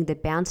attending the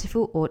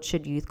Bountiful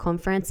Orchard Youth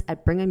Conference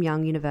at Brigham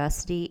Young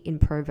University in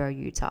Provo,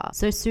 Utah.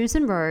 So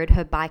Susan rode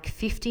her bike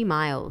 50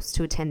 miles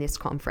to attend this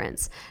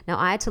conference. Now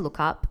I had to look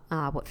up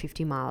what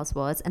 50 miles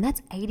was, and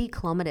that's 80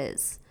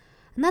 kilometers.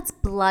 And that's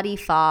bloody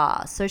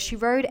far. So she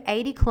rode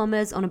 80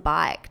 kilometers on a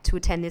bike to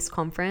attend this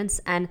conference.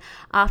 And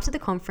after the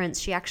conference,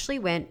 she actually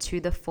went to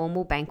the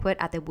formal banquet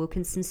at the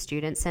Wilkinson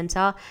Student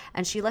Center,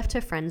 and she left her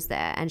friends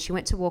there, and she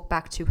went to walk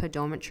back to her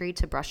dormitory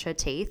to brush her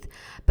teeth.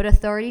 But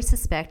authorities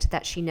suspect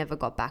that she never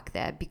got back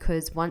there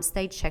because once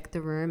they checked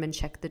the room and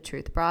checked the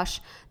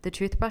toothbrush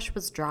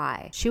was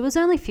dry. She was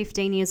only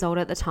 15 years old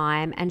at the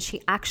time, and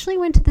she actually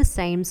went to the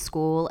same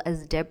school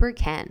as Deborah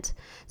Kent.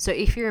 So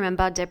if you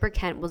remember, Deborah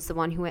Kent was the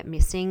one who went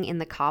missing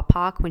in the car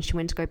park when she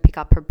went to go pick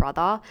up her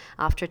brother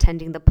after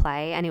attending the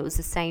play, and it was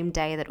the same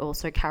day that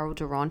also Carol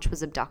Durant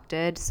was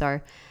abducted. So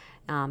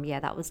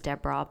that was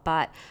Deborah.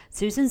 But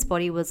Susan's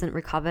body wasn't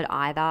recovered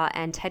either,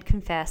 and Ted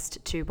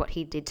confessed to what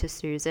he did to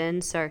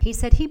Susan. So he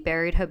said he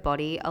buried her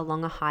body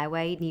along a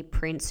highway near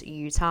Prince,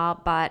 Utah,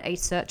 but a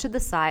search of the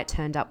site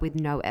turned up with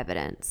no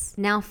evidence.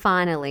 Now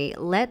finally,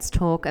 let's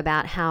talk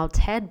about how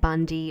Ted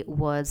Bundy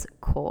was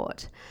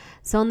caught.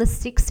 So on the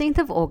 16th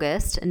of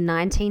August,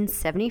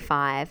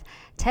 1975,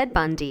 Ted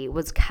Bundy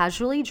was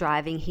casually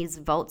driving his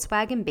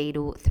Volkswagen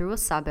Beetle through a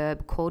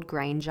suburb called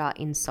Granger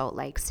in Salt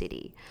Lake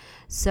City.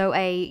 So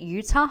a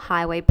Utah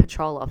Highway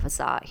Patrol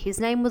officer, his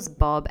name was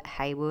Bob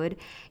Haywood,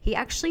 he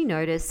actually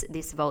noticed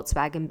this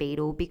Volkswagen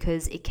Beetle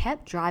because it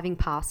kept driving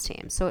past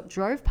him. So it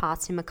drove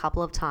past him a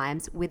couple of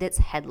times with its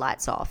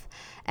headlights off,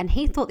 and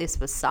he thought this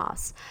was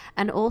sus.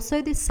 And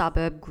also this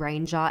suburb,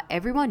 Granger,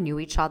 everyone knew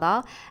each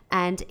other,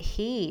 and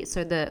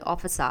the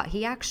officer,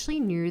 he actually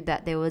knew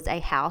that there was a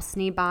house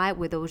nearby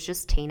where there was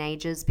just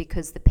teenagers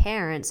because the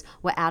parents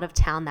were out of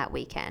town that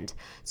weekend.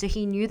 So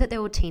he knew that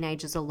there were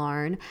teenagers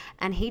alone,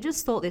 and he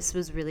just thought this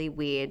was really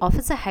weird.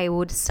 Officer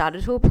Haywood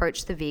started to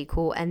approach the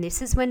vehicle, and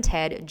this is when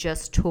Ted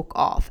just took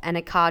off and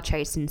a car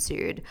chase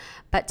ensued.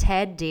 But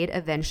Ted did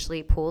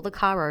eventually pull the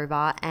car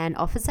over, and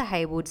Officer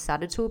Haywood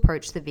started to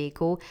approach the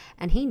vehicle,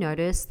 and he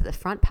noticed that the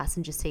front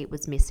passenger seat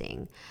was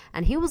missing.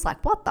 And he was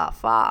like, what the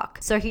fuck?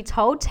 So he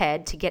told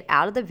Ted to get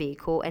out of the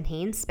vehicle, and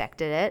he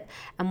inspected it.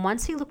 And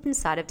once he looked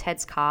inside of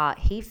Ted's car,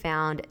 he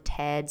found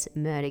Ted's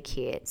murder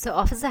kit. So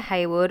Officer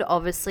Haywood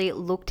obviously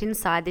looked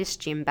inside this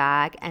gym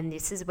bag, and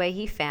this is where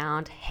he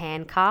found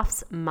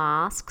handcuffs,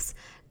 masks,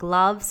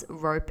 gloves,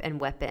 rope,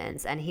 and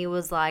weapons. And he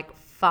was like,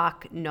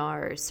 fuck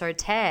no. So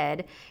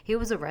Ted, he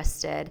was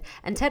arrested,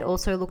 and Ted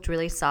also looked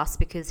really sus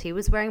because he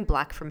was wearing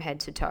black from head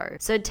to toe.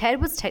 So Ted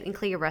was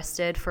technically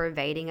arrested for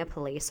evading a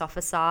police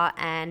officer,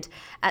 and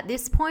at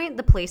this point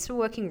the police were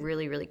working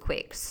really, really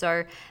quick.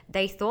 So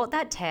they thought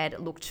that Ted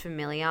looked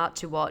familiar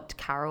to what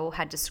Carol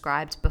had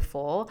described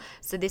before.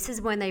 So this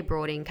is when they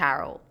brought in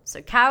Carol.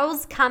 So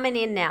Carol's coming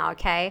in now,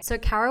 okay? So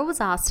Carol was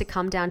asked to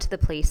come down to the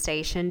police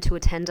station to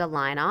attend a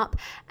lineup,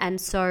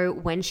 and so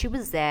when she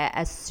was there,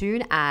 as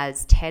soon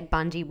as Ted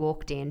Bundy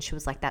walked in, she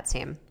was like, that's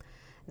him.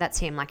 That's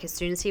him. Like, as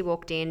soon as he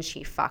walked in,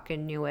 she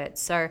fucking knew it.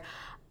 So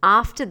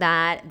after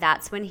that,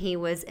 that's when he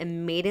was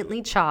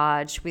immediately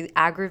charged with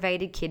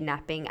aggravated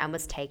kidnapping and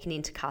was taken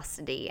into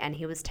custody, and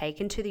he was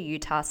taken to the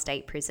Utah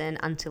State Prison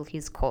until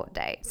his court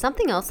date.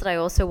 Something else that I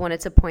also wanted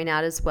to point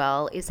out as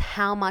well is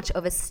how much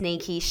of a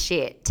sneaky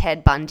shit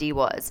Ted Bundy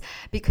was,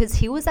 because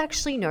he was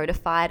actually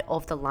notified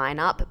of the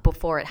lineup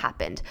before it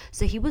happened.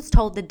 So he was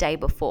told the day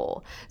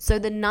before. So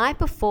the night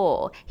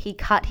before, he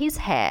cut his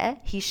hair,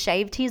 he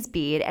shaved his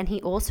beard, and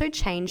he also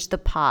changed the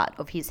part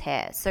of his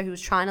hair. So he was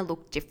trying to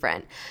look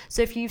different.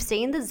 So if you've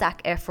seen the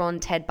Zac Efron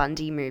Ted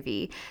Bundy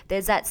movie,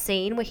 there's that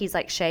scene where he's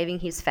like shaving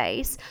his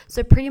face.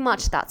 So pretty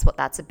much that's what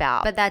that's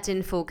about. But that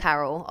didn't fool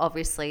Carol,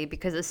 obviously,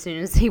 because as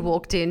soon as he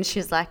walked in,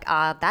 she's like,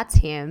 that's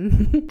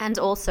him. And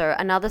also,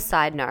 another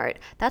side note,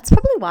 that's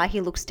probably why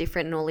he looks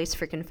different in all these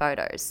freaking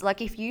photos.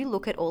 Like, if you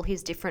look at all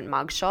his different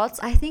mugshots,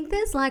 I think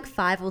there's like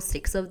 5 or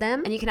 6 of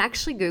them, and you can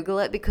actually Google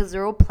it because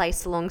they're all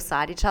placed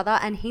alongside each other,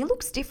 and he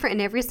looks different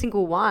in every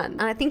single one.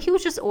 And I think he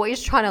was just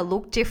always trying to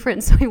look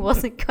different so he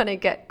wasn't gonna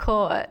get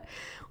caught.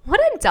 What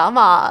a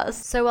dumbass.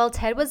 So while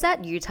Ted was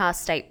at Utah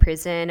State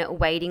Prison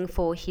waiting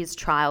for his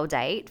trial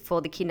date for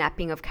the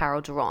kidnapping of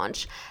Carol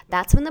Durant,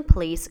 that's when the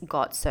police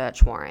got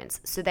search warrants.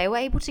 So they were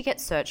able to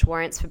get search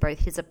warrants for both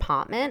his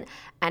apartment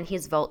and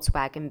his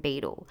Volkswagen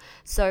Beetle.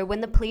 So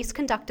when the police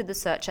conducted the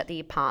search at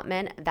the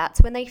apartment,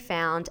 that's when they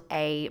found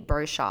a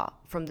brochure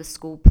from the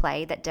school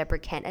play that Deborah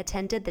Kent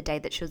attended the day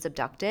that she was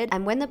abducted.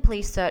 And when the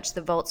police searched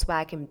the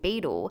Volkswagen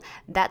Beetle,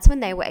 that's when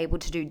they were able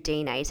to do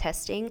DNA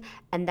testing,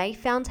 and they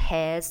found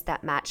hairs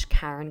that matched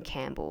Karen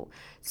Campbell.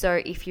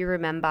 So if you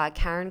remember,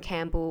 Karen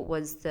Campbell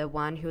was the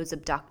one who was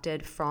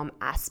abducted from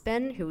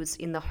Aspen, who was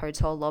in the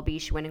hotel lobby.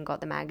 She went and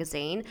got the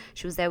magazine.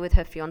 She was there with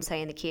her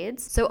fiance and the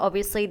kids. So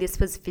obviously this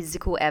was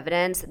physical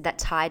evidence that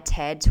tied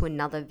Ted to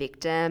another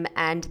victim,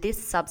 and this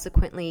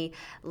subsequently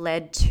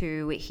led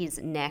to his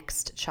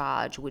next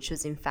charge, which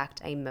was in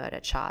fact a murder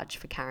charge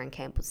for Karen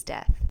Campbell's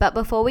death. But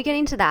before we get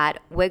into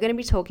that, we're going to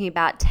be talking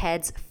about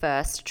Ted's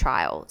first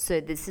trial. So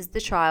this is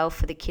the trial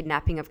for the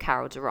kidnapping of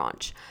Carol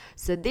Durant.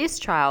 So this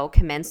trial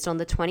commenced on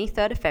the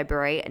 23rd of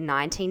February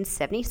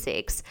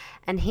 1976,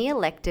 and he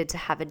elected to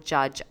have a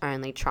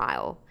judge-only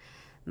trial.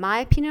 My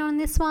opinion on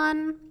this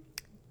one,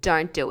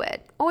 don't do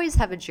it. Always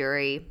have a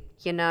jury.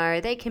 You know,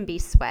 they can be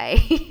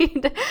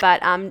swayed.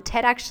 But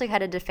Ted actually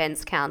had a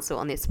defense counsel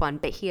on this one,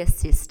 but he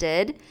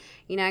assisted,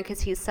 you know,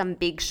 because he's some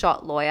big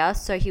shot lawyer,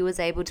 so he was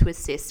able to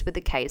assist with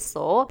the case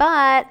law.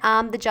 But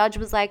the judge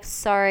was like,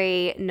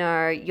 sorry,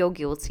 no, you're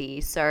guilty.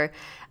 So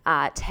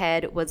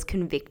Ted was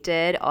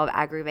convicted of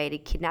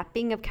aggravated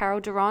kidnapping of Carol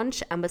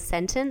Durant and was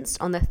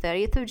sentenced on the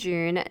 30th of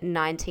June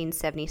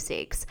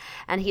 1976.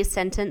 And his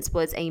sentence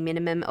was a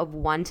minimum of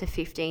 1 to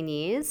 15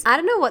 years. I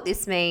don't know what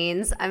this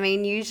means. I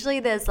mean, usually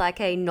there's like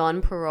a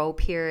non-parole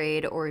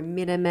period or a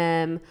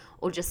minimum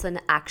or just an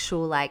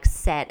actual like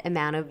set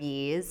amount of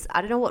years.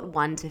 I don't know what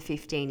 1 to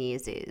 15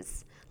 years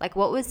is. Like,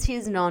 what was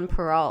his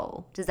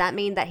non-parole? Does that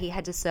mean that he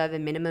had to serve a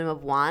minimum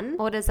of 1?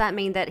 Or does that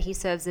mean that he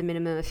serves a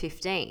minimum of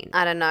 15?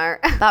 I don't know.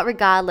 But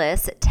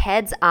regardless,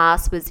 Ted's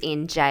ass was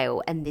in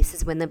jail, and this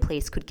is when the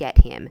police could get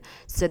him.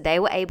 So they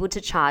were able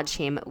to charge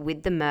him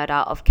with the murder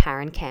of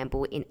Karen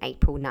Campbell in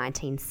April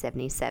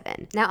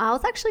 1977. Now, I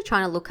was actually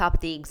trying to look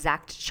up the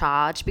exact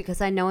charge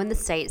because I know in the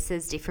States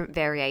there's different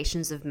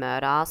variations of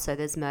murder. So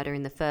there's murder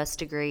in the first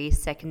degree,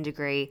 second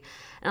degree,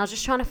 and I was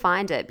just trying to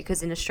find it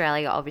because in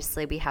Australia,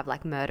 obviously, we have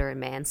like murder and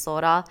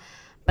manslaughter.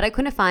 But I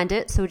couldn't find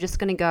it, so we're just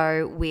going to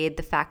go with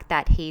the fact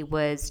that he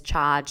was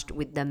charged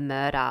with the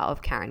murder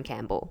of Karen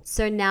Campbell.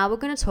 So now we're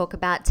going to talk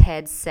about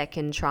Ted's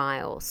second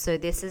trial. So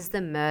this is the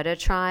murder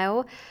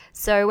trial.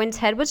 So when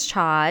Ted was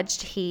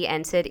charged, he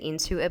entered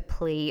into a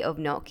plea of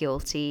not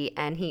guilty,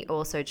 and he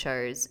also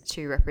chose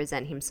to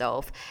represent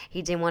himself.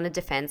 He didn't want a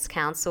defense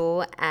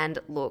counsel, and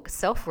look,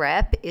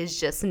 self-rep is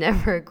just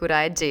never a good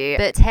idea.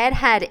 But Ted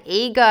had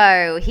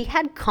ego. He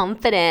had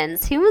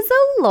confidence. He was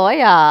a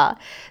lawyer.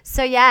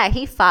 So yeah,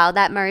 he filed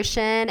that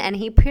motion and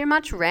he pretty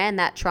much ran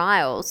that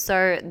trial.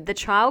 So the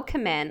trial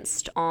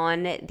commenced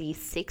on the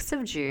 6th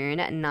of June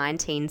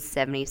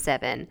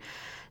 1977.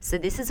 So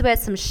this is where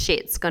some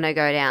shit's gonna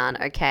go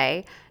down,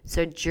 okay?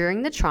 So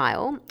during the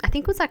trial, I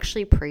think it was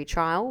actually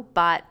pre-trial,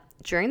 but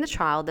during the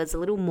trial there's a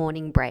little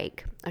morning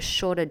break, a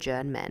short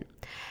adjournment.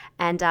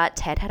 And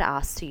Ted had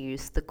asked to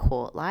use the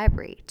court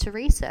library to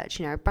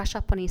research, you know, brush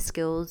up on his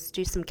skills,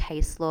 do some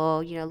case law,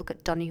 you know, look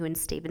at Donoghue and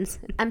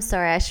Stevenson. I'm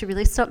sorry, I should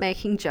really stop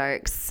making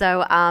jokes.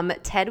 So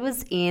Ted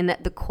was in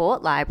the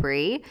court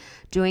library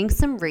doing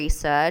some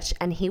research,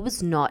 and he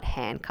was not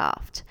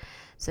handcuffed.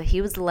 So he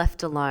was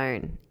left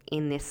alone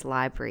in this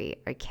library,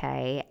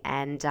 okay?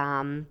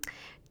 And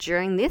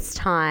during this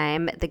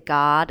time, the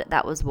guard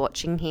that was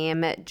watching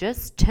him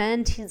just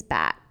turned his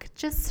back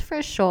just for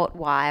a short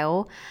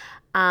while.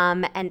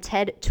 And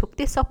Ted took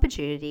this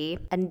opportunity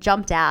and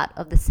jumped out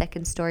of the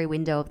second-story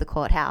window of the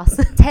courthouse.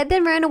 Ted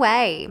then ran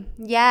away.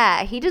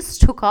 Yeah, he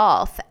just took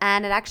off,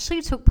 and it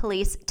actually took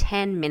police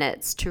 10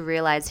 minutes to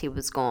realize he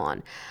was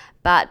gone.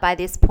 But by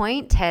this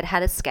point, Ted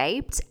had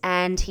escaped,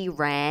 and he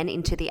ran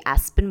into the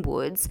Aspen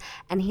woods,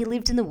 and he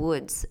lived in the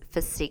woods for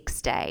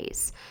 6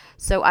 days.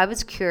 So I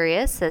was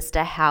curious as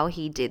to how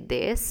he did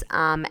this,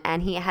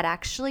 and he had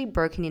actually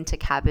broken into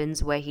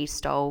cabins where he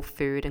stole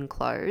food and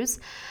clothes.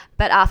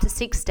 But after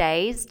 6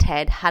 days,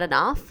 Ted had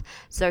enough,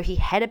 so he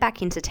headed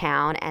back into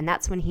town, and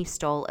that's when he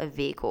stole a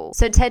vehicle.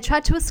 So Ted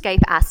tried to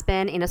escape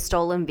Aspen in a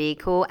stolen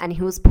vehicle, and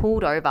he was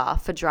pulled over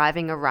for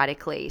driving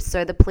erratically.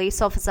 So the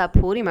police officer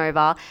pulled him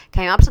over,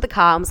 came up to the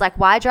car, and was like,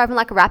 "Why are you driving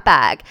like a rat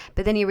bag?"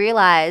 But then he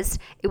realized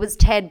it was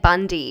Ted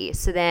Bundy.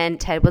 So then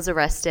Ted was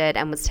arrested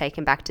and was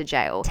taken back to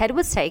jail. Ted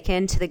was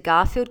taken to the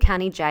Garfield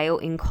County Jail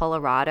in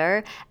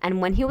Colorado, and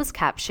when he was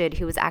captured,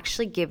 he was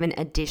actually given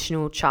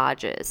additional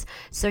charges.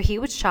 So he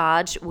was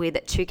charged with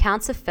 2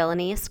 counts of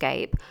felony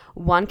escape,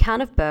 1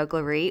 count of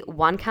burglary,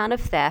 1 count of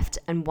theft,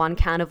 and 1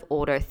 count of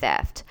auto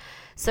theft.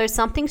 So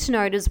something to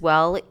note as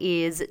well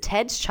is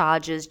Ted's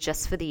charges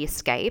just for the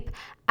escape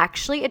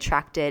actually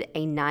attracted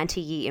a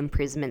 90-year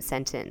imprisonment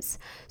sentence.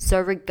 So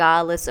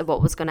regardless of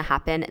what was going to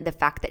happen, the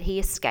fact that he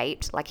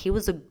escaped, like he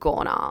was a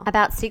goner.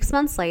 About 6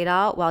 months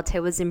later, while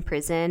Ted was in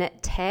prison,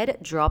 Ted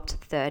dropped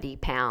 30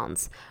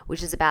 pounds,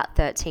 which is about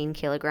 13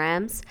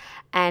 kilograms.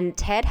 And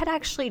Ted had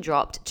actually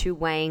dropped to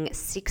weighing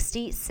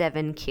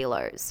 67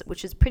 kilos,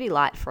 which is pretty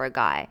light for a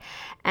guy.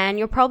 And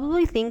you're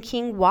probably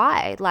thinking,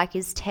 why? Like,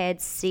 is Ted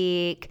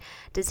sick?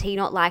 Does he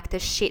not like the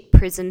shit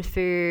prison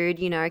food?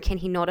 You know, can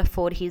he not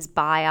afford his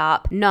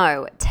buy-up?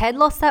 No, Ted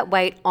lost that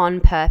weight on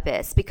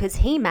purpose because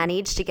he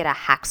managed to get a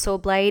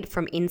hacksaw blade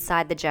from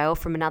inside the jail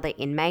from another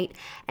inmate,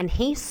 and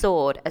he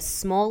sawed a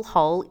small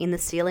hole in the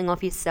ceiling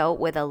of his cell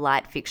where the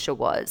light fixture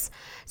was.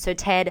 So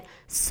Ted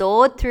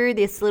sawed through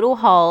this little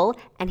hole,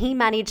 and he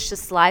managed to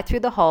slide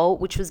through the hole,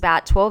 which was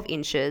about 12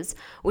 inches,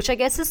 which I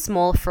guess is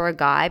small for a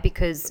guy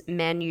because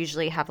men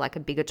usually have like a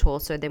bigger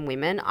torso than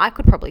women. I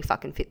could probably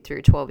fucking fit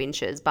through 12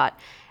 inches, but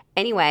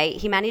anyway,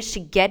 he managed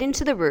to get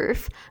into the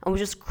roof and was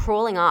just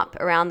crawling up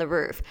around the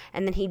roof.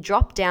 And then he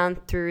dropped down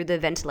through the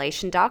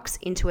ventilation ducts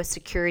into a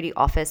security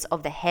office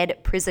of the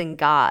head prison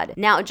guard.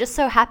 Now, it just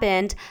so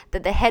happened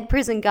that the head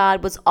prison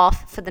guard was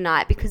off for the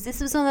night because this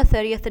was on the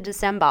 30th of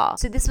December.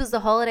 So this was the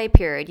holiday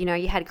period. You know,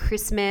 you had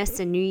Christmas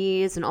and New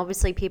Year's, and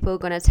obviously people are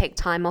going to take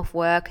time off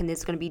work and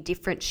there's going to be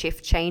different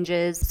shift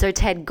changes. So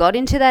Ted got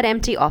into that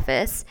empty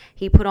office.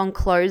 He put on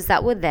clothes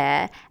that were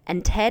there,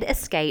 and Ted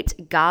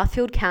escaped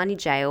Garfield County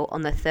Jail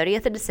on the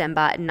 30th of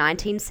December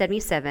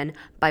 1977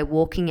 by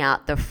walking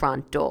out the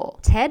front door.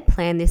 Ted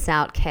planned this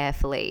out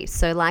carefully.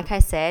 So like I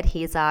said,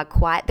 he's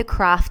quite the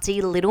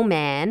crafty little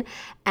man,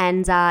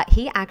 and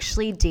he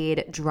actually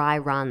did dry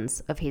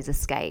runs of his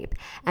escape.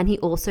 And he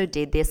also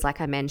did this,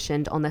 like I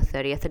mentioned, on the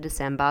 30th of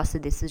December. So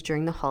this is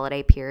during the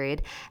holiday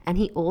period. And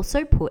he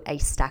also put a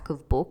stack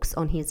of books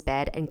on his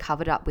bed and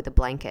covered up with a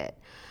blanket.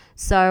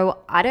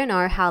 So I don't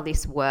know how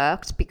this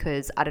worked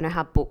because I don't know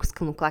how books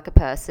can look like a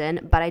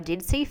person, but I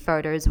did see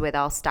photos where they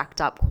were stacked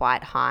up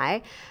quite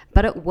high,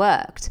 but it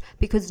worked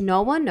because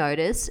no one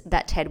noticed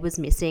that Ted was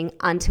missing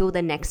until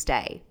the next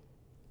day,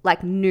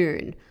 like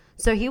noon.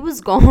 So he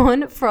was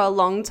gone for a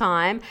long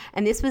time,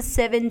 and this was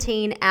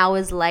 17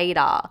 hours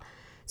later.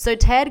 So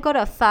Ted got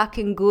a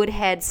fucking good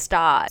head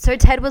start. So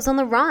Ted was on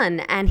the run,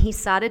 and he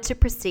started to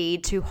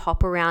proceed to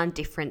hop around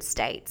different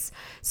states.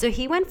 So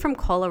he went from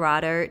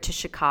Colorado to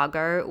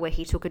Chicago, where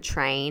he took a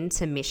train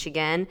to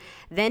Michigan.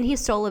 Then he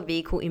stole a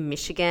vehicle in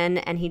Michigan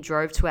and he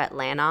drove to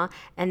Atlanta.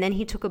 And then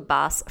he took a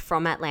bus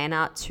from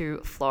Atlanta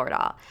to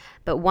Florida.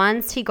 But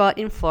once he got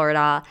in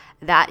Florida,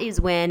 that is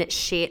when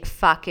shit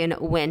fucking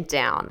went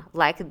down.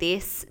 Like,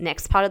 this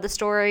next part of the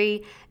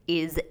story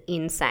is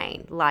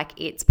insane. Like,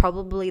 it's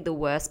probably the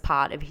worst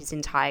part of his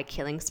entire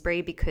killing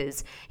spree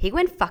because he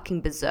went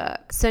fucking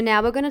berserk. So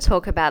now we're going to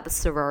talk about the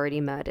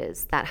sorority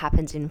murders that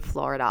happened in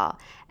Florida.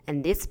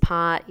 And this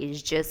part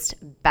is just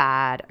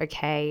bad,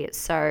 okay?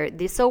 So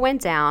this all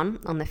went down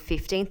on the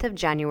 15th of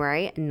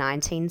January,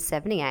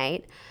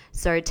 1978.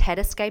 So Ted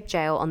escaped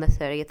jail on the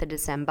 30th of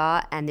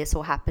December, and this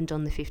all happened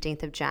on the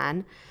 15th of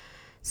Jan.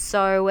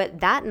 So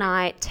that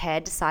night,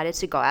 Ted decided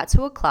to go out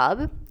to a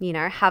club, you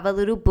know, have a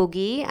little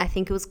boogie. I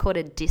think it was called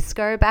a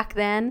disco back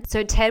then.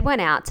 So Ted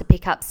went out to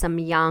pick up some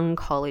young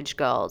college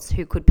girls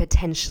who could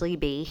potentially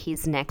be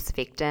his next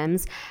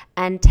victims.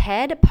 And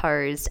Ted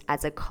posed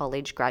as a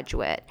college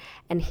graduate,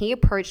 and he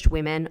approached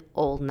women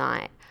all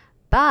night.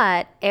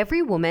 But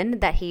every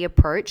woman that he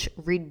approached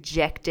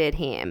rejected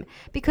him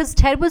because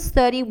Ted was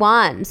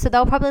 31. So they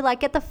were probably like,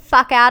 get the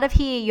fuck out of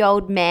here, you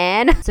old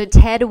man. So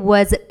Ted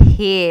was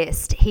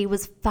pissed. He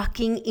was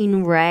fucking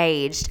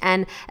enraged.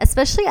 And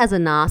especially as a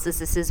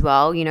narcissist as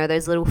well, you know,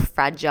 those little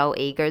fragile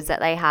egos that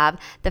they have,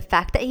 the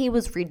fact that he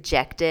was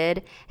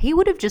rejected, he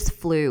would have just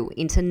flew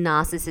into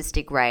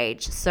narcissistic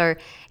rage. So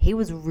he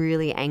was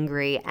really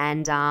angry.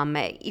 And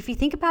if you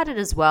think about it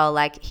as well,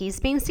 like, he's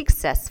been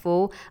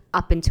successful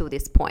up until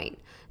this point.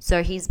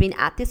 So he's been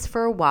at this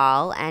for a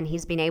while and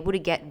he's been able to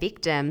get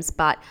victims,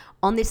 but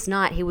on this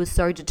night he was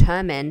so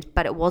determined,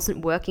 but it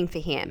wasn't working for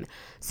him.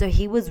 So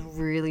he was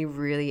really,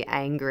 really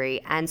angry.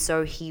 And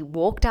so he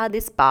walked out of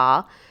this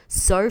bar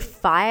so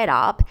fired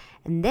up,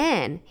 and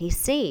then he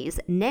sees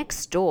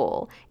next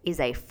door is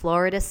a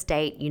Florida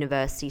State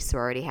University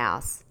sorority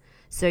house.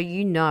 So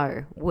you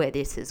know where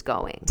this is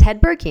going.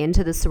 Ted broke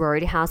into the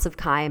sorority house of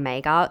Chi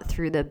Omega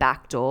through the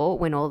back door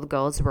when all the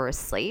girls were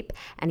asleep,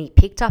 and he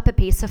picked up a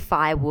piece of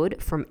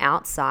firewood from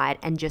outside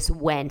and just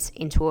went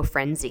into a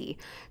frenzy.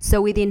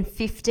 So within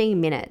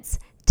 15 minutes,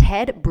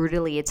 Ted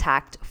brutally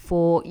attacked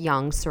 4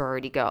 young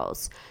sorority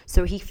girls.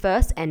 So he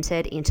first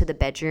entered into the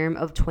bedroom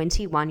of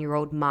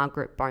 21-year-old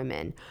Margaret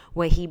Bowman,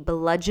 where he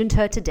bludgeoned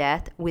her to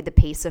death with a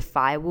piece of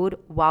firewood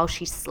while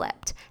she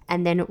slept,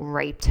 and then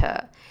raped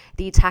her.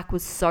 The attack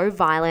was so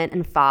violent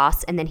and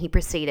fast, and then he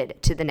proceeded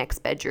to the next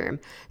bedroom.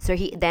 So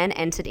he then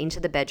entered into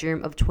the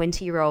bedroom of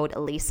 20-year-old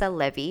Lisa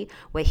Levy,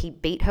 where he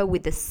beat her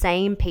with the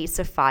same piece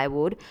of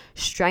firewood,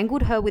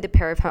 strangled her with a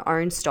pair of her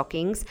own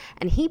stockings,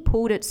 and he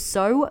pulled it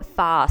so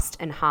fast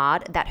and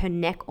hard that her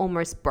neck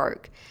almost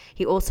broke.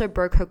 He also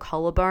broke her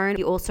collarbone.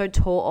 He also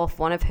tore off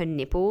one of her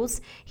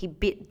nipples. He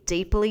bit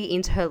deeply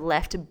into her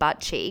left butt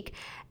cheek.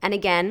 And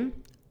again,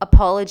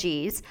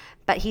 apologies,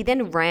 but he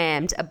then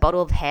rammed a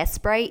bottle of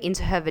hairspray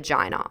into her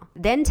vagina.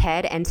 Then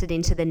Ted entered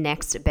into the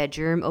next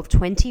bedroom of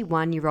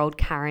 21-year-old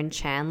Karen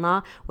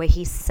Chandler, where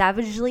he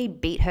savagely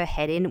beat her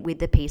head in with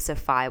the piece of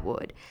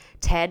firewood.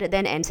 Ted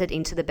then entered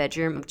into the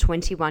bedroom of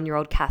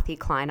 21-year-old Kathy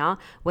Kleiner,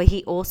 where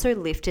he also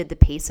lifted the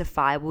piece of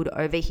firewood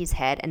over his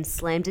head and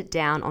slammed it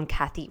down on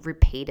Kathy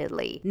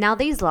repeatedly. Now,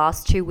 these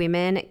last two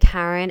women,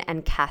 Karen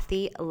and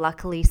Kathy,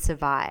 luckily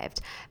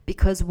survived,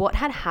 because what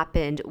had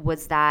happened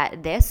was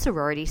that their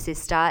sorority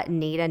sister,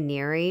 Nita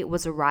Neary,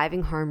 was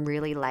arriving home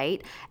really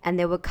late, and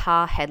there were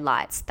car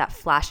headlights that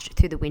flashed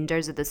through the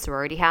windows of the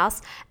sorority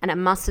house, and it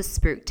must have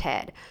spooked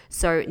Ted.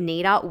 So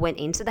Nita went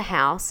into the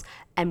house,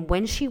 and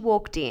when she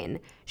walked in,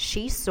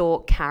 she saw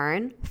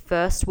Karen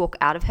first walk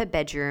out of her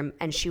bedroom,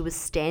 and she was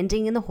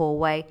standing in the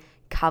hallway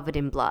covered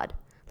in blood.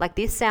 Like,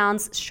 this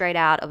sounds straight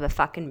out of a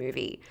fucking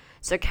movie.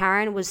 So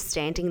Karen was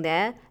standing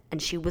there,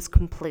 and she was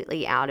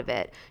completely out of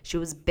it. She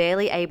was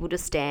barely able to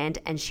stand,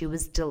 and she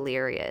was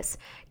delirious.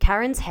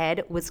 Karen's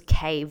head was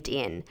caved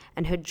in,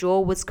 and her jaw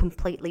was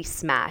completely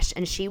smashed,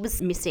 and she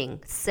was missing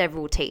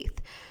several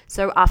teeth.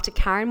 So after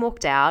Karen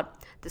walked out,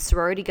 the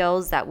sorority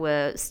girls that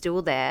were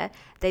still there,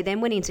 they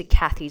then went into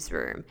Kathy's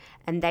room,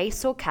 and they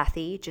saw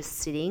Kathy just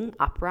sitting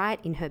upright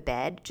in her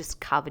bed, just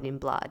covered in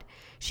blood.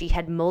 She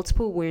had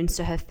multiple wounds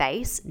to her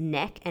face,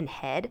 neck, and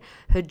head.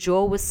 Her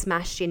jaw was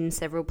smashed in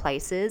several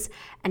places,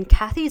 and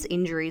Kathy's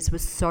injuries were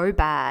so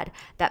bad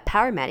that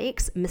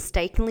paramedics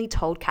mistakenly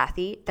told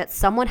Kathy that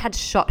someone had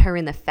shot her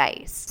in the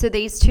face. So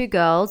these two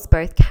girls,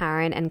 both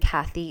Karen and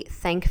Kathy,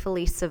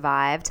 thankfully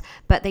survived,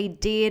 but they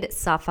did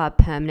suffer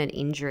permanent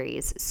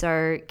injuries.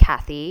 So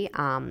Kathy,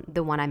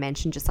 the one I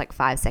mentioned just like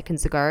 5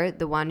 seconds ago,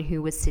 the one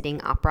who was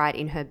sitting upright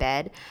in her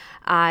bed,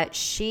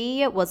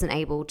 she wasn't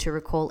able to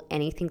recall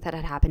anything that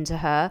had happened to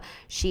her.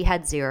 She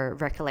had zero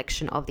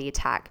recollection of the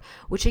attack,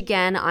 which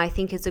again, I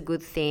think is a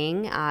good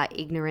thing.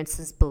 Ignorance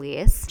is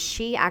bliss.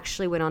 She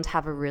actually went on to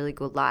have a really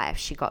good life.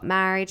 She got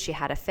married, she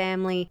had a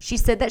family. She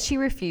said that she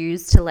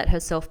refused to let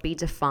herself be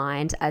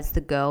defined as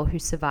the girl who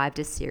survived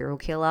a serial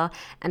killer.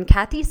 And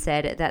Kathy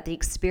said that the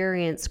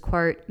experience,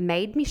 quote,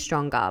 made me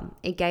stronger.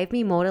 It gave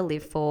me more to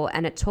live for,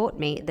 and it taught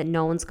me that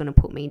no one's going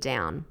to put me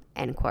down.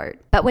 End quote.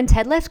 But when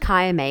Ted left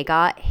Chi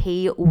Omega,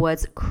 he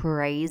was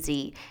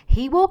crazy.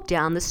 He walked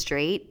down the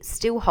street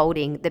still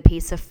holding the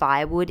piece of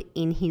firewood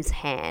in his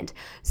hand.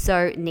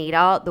 So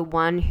Nita, the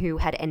one who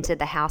had entered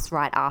the house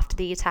right after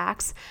the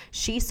attacks,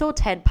 she saw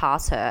Ted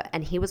pass her,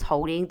 and he was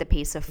holding the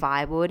piece of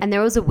firewood. And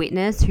there was a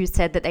witness who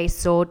said that they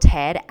saw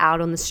Ted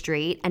out on the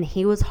street, and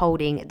he was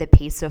holding the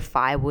piece of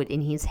firewood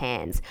in his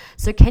hands.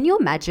 So can you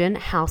imagine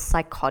how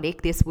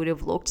psychotic this would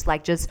have looked,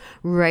 like just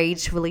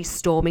ragefully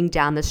storming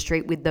down the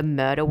street with the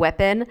murder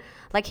weapon?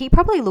 Like, he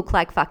probably looked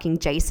like fucking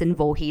Jason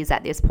Voorhees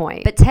at this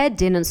point. But Ted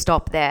didn't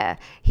stop there.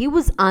 He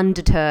was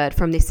undeterred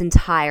from this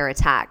entire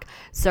attack.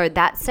 So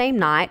that same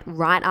night,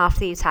 right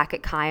after the attack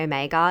at Chi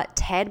Omega,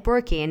 Ted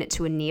broke in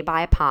to a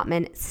nearby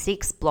apartment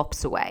 6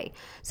 blocks away.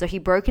 So he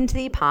broke into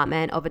the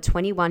apartment of a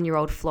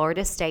 21-year-old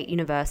Florida State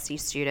University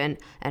student,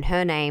 and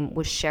her name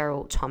was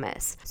Cheryl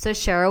Thomas. So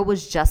Cheryl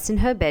was just in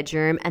her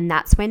bedroom, and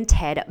that's when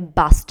Ted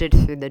busted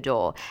through the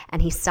door,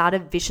 and he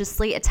started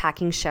viciously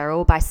attacking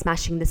Cheryl by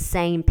smashing the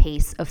same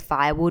piece of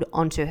firewood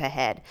onto her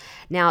head.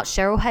 Now,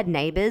 Cheryl had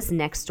neighbors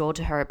next door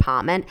to her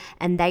apartment,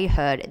 and they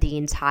heard the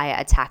entire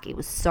attack. It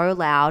was so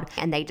loud,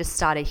 and they just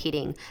started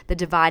hitting the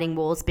dividing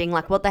walls, being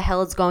like, what the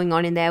hell is going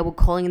on in there? We're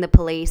calling in the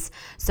police.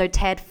 So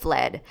Ted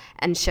fled,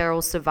 and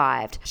Cheryl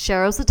survived.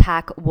 Cheryl's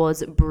attack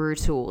was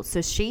brutal.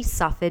 So she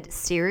suffered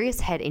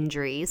serious head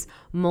injuries,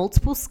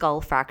 multiple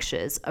skull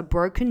fractures, a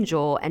broken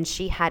jaw, and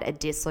she had a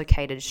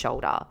dislocated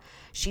shoulder.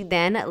 She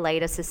then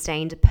later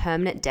sustained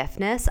permanent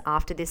deafness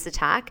after this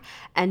attack,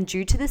 and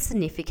due to the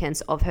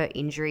significance of her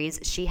injuries,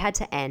 she had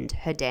to end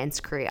her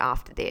dance career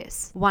after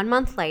this. 1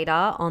 month later,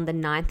 on the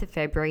 9th of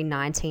February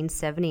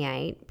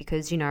 1978,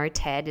 because, you know,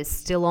 Ted is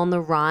still on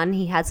the run,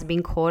 he hasn't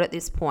been caught at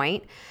this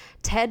point,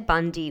 Ted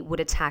Bundy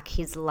would attack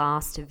his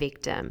last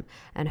victim,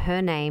 and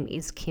her name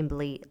is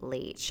Kimberly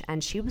Leach,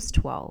 and she was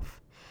 12.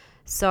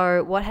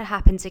 So what had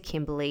happened to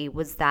Kimberly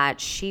was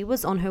that she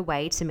was on her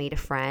way to meet a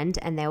friend,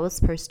 and they were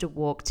supposed to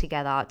walk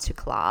together to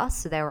class,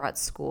 so they were at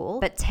school.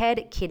 But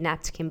Ted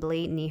kidnapped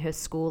Kimberly near her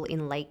school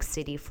in Lake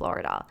City,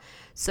 Florida.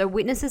 So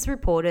witnesses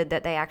reported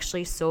that they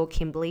actually saw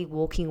Kimberly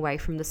walking away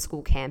from the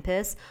school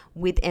campus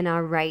with an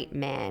irate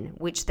man,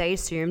 which they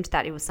assumed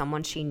that it was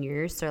someone she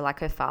knew, so like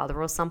her father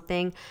or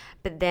something.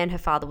 But then her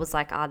father was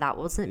like, that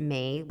wasn't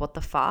me, what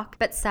the fuck?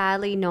 But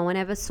sadly, no one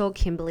ever saw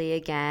Kimberly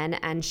again,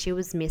 and she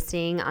was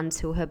missing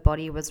until her body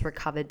body was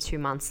recovered 2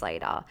 months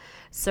later.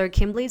 So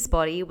Kimberly's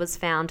body was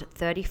found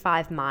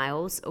 35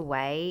 miles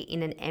away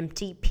in an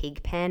empty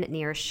pig pen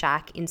near a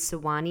shack in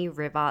Suwannee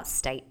River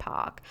State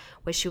Park,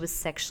 where she was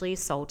sexually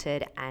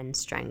assaulted and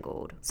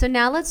strangled. So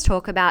now let's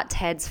talk about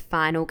Ted's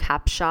final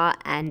capture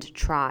and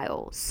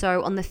trial.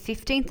 So on the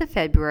 15th of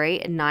February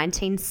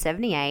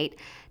 1978,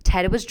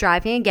 Ted was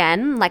driving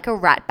again like a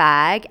rat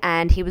bag,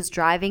 and he was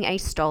driving a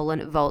stolen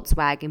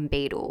Volkswagen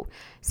Beetle.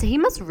 So he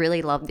must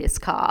really love this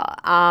car.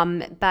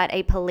 But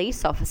a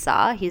police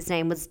officer, his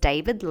name was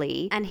David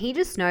Lee, and he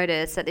just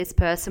noticed that this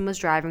person was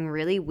driving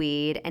really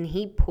weird, and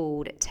he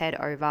pulled Ted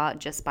over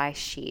just by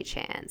sheer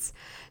chance.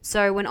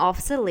 So when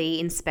Officer Lee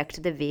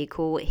inspected the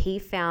vehicle, he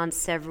found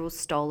several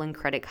stolen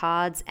credit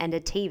cards and a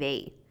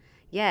TV.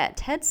 Yeah,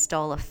 Ted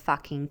stole a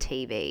fucking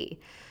TV.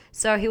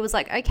 So he was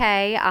like,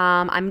 okay,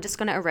 I'm just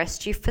going to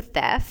arrest you for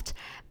theft.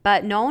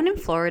 But no one in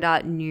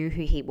Florida knew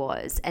who he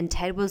was, and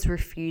Ted was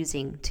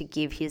refusing to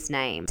give his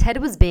name. Ted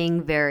was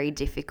being very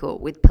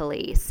difficult with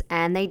police,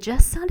 and they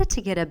just started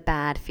to get a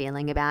bad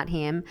feeling about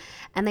him,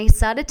 and they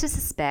started to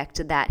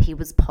suspect that he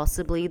was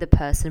possibly the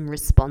person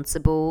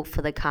responsible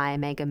for the Chi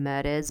Omega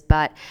murders,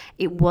 but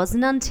it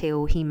wasn't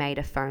until he made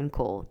a phone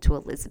call to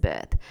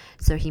Elizabeth.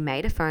 So he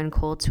made a phone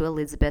call to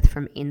Elizabeth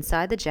from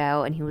inside the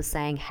jail, and he was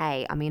saying,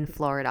 hey, I'm in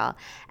Florida.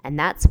 And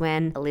that's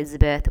when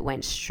Elizabeth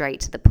went straight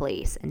to the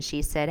police, and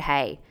she said,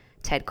 hey,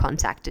 Ted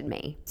contacted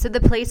me. So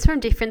the police from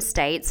different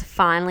states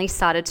finally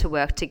started to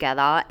work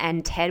together,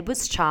 and Ted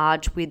was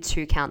charged with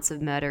 2 counts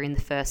of murder in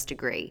the first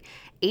degree.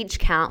 Each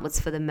count was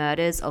for the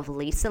murders of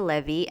Lisa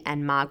Levy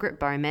and Margaret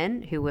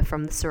Bowman, who were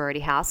from the sorority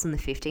house on the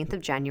 15th of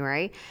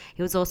January.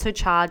 He was also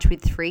charged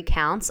with 3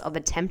 counts of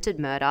attempted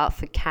murder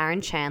for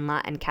Karen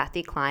Chandler and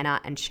Kathy Kleiner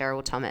and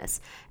Cheryl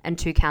Thomas, and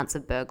 2 counts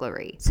of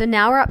burglary. So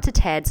now we're up to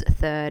Ted's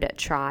 3rd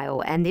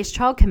trial, and this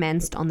trial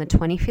commenced on the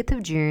 25th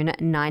of June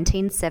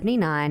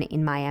 1979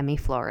 in Miami,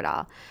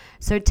 Florida.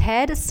 So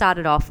Ted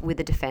started off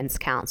with a defense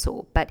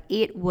counsel, but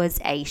it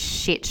was a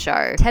shit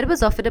show. Ted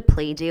was offered a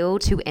plea deal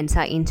to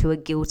enter into a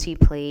guilty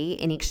plea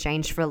in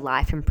exchange for a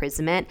life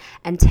imprisonment,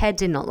 and Ted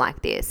did not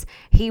like this.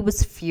 He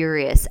was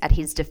furious at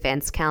his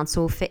defense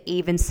counsel for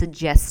even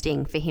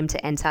suggesting for him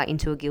to enter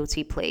into a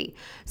guilty plea.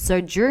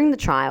 So during the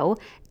trial,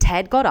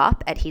 Ted got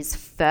up at his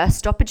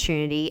first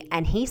opportunity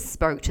and he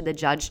spoke to the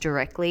judge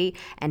directly,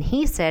 and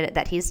he said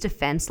that his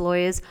defense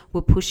lawyers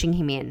were pushing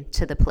him in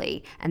to the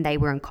plea and they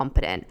were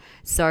incompetent.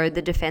 So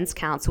the defense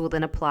counsel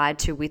then applied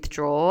to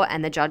withdraw,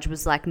 and the judge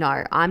was like,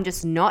 no, I'm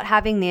just not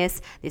having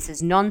this. This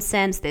is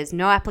nonsense. There's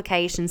no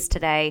applications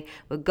today.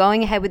 We're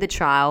going ahead with the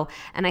trial.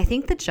 And I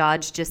think the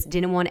judge just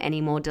didn't want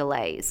any more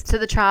delays. So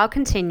the trial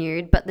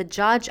continued, but the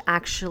judge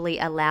actually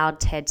allowed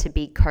Ted to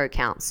be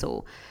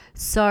co-counsel.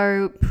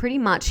 So pretty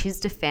much his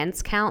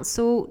defense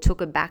counsel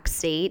took a back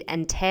seat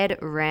and Ted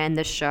ran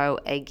the show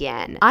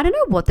again. I don't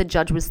know what the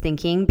judge was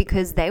thinking,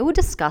 because they were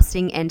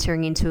discussing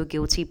entering into a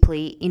guilty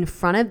plea in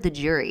front of the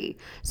jury.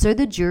 So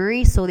the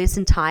jury saw this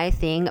entire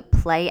thing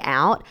play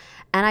out,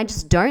 and I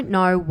just don't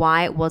know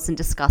why it wasn't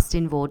discussed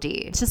in voir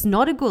dire. It's just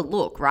not a good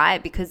look,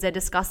 right? Because they're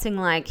discussing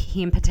like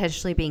him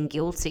potentially being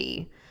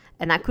guilty.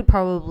 And that could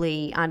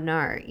probably, I don't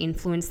know,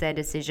 influence their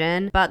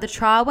decision. But the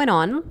trial went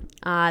on.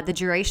 The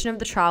duration of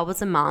the trial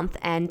was a month,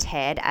 and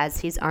Ted,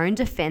 as his own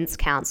defense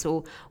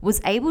counsel,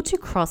 was able to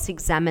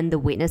cross-examine the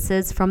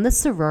witnesses from the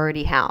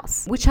sorority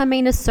house, which I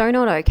mean is so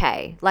not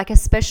okay. Like,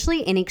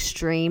 especially in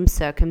extreme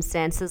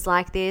circumstances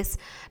like this,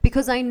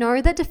 because I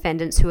know that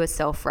defendants who are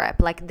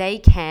self-rep, like they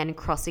can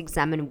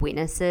cross-examine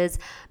witnesses,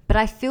 but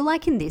I feel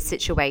like in this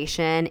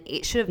situation,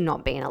 it should have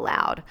not been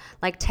allowed.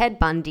 Like Ted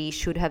Bundy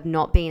should have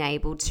not been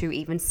able to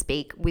even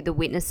speak with the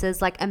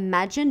witnesses. Like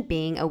imagine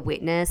being a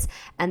witness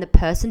and the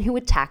person who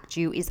attacked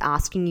you is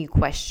asking you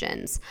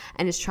questions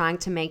and is trying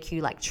to make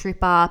you like trip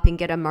up and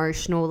get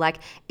emotional. Like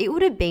it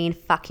would have been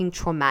fucking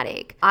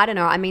traumatic. I don't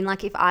know. I mean,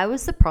 like if I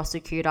was the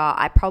prosecutor,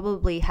 I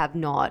probably have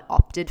not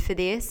opted for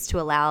this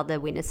to allow the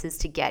witnesses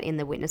to get in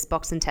the witness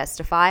box and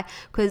testify.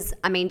 Because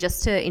I mean,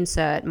 just to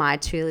insert my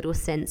 2 little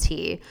cents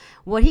here,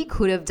 what he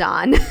could have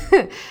done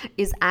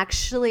is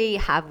actually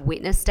have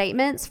witness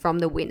statements from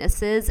the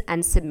witnesses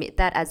and submit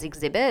that as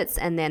exhibits,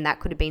 and then that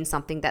could have been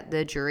something that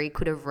the jury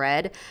could have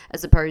read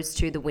as opposed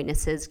to the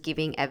witnesses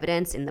giving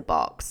evidence in the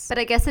box. But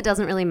I guess it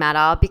doesn't really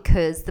matter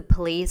because the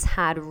police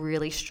had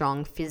really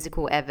strong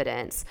physical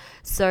evidence.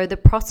 So the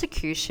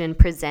prosecution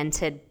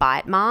presented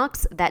bite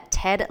marks that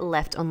Ted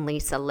left on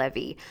Lisa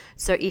Levy.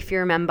 So if you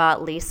remember,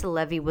 Lisa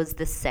Levy was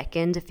the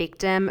second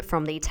victim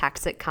from the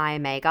attacks at Chi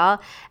Omega,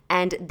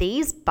 and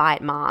these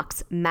bite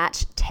marks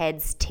matched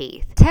Ted's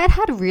teeth. Ted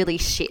had really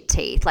shit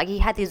teeth. Like he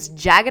had this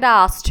jagged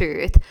ass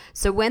tooth.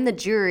 So when the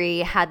jury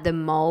had the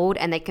mold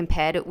and they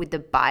compared it with the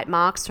bite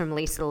marks from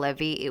Lisa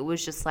Levy, it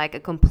was just like a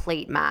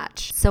complete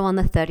match. So on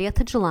the 30th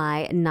of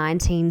July,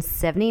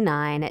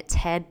 1979,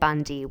 Ted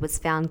Bundy was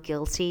found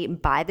guilty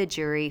by the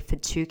jury for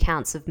 2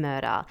 counts of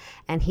murder,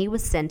 and he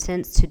was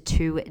sentenced to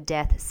 2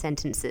 death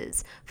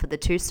sentences for the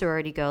 2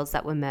 sorority girls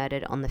that were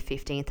murdered on the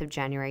 15th of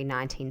January,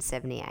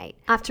 1978.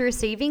 After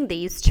receiving Between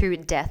these two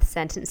death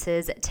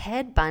sentences,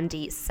 Ted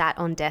Bundy sat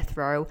on death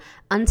row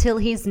until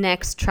his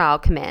next trial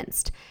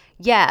commenced.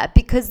 Yeah,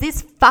 because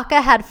this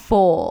fucker had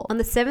 4. On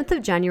the 7th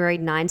of January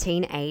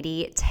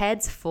 1980,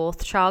 Ted's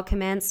 4th trial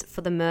commenced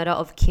for the murder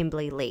of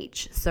Kimberly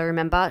Leach. So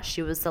remember,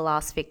 she was the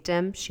last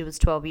victim. She was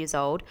 12 years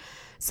old.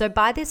 So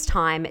by this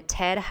time,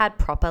 Ted had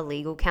proper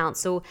legal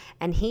counsel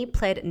and he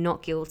pled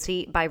not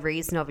guilty by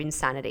reason of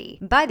insanity.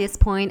 By this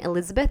point,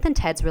 Elizabeth and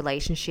Ted's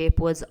relationship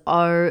was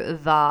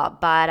over.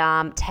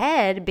 But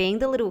Ted, being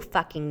the little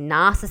fucking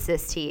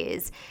narcissist he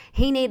is,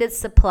 he needed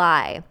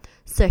supply.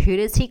 So who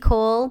does he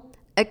call?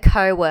 A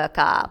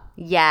co-worker.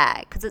 Yeah,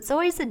 because it's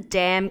always a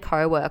damn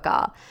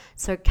co-worker.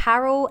 So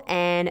Carol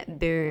Ann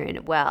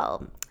Boone,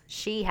 well,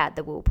 she had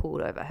the wool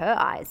pulled over her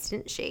eyes,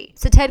 didn't she?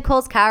 So Ted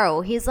calls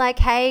Carol. He's like,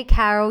 hey,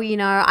 Carol,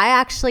 I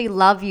actually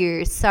love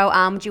you. So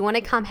do you want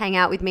to come hang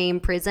out with me in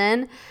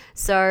prison?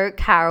 So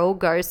Carol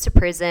goes to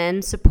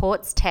prison,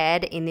 supports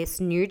Ted in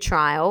this new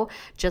trial,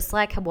 just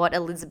like what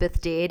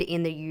Elizabeth did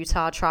in the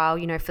Utah trial,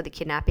 for the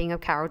kidnapping of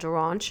Carol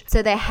Durant.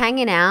 So they're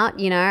hanging out,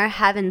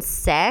 having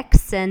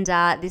sex, and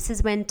this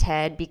is when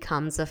Ted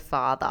becomes a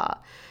father.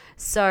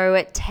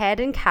 So Ted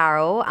and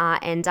Carol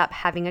end up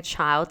having a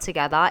child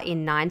together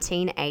in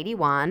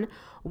 1981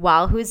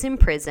 while he was in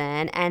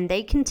prison, and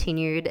they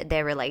continued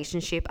their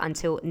relationship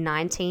until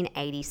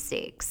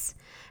 1986.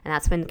 And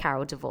that's when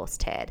Carol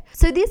divorced Ted.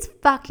 So this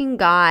fucking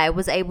guy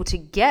was able to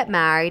get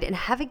married and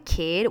have a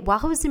kid while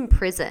he was in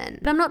prison.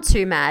 But I'm not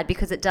too mad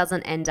because it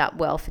doesn't end up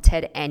well for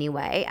Ted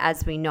anyway,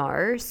 as we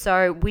know.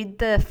 So with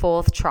the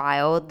 4th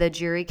trial, the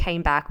jury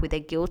came back with a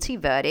guilty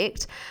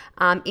verdict.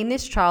 In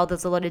this trial,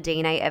 there's a lot of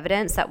DNA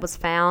evidence that was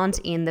found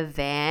in the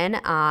van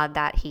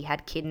that he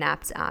had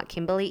kidnapped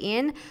Kimberly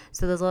in.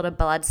 So there's a lot of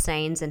blood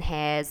stains and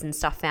hairs and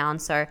stuff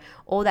found. So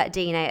all that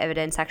DNA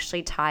evidence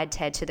actually tied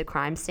Ted to the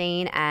crime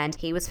scene, and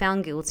he was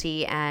found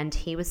guilty and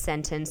he was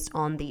sentenced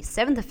on the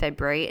 7th of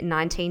February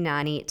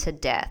 1990 to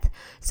death.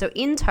 So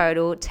in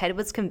total, Ted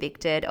was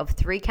convicted of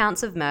 3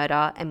 counts of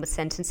murder and was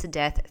sentenced to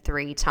death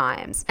 3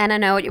 times. And I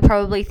know what you're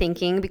probably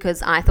thinking,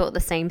 because I thought the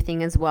same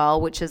thing as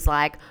well, which is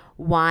like,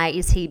 why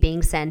is he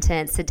being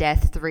sentenced to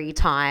death 3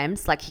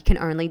 times? Like, he can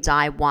only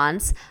die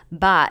once.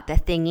 But the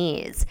thing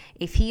is,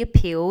 if he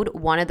appealed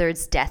one of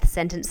those death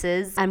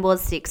sentences and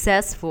was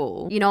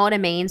successful, you know what I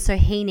mean? So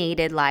he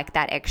needed like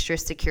that extra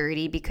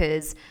security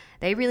because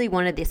they really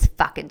wanted this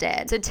fucker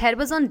dead. So Ted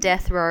was on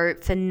death row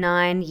for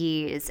 9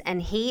 years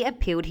and he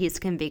appealed his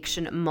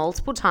conviction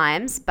multiple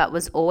times but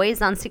was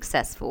always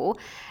unsuccessful.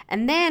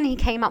 And then he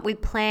came up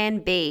with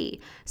plan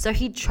B. So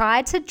he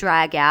tried to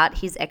drag out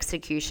his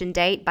execution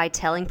date by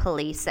telling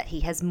police that he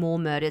has more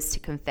murders to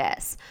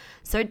confess.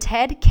 So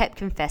Ted kept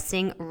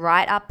confessing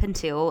right up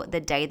until the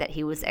day that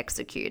he was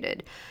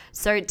executed.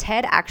 So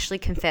Ted actually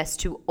confessed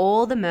to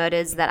all the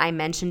murders that I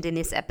mentioned in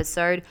this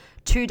episode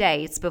 2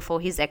 days before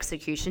his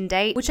execution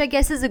date, which I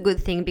guess is a good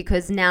thing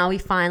because now we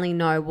finally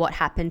know what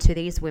happened to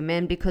these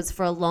women, because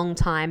for a long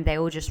time they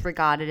were just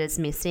regarded as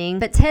missing.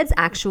 But Ted's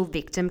actual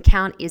victim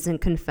count isn't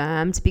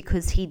confirmed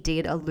because he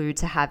did allude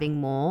to having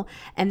more,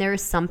 and there are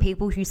some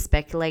people who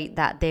speculate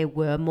that there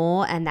were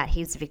more and that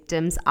his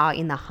victims are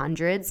in the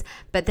hundreds,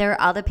 but there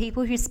are other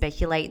people who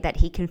speculate that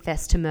he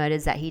confessed to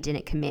murders that he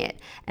didn't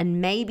commit,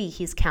 and maybe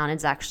his count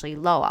is actually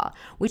lower,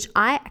 which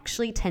I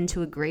actually tend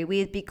to agree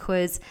with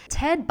because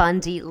Ted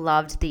Bundy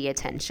loved the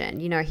attention.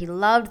 He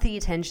loved the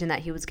attention that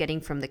he was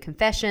getting from the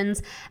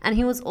confessions, and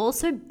he was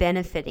also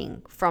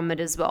benefiting from it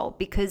as well,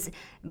 because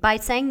by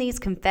saying these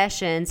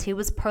confessions, he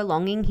was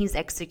prolonging his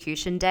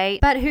execution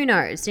date. But who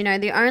knows?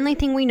 The only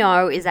thing we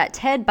know is that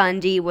Ted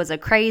Bundy was a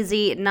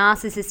crazy,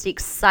 narcissistic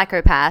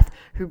psychopath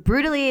who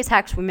brutally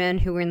attacked women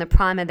who were in the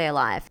prime of their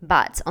life.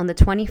 But on the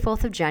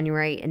 24th of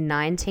January in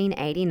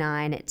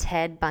 1989,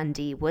 Ted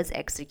Bundy was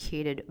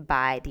executed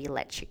by the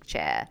electric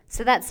chair.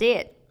 So that's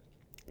it.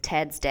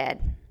 Ted's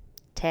dead.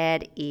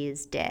 Ted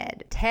is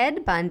dead.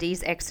 Ted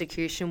Bundy's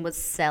execution was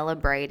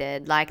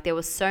celebrated. Like, there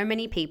were so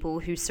many people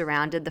who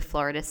surrounded the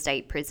Florida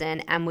State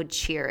Prison and were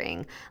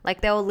cheering. Like,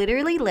 they were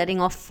literally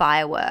letting off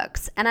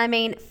fireworks. And I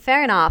mean,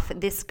 fair enough,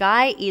 this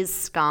guy is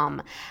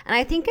scum. And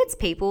I think it's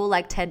people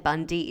like Ted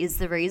Bundy is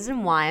the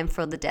reason why I'm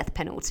for the death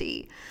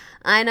penalty.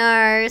 I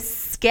know,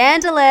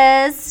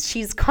 scandalous,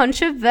 she's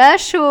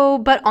controversial,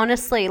 but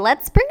honestly,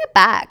 let's bring it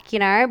back,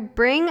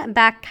 bring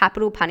back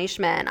capital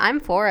punishment. I'm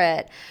for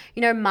it.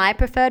 My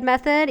preferred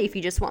method, if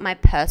you just want my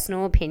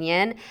personal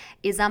opinion,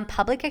 is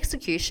public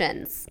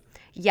executions.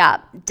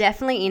 Yeah,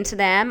 definitely into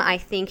them. I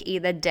think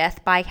either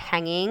death by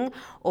hanging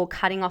or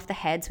cutting off the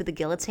heads with a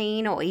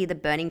guillotine, or either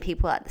burning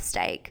people at the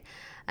stake.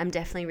 I'm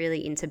definitely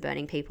really into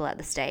burning people at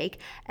the stake.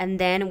 And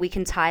then we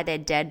can tie their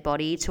dead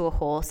body to a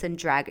horse and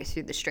drag it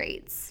through the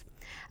streets.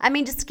 I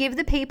mean, just give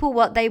the people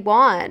what they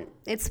want.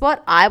 It's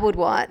what I would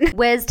want.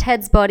 Where's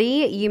Ted's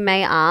body, you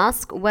may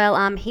ask?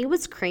 Well, he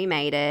was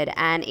cremated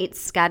and it's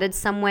scattered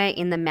somewhere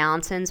in the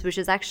mountains, which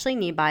is actually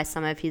nearby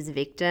some of his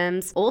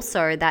victims.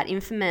 Also, that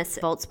infamous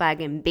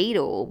Volkswagen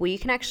Beetle, well, you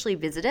can actually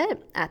visit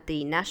it at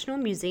the National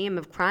Museum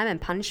of Crime and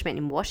Punishment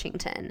in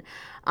Washington.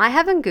 I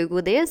haven't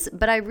Googled this,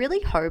 but I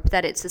really hope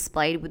that it's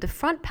displayed with the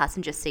front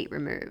passenger seat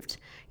removed.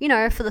 You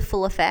know, for the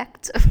full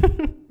effect.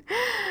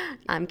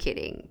 I'm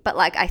kidding. But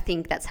I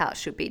think that's how it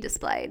should be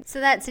displayed. So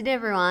that's it,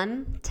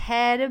 everyone.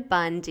 Ted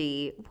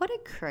Bundy. What a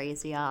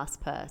crazy ass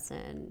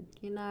person,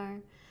 you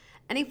know?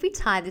 And if we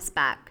tie this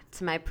back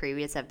to my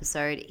previous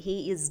episode,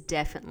 he is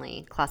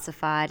definitely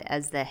classified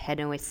as the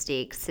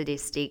hedonistic,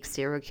 sadistic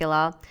serial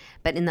killer,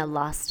 but in the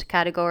lust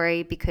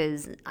category,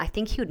 because I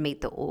think he would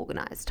meet the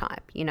organized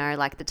type, you know,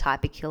 like the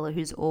type of killer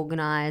who's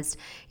organized,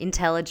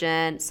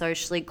 intelligent,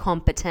 socially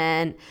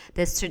competent,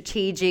 they're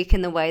strategic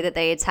in the way that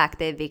they attack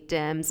their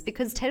victims,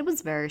 because Ted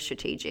was very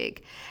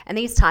strategic. And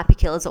these type of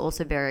killers are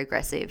also very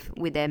aggressive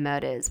with their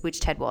murders, which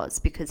Ted was,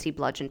 because he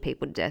bludgeoned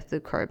people to death with a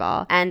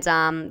crowbar.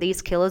 And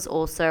these killers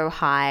also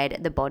hide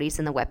the bodies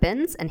and the weapons,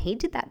 and he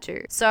did that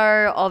too.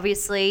 So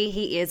obviously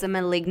he is a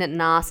malignant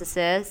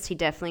narcissist. He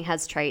definitely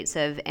has traits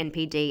of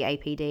NPD,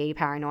 APD,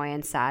 paranoia,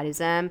 and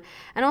sadism.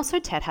 And also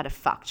Ted had a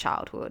fucked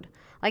childhood.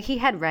 He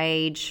had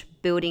rage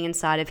building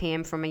inside of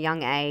him from a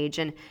young age,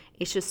 and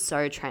it's just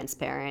so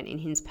transparent in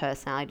his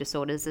personality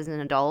disorders as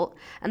an adult.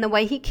 And the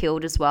way he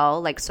killed as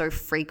well, so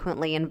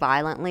frequently and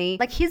violently,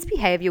 his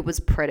behavior was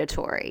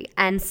predatory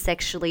and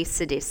sexually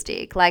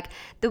sadistic.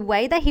 The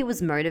way that he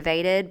was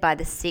motivated by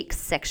the sick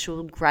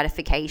sexual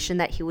gratification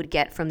that he would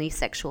get from these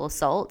sexual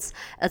assaults,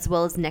 as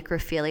well as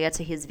necrophilia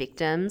to his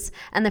victims,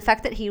 and the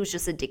fact that he was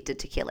just addicted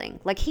to killing.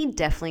 He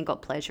definitely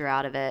got pleasure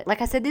out of it.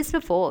 I said this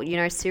before, you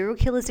know, serial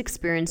killers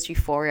experience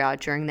euphoria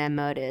during their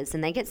murders,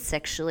 and they get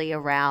sexually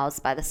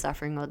aroused by the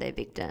suffering of their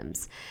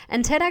victims.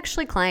 And Ted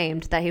actually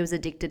claimed that he was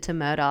addicted to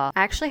murder. I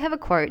actually have a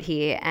quote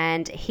here,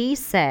 and he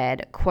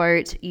said,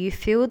 quote, "You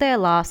feel their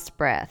last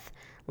breath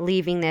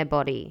leaving their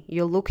body.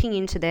 You're looking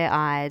into their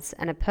eyes,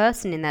 and a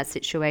person in that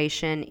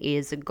situation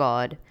is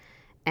God,"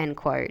 end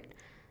quote.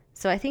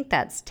 So I think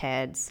that's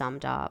Ted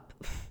summed up.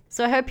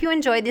 So I hope you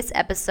enjoyed this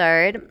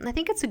episode. I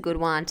think it's a good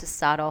one to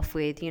start off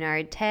with. You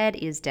know, Ted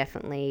is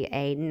definitely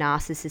a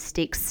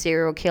narcissistic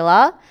serial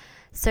killer.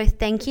 So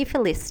thank you for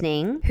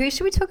listening. Who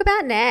should we talk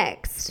about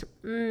next?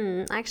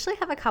 I actually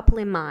have a couple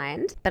in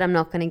mind, but I'm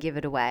not going to give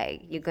it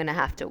away. You're going to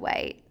have to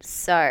wait.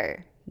 So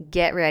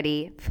get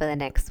ready for the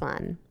next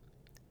one.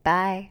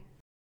 Bye.